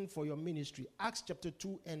spiritual vision for your ministry. Acts chapter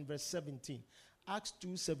 2 and verse 17. Acts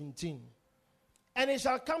 2:17. And it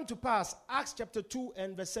shall come to pass, Acts chapter 2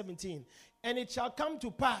 and verse 17. And it shall come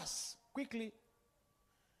to pass, quickly,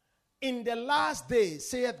 in the last days,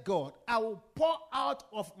 saith God, I will pour out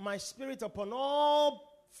of my spirit upon all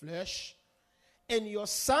flesh, and your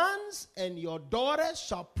sons and your daughters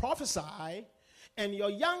shall prophesy, and your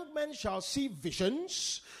young men shall see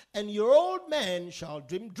visions, and your old men shall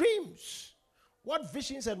dream dreams. What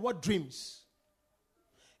visions and what dreams?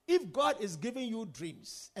 If God is giving you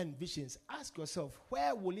dreams and visions, ask yourself,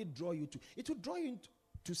 where will it draw you to? It will draw you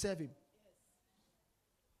to serve him.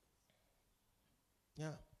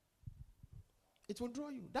 Yeah. It will draw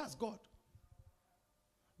you. That's God.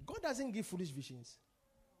 God doesn't give foolish visions.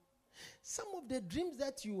 Some of the dreams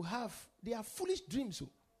that you have, they are foolish dreams.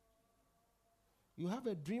 You have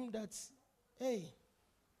a dream that, hey,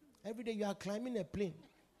 every day you are climbing a plane.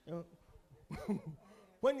 You know,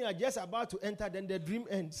 when you are just about to enter, then the dream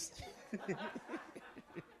ends.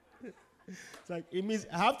 It's like, it means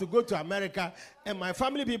I have to go to America, and my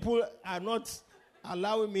family people are not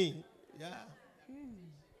allowing me. Yeah.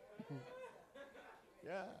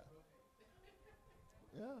 Yeah.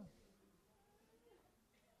 Yeah.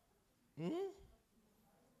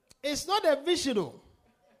 It's not a vision, though.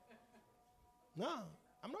 No,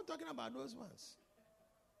 I'm not talking about those ones.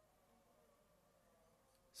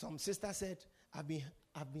 Some sister said, I've been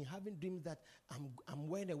having dreams that I'm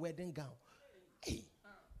wearing a wedding gown. Hey,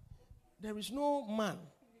 there is no man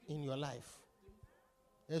in your life.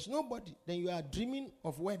 There's nobody. Then you are dreaming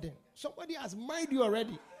of wedding. Somebody has married you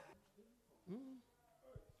already.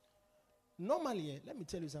 Normally, let me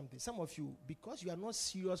tell you something. Some of you, because you are not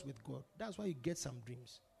serious with God, that's why you get some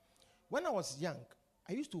dreams. When I was young,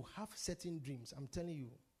 I used to have certain dreams. I'm telling you.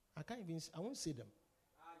 I won't say them.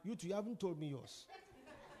 You two, you haven't told me yours.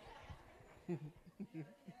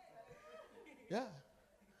 Yeah.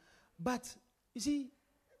 But, you see,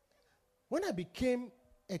 when I became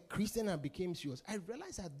a Christian and became serious, I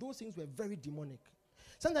realized that those things were very demonic.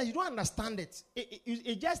 Sometimes you don't understand it.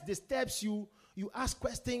 It just disturbs you. You ask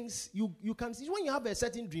questions. You can see when you have a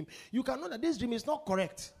certain dream, you can know that this dream is not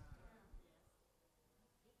correct.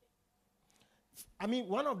 I mean,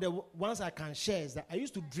 one of the ones I can share is that I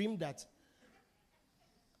used to dream that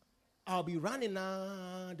I'll be running,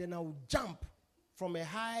 then I'll jump from a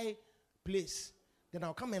high place, then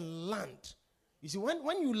I'll come and land. You see,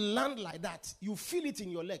 when you land like that, you feel it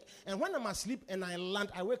in your leg. And when I'm asleep and I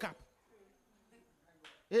land, I wake up.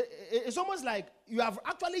 It's almost like you have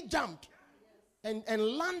actually jumped and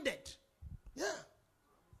landed. Yeah.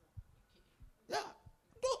 Yeah.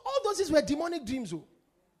 All those things were demonic dreams. Oh.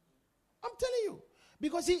 I'm telling you.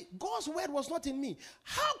 Because see, God's word was not in me.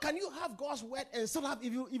 How can you have God's word and still have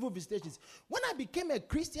evil visitations? When I became a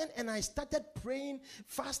Christian and I started praying,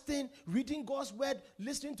 fasting, reading God's word,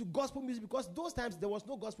 listening to gospel music, because those times there was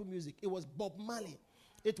no gospel music. It was Bob Marley.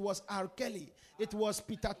 It was R. Kelly. It was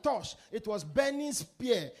Pt2. It was Benny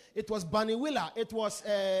Spear. It was Bunny Willer. It was,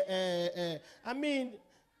 I've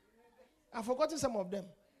forgotten some of them.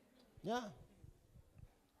 Yeah.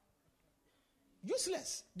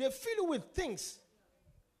 Useless. They fill you with things.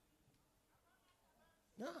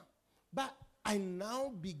 Yeah. But I now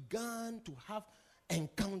began to have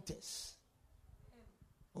encounters.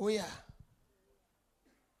 Oh yeah.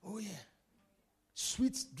 Oh yeah.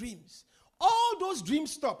 Sweet dreams. All those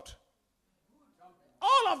dreams stopped.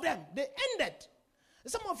 All of them, they ended.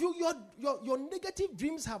 Some of you, your negative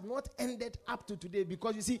dreams have not ended up to today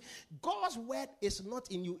because you see, God's word is not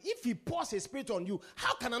in you. If he pours his spirit on you,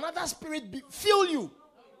 how can another spirit fill you?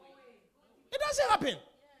 It doesn't happen.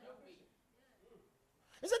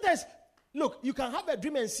 Look, you can have a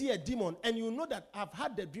dream and see a demon, and you know that I've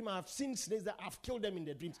had the dream, I've seen snakes, that I've killed them in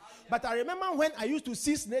the dreams. But I remember when I used to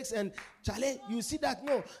see snakes, and Charlie, you see that,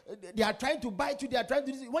 no, they are trying to bite you, they are trying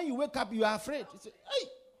to, when you wake up, you are afraid. You say, hey,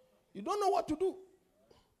 you don't know what to do.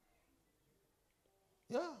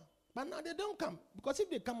 Yeah, but now they don't come, because if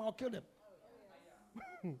they come, I'll kill them.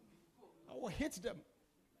 I will hit them.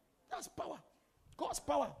 That's power. God's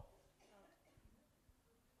power.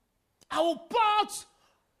 I will pour out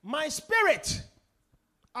my spirit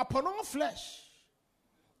upon all flesh,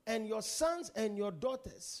 and your sons and your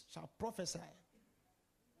daughters shall prophesy.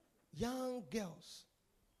 Young girls,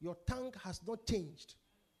 your tongue has not changed.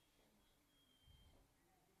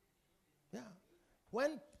 Yeah.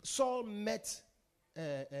 When Saul met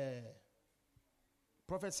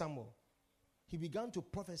Prophet Samuel, he began to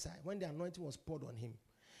prophesy when the anointing was poured on him.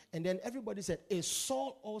 And then everybody said, is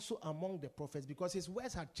Saul also among the prophets? Because his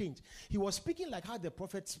words had changed. He was speaking like how the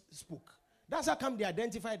prophets spoke. That's how come they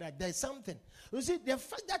identified that there's something. You see, the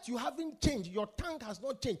fact that you haven't changed, your tongue has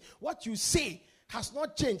not changed, what you say has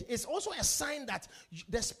not changed, is also a sign that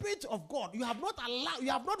the Spirit of God, you have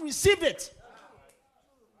not received it.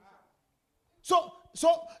 So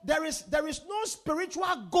there is no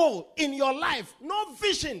spiritual goal in your life, no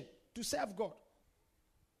vision to serve God.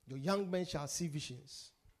 Your young men shall see visions,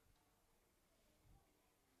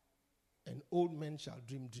 and old men shall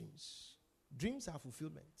dream dreams. Dreams are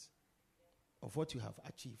fulfillment of what you have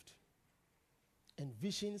achieved. And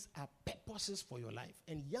visions are purposes for your life.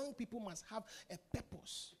 And young people must have a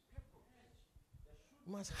purpose.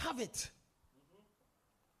 You must have it.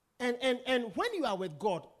 And when you are with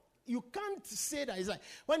God, you can't say that. It's like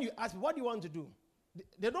when you ask, what do you want to do?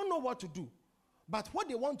 They don't know what to do. But what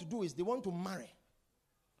they want to do is they want to marry.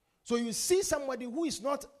 So you see somebody who is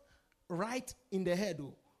not right in the head,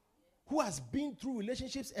 who has been through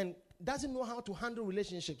relationships and doesn't know how to handle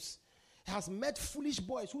relationships, has met foolish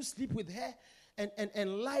boys who sleep with her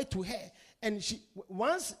and lie to her. And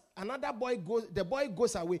once another boy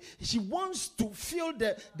goes away, she wants to fill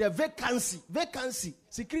the vacancy.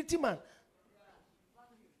 Security man.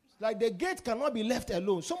 Like the gate cannot be left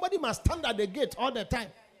alone. Somebody must stand at the gate all the time.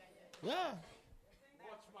 Yeah.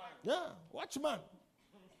 Yeah, watchman.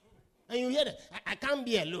 And you hear that, I can't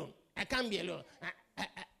be alone. I can't be alone.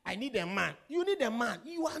 I need a man. You need a man.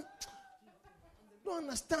 You don't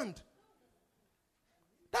understand.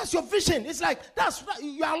 That's your vision. It's like,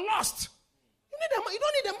 you are lost. You need a man. You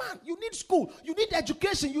don't need a man. You need school. You need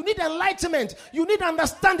education. You need enlightenment. You need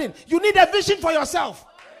understanding. You need a vision for yourself.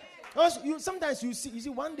 Sometimes you see,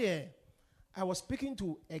 one day, I was speaking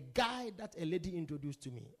to a guy that a lady introduced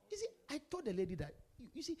to me. You see, I told the lady that,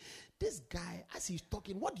 you see, this guy, as he's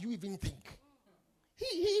talking, what do you even think?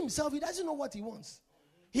 He himself, he doesn't know what he wants.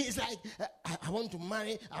 He's like, I want to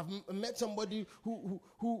marry. I've met somebody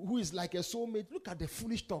who is like a soulmate. Look at the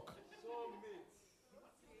foolish talk.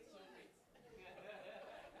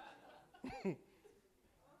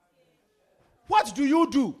 What do you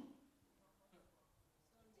do?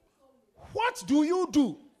 What do you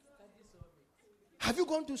do? Have you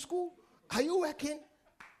gone to school? Are you working?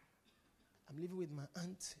 I'm living with my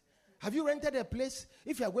aunt. Have you rented a place?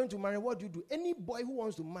 If you are going to marry, what do you do? Any boy who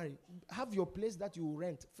wants to marry, have your place that you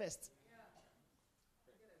rent first.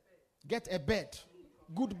 Get a bed.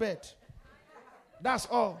 Good bed. That's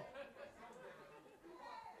all.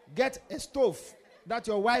 Get a stove that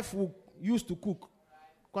your wife will use to cook.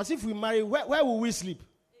 Because if we marry, where will we sleep?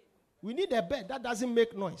 We need a bed that doesn't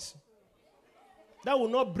make noise. That will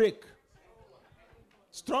not break.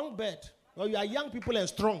 Strong bed. Well, you are young people and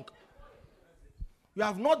strong. You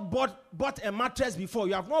have not bought a mattress before.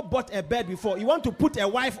 You have not bought a bed before. You want to put a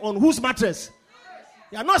wife on whose mattress?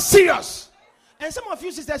 You are not serious. And some of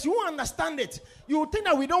you sisters, you won't understand it. You think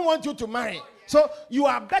that we don't want you to marry. So you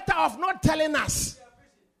are better off not telling us.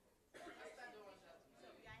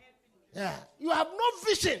 Yeah. You have no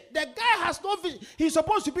vision. The guy has no vision. He's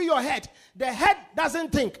supposed to be your head. The head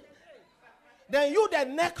doesn't think. Then you, the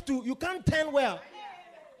neck too, you can't turn well.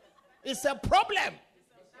 It's a problem.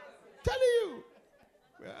 Telling you.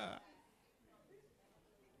 Yeah.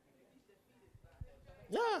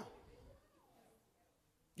 Yeah.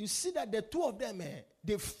 You see that the two of them,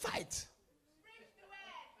 they fight.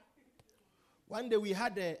 One day we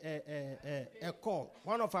had a call.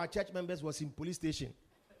 One of our church members was in police station.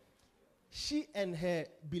 She and her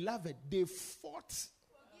beloved, they fought.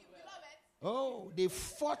 Oh, they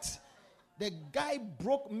fought. The guy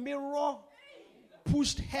broke mirror,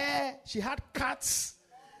 pushed her. She had cuts.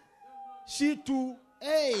 She took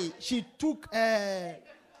a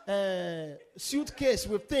suitcase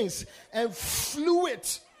with things and flew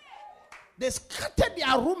it. They scattered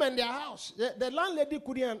their room and their house. The landlady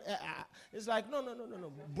couldn't. It's like, no.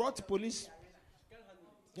 Brought police.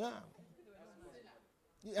 Yeah.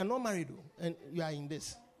 You are not married, though, and you are in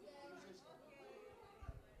this.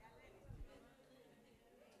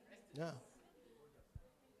 Yeah.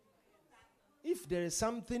 If there is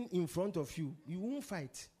something in front of you, you won't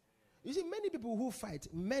fight. You see, many people who fight,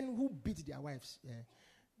 men who beat their wives,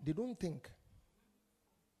 they don't think.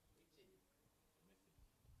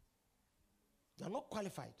 They are not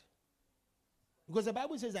qualified. Because the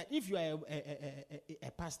Bible says that if you are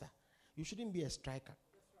a pastor, you shouldn't be a striker.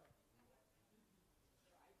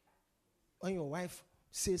 When your wife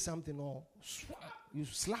says something or you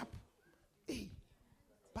slap, hey,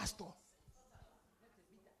 pastor.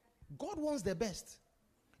 God wants the best.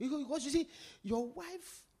 Because you see, your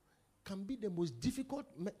wife can be the most difficult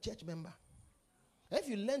church member. If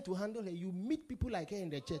you learn to handle her, you meet people like her in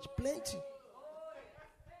the church. Plenty.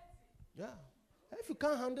 Yeah. If you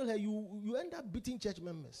can't handle her, you end up beating church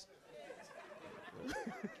members.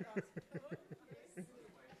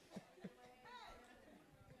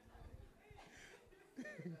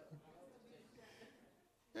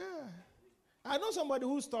 Yeah. I know somebody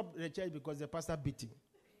who stopped the church because the pastor beat him.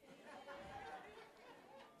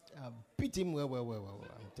 Beat him well,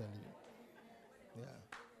 I'm telling you.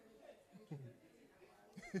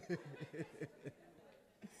 Yeah.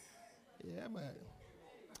 Yeah, man.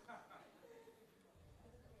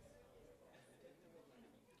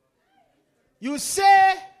 You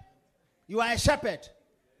say you are a shepherd.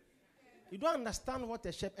 You don't understand what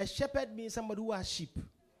a shepherd. A shepherd means somebody who has sheep.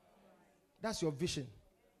 That's your vision.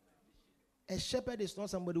 A shepherd is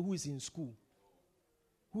not somebody who is in school,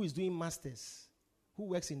 who is doing masters, who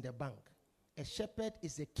works in the bank. A shepherd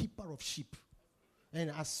is a keeper of sheep. And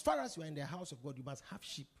as far as you are in the house of God, you must have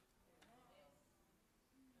sheep.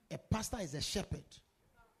 A pastor is a shepherd.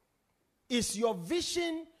 Is your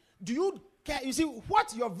vision, do you care? You see,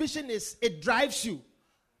 what your vision is, it drives you.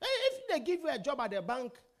 If they give you a job at the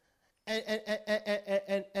bank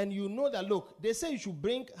and you know that, look, they say you should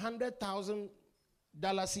bring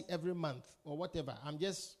 $100,000 every month or whatever. I'm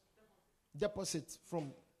just deposit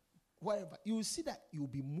from wherever. You will see that you'll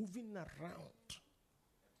be moving around,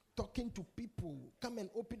 talking to people. Come and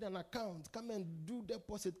open an account. Come and do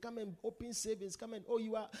deposit. Come and open savings. Come and,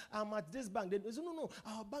 I'm at this bank. They say, no,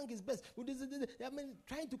 our bank is best. I mean,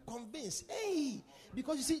 trying to convince. Hey,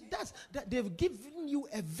 because you see, that they've given you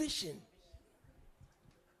a vision.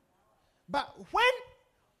 But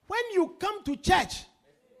when you come to church,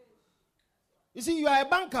 you see, you are a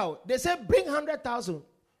banker. They say, bring 100,000.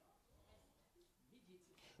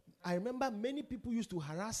 I remember many people used to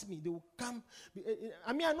harass me. They would come.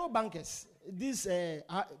 I mean, I know bankers. This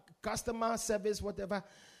customer service, whatever.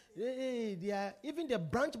 They are, even the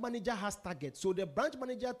branch manager has targets. So the branch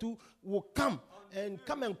manager too will come and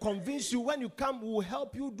convince you. When you come, will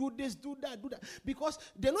help you do this, do that. Because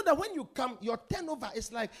they know that when you come, your turnover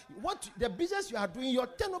is like what the business you are doing, your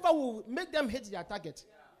turnover will make them hit their target.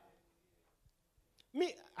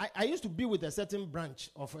 I used to be with a certain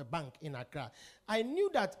branch of a bank in Accra. I knew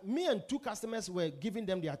that me and 2 customers were giving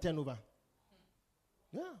them their turnover.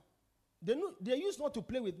 Yeah. They used not to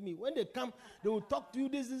play with me. When they come, they will talk to you.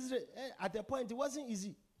 This. At a point, it wasn't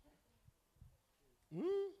easy.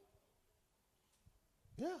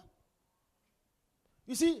 Yeah.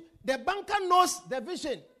 You see, the banker knows the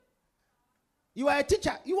vision. You are a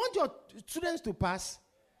teacher. You want your students to pass.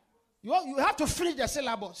 You have to finish the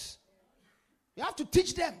syllabus. You have to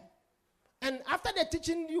teach them. And after the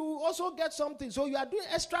teaching, you also get something. So you are doing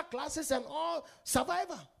extra classes and all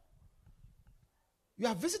survivor. You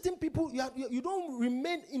are visiting people. You don't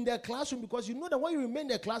remain in the classroom because you know that when you remain in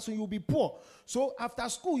the classroom, you'll be poor. So after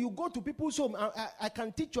school, you go to people's home. I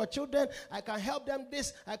can teach your children. I can help them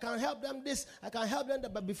this. I can help them this. I can help them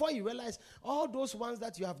that. But before you realize, all those ones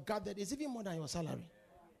that you have gathered is even more than your salary.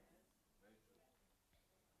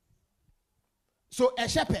 So a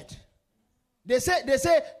shepherd. They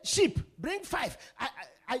say, sheep, bring 5.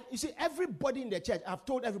 You see, everybody in the church, I've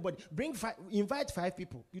told everybody, bring 5, invite 5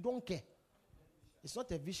 people. You don't care. It's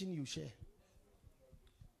not a vision you share.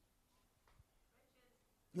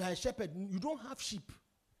 You are a shepherd. You don't have sheep.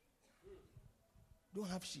 You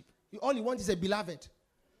don't have sheep. All you want is a beloved.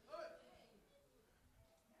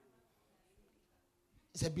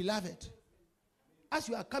 It's a beloved. As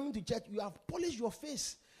you are coming to church, you have polished your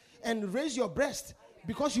face and raised your breast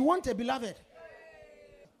because you want a beloved.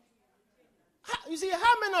 You see,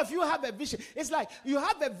 how many of you have a vision? It's like you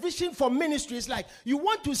have a vision for ministry. It's like you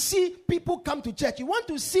want to see people come to church. You want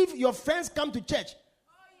to see your friends come to church.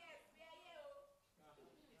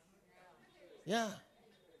 Yeah.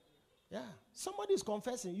 Somebody is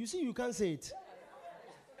confessing. You see, you can't say it.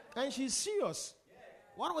 And she's serious.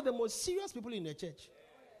 One of the most serious people in the church.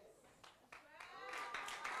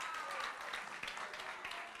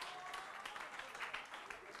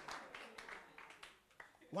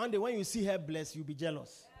 One day when you see her blessed, you'll be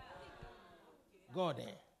jealous. God,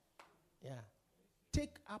 Yeah.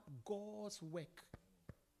 Take up God's work.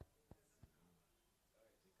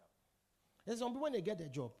 There's some people when they get a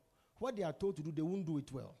job, what they are told to do, they won't do it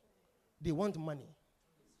well. They want money.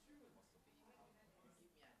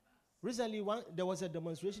 Recently, there was a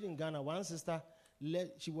demonstration in Ghana. One sister,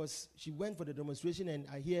 she went for the demonstration, and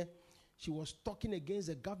I hear she was talking against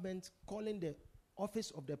the government, calling the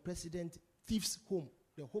office of the president thieves' home.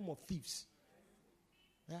 The home of thieves.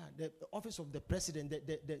 Yeah, the office of the president,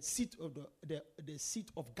 the seat of the seat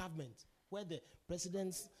of government, where the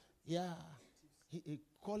president's, he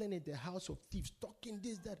calling it the house of thieves, talking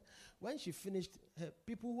this, that. When she finished,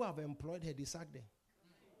 people who have employed her, they sacked her.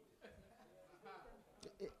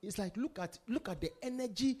 It's like, look at the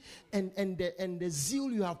energy and the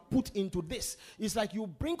zeal you have put into this. It's like you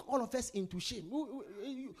bring all of us into shame.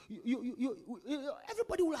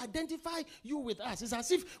 Everybody will identify you with us. It's as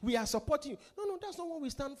if we are supporting you. No, that's not what we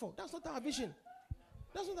stand for. That's not our vision.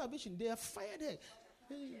 That's not our vision. They have fired her.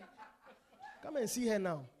 Hey, come and see her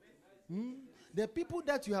now. The people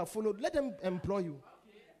that you have followed, let them employ you.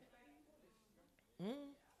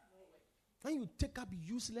 When you take up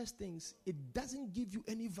useless things, it doesn't give you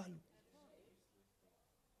any value.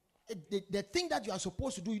 The thing that you are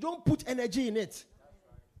supposed to do, you don't put energy in it.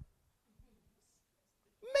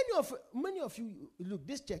 Many of you, look,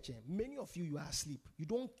 this church, many of you are asleep. You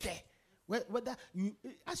don't care. Whether you,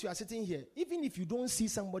 as you are sitting here, even if you don't see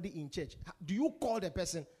somebody in church, do you call the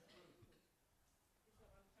person?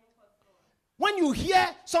 When you hear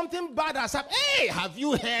something bad has happened, hey, have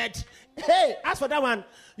you heard? Hey, as for that one,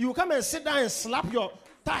 you come and sit down and slap your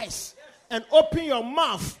thighs and open your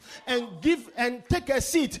mouth and take a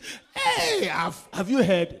seat. Hey, have you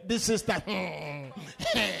heard? This sister,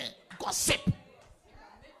 gossip.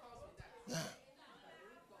 Yeah.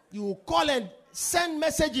 You call and send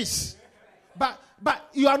messages, but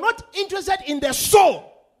you are not interested in the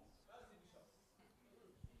soul.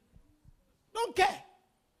 Don't care.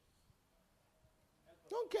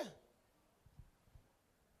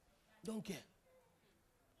 Don't care.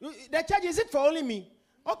 The church, is it for only me?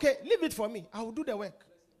 Okay, leave it for me. I will do the work.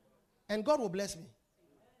 And God will bless me.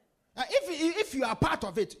 If you are part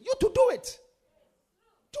of it, you to do it.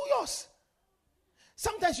 Do yours.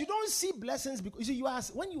 Sometimes you don't see blessings because you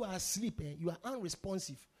see, when you are asleep, you are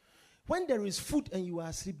unresponsive. When there is food and you are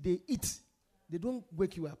asleep, they eat. They don't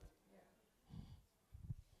wake you up.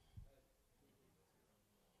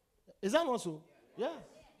 Is that not so? Yeah.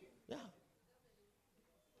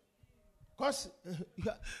 Because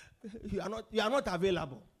you are not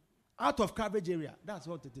available. Out of coverage area. That's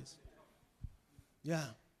what it is. Yeah.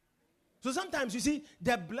 So sometimes you see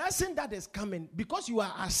the blessing that is coming, because you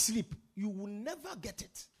are asleep, you will never get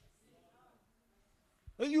it.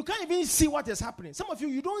 You can't even see what is happening. Some of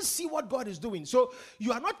you don't see what God is doing. So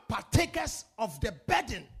you are not partakers of the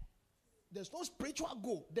burden. There's no spiritual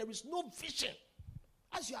goal. There is no vision.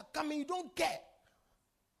 As you are coming, you don't care.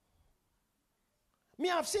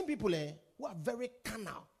 I've seen people who are very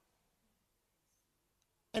carnal.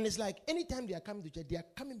 And it's like anytime they are coming to church, they are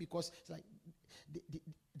coming because it's like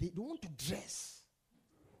they don't want to dress.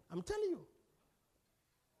 I'm telling you.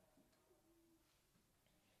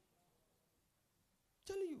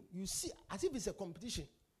 You see, as if it's a competition.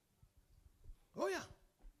 Oh yeah.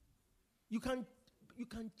 You can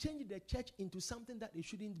change the church into something that it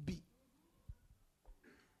shouldn't be.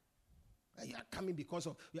 You are coming because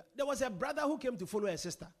of. There was a brother who came to follow a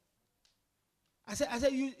sister. I said,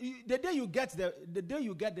 the day you get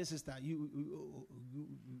the sister, you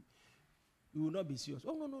will not be serious.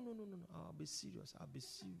 Oh no. I'll be serious.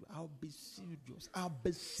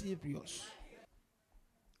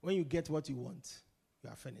 When you get what you want, you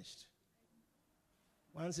are finished.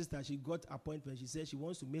 One sister, she got appointment. She said she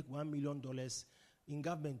wants to make $1 million in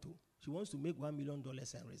government too. She wants to make $1 million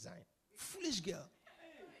and resign. Foolish girl.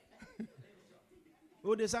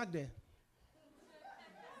 Oh, they sacked there.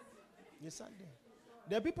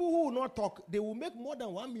 The people who will not talk, they will make more than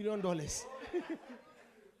 $1 million.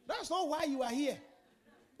 That's not why you are here.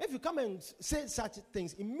 If you come and say such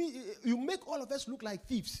things, you make all of us look like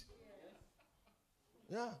thieves.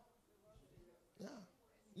 Yeah.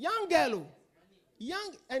 Young girl.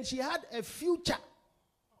 And she had a future.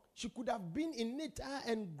 She could have been in it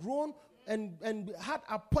and grown and had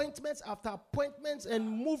appointments after appointments and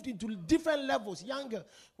moved into different levels. Younger.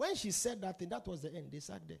 When she said that thing, that was the end. They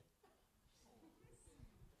sat there.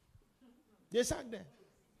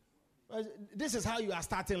 This is how you are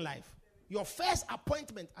starting life. Your first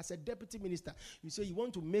appointment as a deputy minister, you say you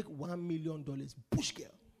want to make $1 million. Push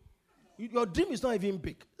girl. Your dream is not even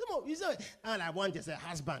big. You say, all I want is a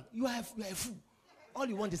husband. You are a fool. All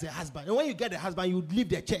you want is a husband. And when you get a husband, you leave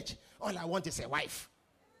the church. All I want is a wife.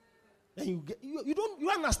 And you don't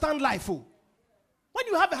understand life. Oh. When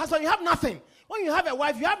you have a husband, you have nothing. When you have a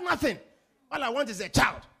wife, you have nothing. All I want is a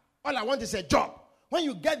child. All I want is a job. When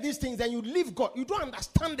you get these things, then you leave God. You don't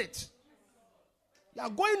understand it. You are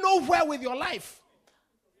going nowhere with your life.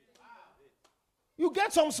 You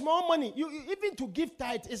get some small money. Even to give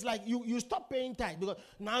tithe, it's like you stop paying tithe because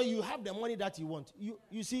now you have the money that you want.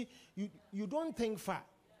 You see, you don't think far.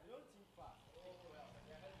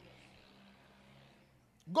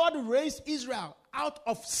 God raised Israel out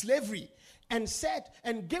of slavery and said,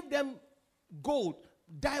 and gave them gold,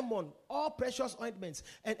 diamond, all precious ointments.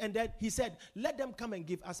 And then he said, let them come and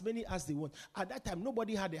give as many as they want. At that time,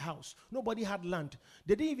 nobody had a house. Nobody had land.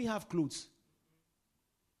 They didn't even have clothes.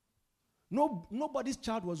 Nobody's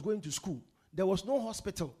child was going to school. There was no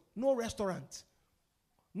hospital, no restaurant.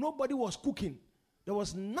 Nobody was cooking. There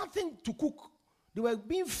was nothing to cook. They were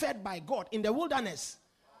being fed by God in the wilderness.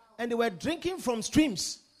 And they were drinking from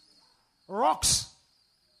streams, rocks.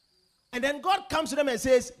 And then God comes to them and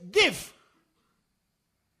says, give.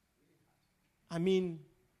 I mean,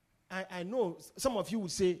 I know some of you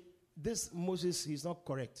would say, this Moses is not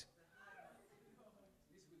correct.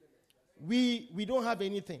 We don't have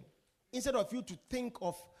anything. Instead of you to think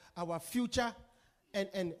of our future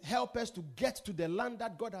and help us to get to the land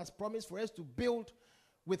that God has promised for us to build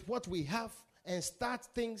with what we have and start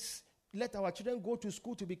things, let our children go to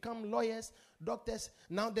school to become lawyers, doctors.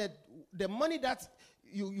 Now that the money that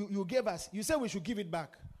you gave us, you say we should give it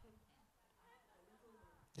back.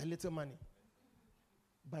 A little money.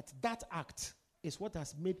 But that act is what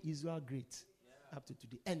has made Israel great up to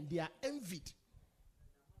today. And they are envied.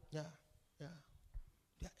 Yeah.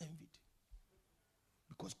 They are envied.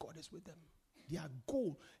 Because God is with them. Their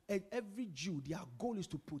goal, and every Jew, their goal is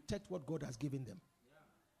to protect what God has given them.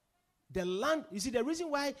 The land, you see, the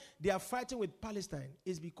reason why they are fighting with Palestine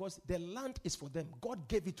is because the land is for them. God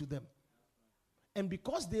gave it to them. And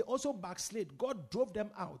because they also backslid, God drove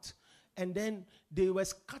them out. And then they were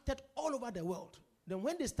scattered all over the world. Then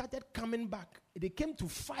when they started coming back, they came to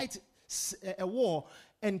fight a war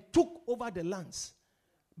and took over the lands.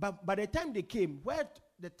 But by the time they came, where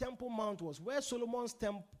the Temple Mount was, where Solomon's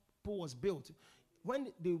temple was built,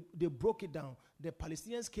 when they broke it down, the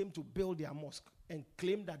Palestinians came to build their mosque and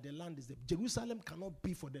claimed that the land is there. Jerusalem cannot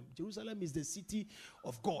be for them. Jerusalem is the city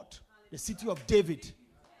of God, the city of David.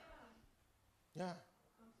 Yeah.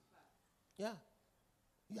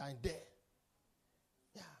 You are in there.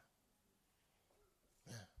 Yeah.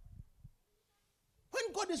 When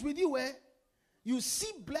God is with you, you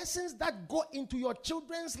see blessings that go into your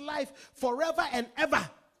children's life forever and ever.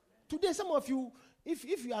 Today, some of you,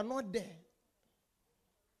 if you are not there,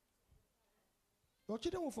 your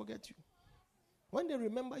children will forget you. When they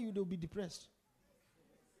remember you, they'll be depressed.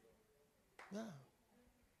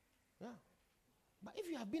 Yeah. But if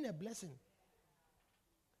you have been a blessing,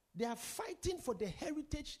 they are fighting for the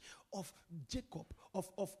heritage of Jacob,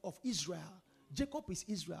 of Israel. Jacob is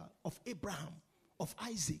Israel, of Abraham, of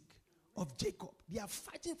Isaac, of Jacob. They are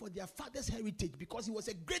fighting for their father's heritage because he was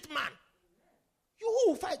a great man. You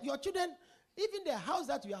will fight your children, even the house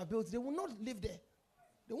that you have built, they will not live there.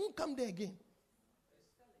 They won't come there again.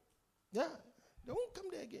 Yeah, they won't come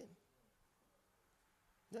there again.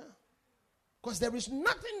 Yeah. Because there is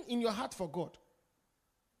nothing in your heart for God.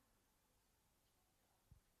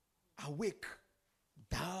 Awake,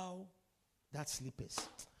 thou that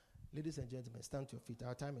sleepest. Ladies and gentlemen, stand to your feet.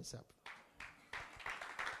 Our time is up.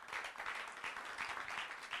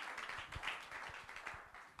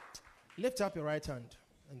 Lift up your right hand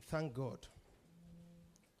and thank God.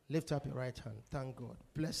 Lift up your right hand. Thank God.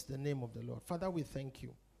 Bless the name of the Lord. Father, we thank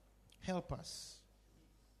you. Help us.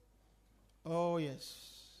 Oh,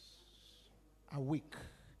 yes. Awake.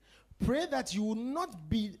 Pray that you will not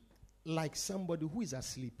be like somebody who is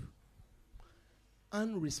asleep,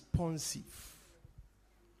 unresponsive,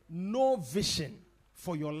 no vision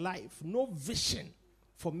for your life, no vision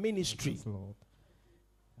for ministry. Help us, Lord.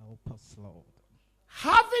 Help us, Lord.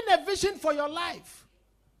 Having a vision for your life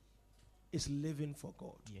is living for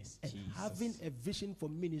God. Yes, and Jesus. having a vision for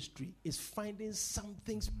ministry is finding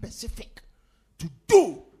something specific to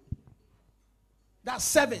do. That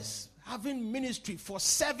service, having ministry for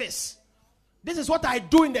service. This is what I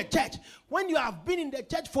do in the church. When you have been in the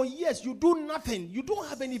church for years, you do nothing. You don't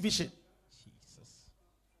have any vision. Jesus.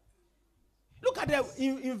 Look at the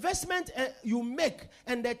investment you make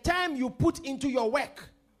and the time you put into your work.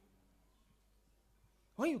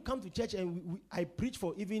 When you come to church and I preach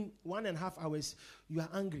for even 1.5 hours, you are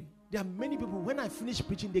angry. There are many people, when I finish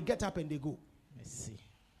preaching, they get up and they go. Mercy.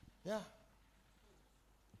 Yeah.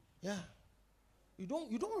 You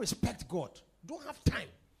don't respect God. You don't have time.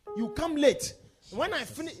 You come late. When I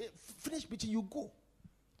finish preaching, you go.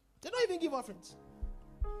 They don't even give offerings.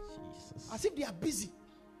 Jesus. As if they are busy.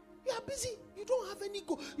 You are busy. You don't have any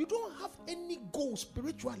goal. You don't have any goal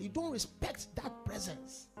spiritually. You don't respect that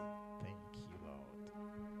presence. Thank you, Lord.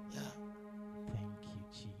 Yeah. Thank you,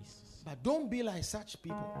 Jesus. But don't be like such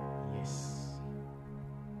people. Yes.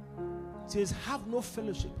 It says, have no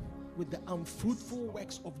fellowship with the unfruitful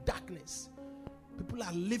works of darkness. People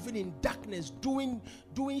are living in darkness, doing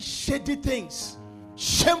shady things.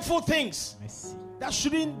 shameful things Mercy. that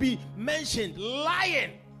shouldn't be mentioned,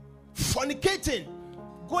 lying, fornicating,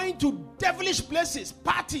 going to devilish places,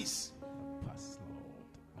 parties, Pass,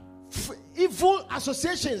 Lord. evil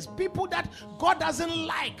associations, people that God doesn't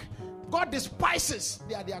like, God despises.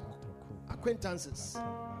 They are their acquaintances,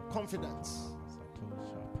 confidants.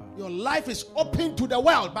 Your life is open to the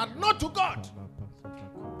world, but not to God.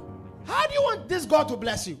 How do you want this God to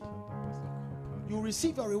bless you? You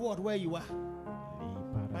receive your reward where you are,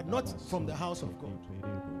 but not from the house of God.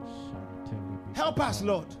 Help us,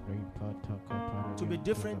 Lord, to be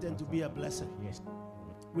different and to be a blessing. Yes.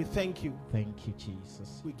 We thank you. Thank you,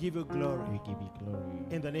 Jesus. We give you glory. We give you glory.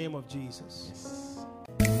 In the name of Jesus. Yes.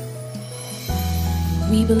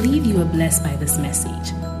 We believe you are blessed by this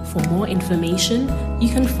message. For more information, you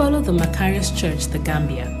can follow the Macarius Church, The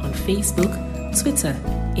Gambia, on Facebook, Twitter,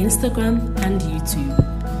 Instagram, and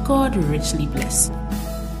YouTube. God richly bless you.